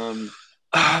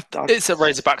 It's at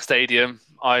Razorback Stadium.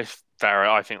 I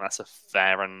think that's a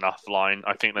fair enough line.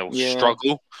 I think they'll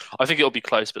struggle. I think it'll be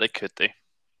close, but they could do.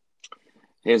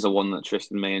 Here's a one that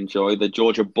Tristan may enjoy. The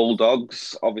Georgia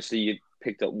Bulldogs. Obviously, you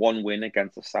picked up 1 win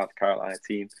against the South Carolina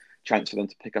team. Chance for them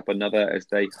to pick up another as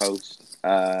they host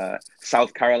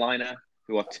South Carolina,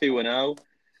 who are 2-0.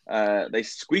 They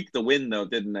squeaked the win, though,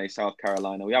 didn't they, South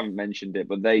Carolina? We haven't mentioned it,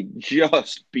 but they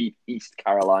just beat East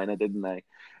Carolina, didn't they?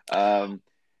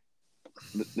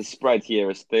 The spread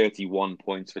here is 31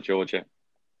 points for Georgia.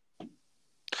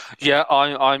 Yeah,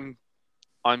 I'm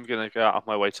gonna go out of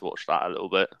my way to watch that a little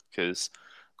bit, because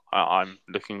I'm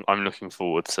looking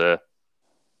forward to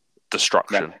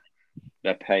destruction.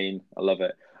 Their pain, I love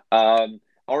it.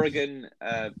 Oregon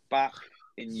back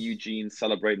in Eugene,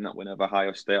 celebrating that win over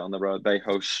Ohio State on the road. They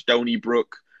host Stony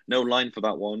Brook. No line for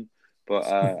that one. but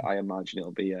I imagine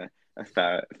it'll be a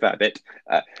fair bit.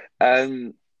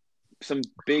 Some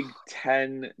Big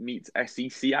Ten meets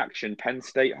SEC action. Penn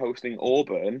State hosting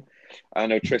Auburn. I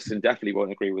know Tristan definitely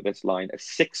won't agree with this line. A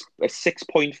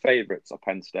 6-point favourites of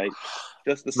Penn State.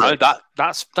 Just the six. No,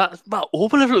 that's. Well,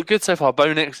 Auburn have looked good so far.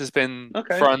 Bo Nix has been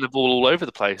throwing the ball all over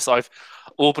the place.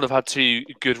 Auburn have had 2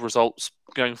 good results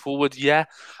going forward. Yeah,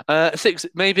 6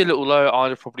 maybe a little low. I'd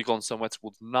have probably gone somewhere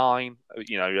towards 9.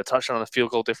 You know, a touchdown on a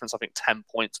field goal difference. I think 10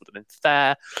 points would have been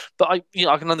fair. But I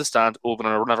can understand Auburn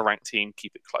are another ranked team.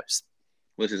 Keep it close.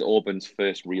 This is Auburn's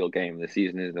first real game of the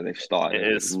season, isn't it? They've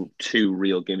started 2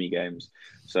 real gimme games.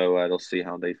 So they'll see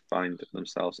how they find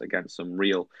themselves against some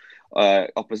real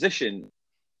opposition.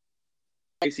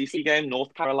 ACC game,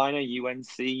 North Carolina,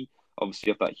 UNC.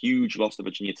 Obviously, after that huge loss to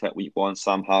Virginia Tech week 1,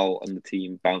 Sam Howell and the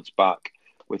team bounced back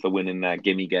with a win in their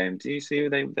gimme game. Do you see who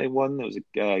they won? It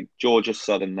was Georgia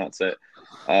Southern, that's it.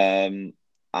 And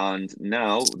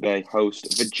now they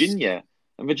host Virginia.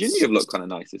 And Virginia have looked kind of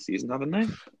nice this season, haven't they?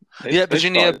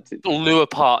 Virginia blew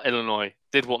apart Illinois.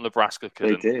 Did what Nebraska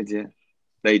couldn't. They did, yeah.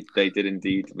 They did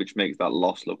indeed, which makes that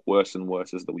loss look worse and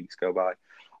worse as the weeks go by.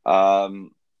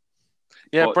 Brennan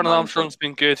Armstrong's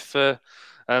been good for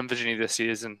Virginia this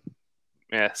season.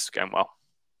 Yeah, it's going well.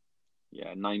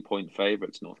 Yeah, 9-point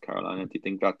favourites, North Carolina. Do you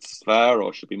think that's fair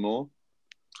or should be more?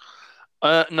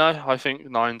 No, I think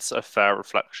 9's a fair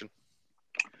reflection.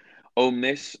 Ole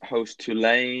Miss host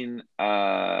Tulane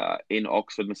in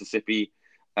Oxford, Mississippi.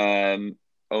 Ole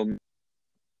Miss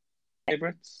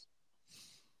favourites?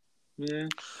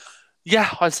 Yeah,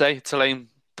 I'd say Tulane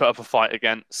put up a fight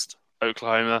against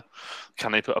Oklahoma.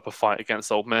 Can they put up a fight against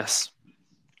Ole Miss?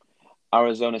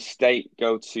 Arizona State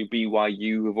go to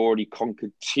BYU, who've already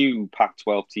conquered 2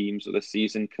 Pac-12 teams of the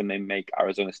season. Can they make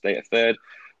Arizona State a third?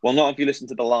 Well, not if you listen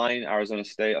to the line. Arizona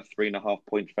State are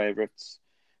 3.5-point favourites.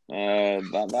 I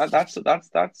think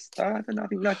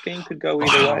that game could go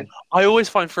either way. I always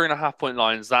find 3.5-point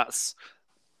lines. That's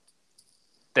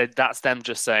them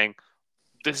just saying,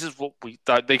 this is what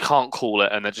they can't call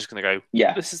it, and they're just going to go,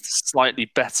 yeah, this is a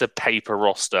slightly better paper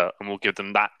roster, and we'll give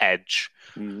them that edge.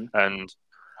 And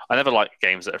I never like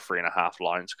games that are 3.5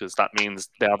 lines because that means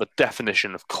they are the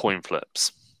definition of coin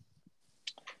flips.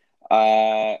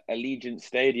 Allegiant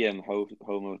Stadium,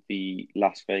 home of the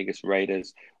Las Vegas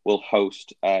Raiders, will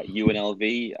host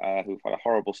UNLV, who've had a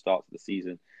horrible start to the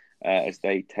season, as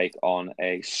they take on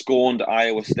a scorned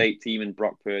Iowa State team in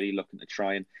Brock Purdy, looking to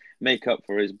try and make up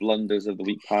for his blunders of the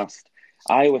week past.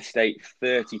 Iowa State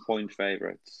 30-point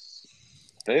favourites.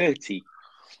 30.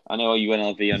 I know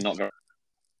UNLV are not very.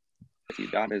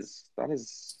 That's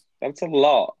a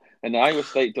lot, and Iowa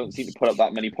State don't seem to put up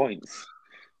that many points.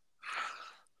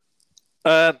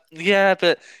 Yeah,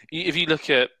 but if you look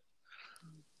at,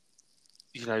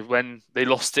 when they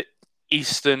lost it,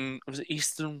 Eastern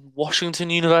Washington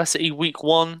University week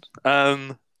 1,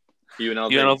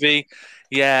 UNLV,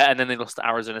 yeah, and then they lost to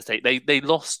Arizona State. They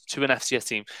lost to an FCS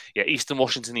team, yeah, Eastern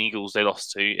Washington Eagles. They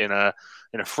lost to in a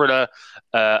thriller,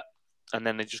 and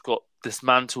then they just got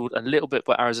dismantled a little bit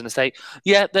by Arizona State.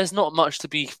 Yeah, there's not much to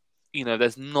be,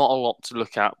 there's not a lot to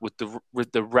look at with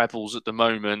the Rebels at the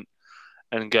moment,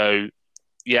 and go,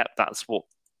 yeah, that's what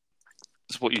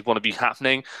you want to be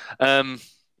happening.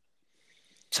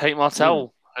 Tate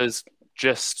Martell has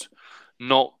just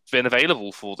not been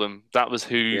available for them. That was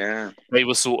who they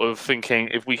were sort of thinking,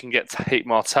 if we can get Tate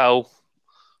Martell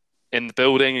in the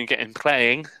building and get him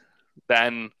playing,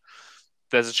 then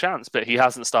there's a chance. But he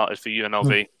hasn't started for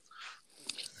UNLV.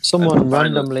 Someone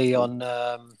randomly on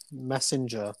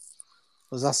Messenger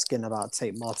was asking about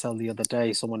Tate Martell the other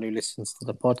day, someone who listens to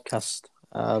the podcast.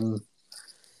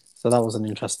 So that was an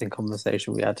interesting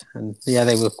conversation we had. And yeah,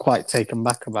 they were quite taken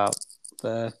back about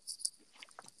the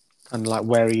kind of like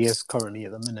where he is currently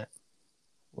at the minute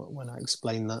when I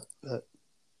explained that. That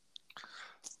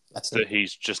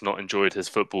he's just not enjoyed his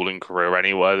footballing career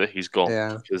anywhere that he's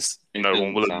gone, because no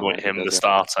one will anoint him the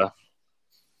starter.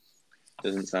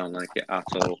 Doesn't sound like it at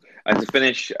all. And to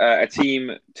finish,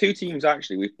 two teams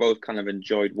actually we've both kind of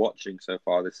enjoyed watching so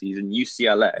far this season.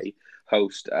 UCLA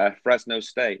host Fresno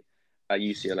State.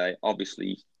 UCLA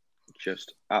obviously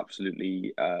just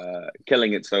absolutely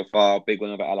killing it so far. Big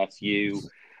win over LSU,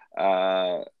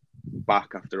 back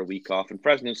after a week off. And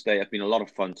Fresno State have been a lot of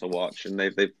fun to watch, and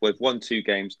they've won 2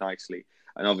 games nicely,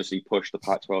 and obviously pushed the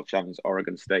Pac-12 champions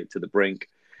Oregon State to the brink.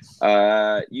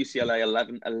 UCLA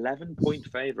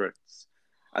 11-point favorites.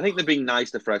 I think they're being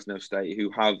nice to Fresno State,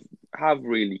 who have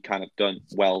really kind of done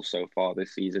well so far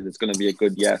this season. It's going to be a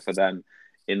good year for them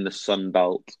in the Sun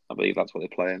Belt. I believe that's what they're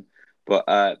playing. But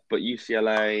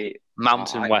UCLA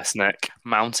Mountain West, Nick.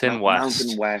 Mountain West.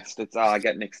 Mountain West. I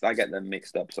get them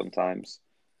mixed up sometimes.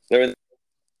 They're in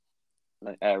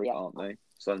the area, aren't they?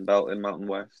 Sunbelt and Mountain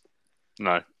West.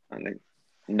 No. I think.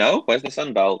 No, where's the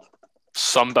Sunbelt?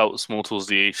 Sunbelt's more towards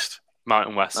the east.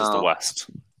 Mountain West is the west.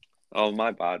 Oh,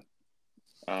 my bad.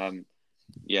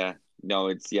 Yeah.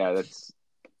 No, that's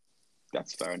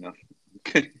fair enough.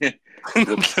 Was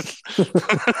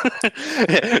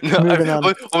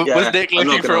Nick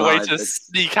looking for a way to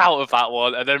sneak out of that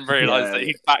one and then realise that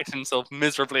he backed himself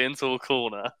miserably into a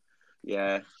corner?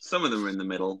 Yeah, some of them are in the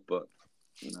middle, but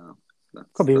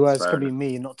could be worse. Could be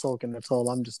me not talking at all.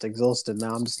 I'm just exhausted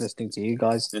now. I'm just listening to you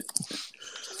guys.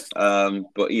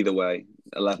 But either way,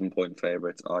 11-point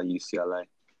favourites are UCLA.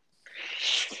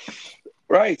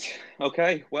 Right.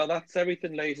 Okay. Well, that's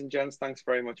everything, ladies and gents. Thanks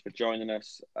very much for joining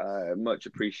us. Much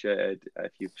appreciated.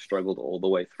 If you've struggled all the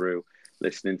way through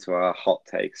listening to our hot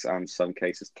takes and some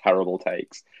cases terrible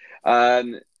takes.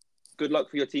 Good luck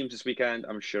for your teams this weekend.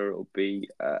 I'm sure it'll be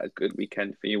a good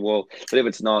weekend for you all. But if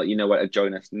it's not, you know where to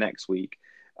join us next week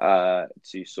to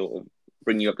sort of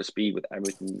bring you up to speed with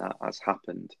everything that has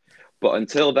happened. But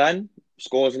until then,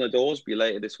 scores on the doors be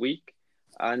later this week.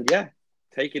 And yeah,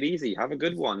 take it easy. Have a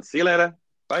good one. See you later.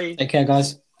 Bye. Take care,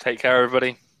 guys. Take care,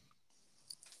 everybody.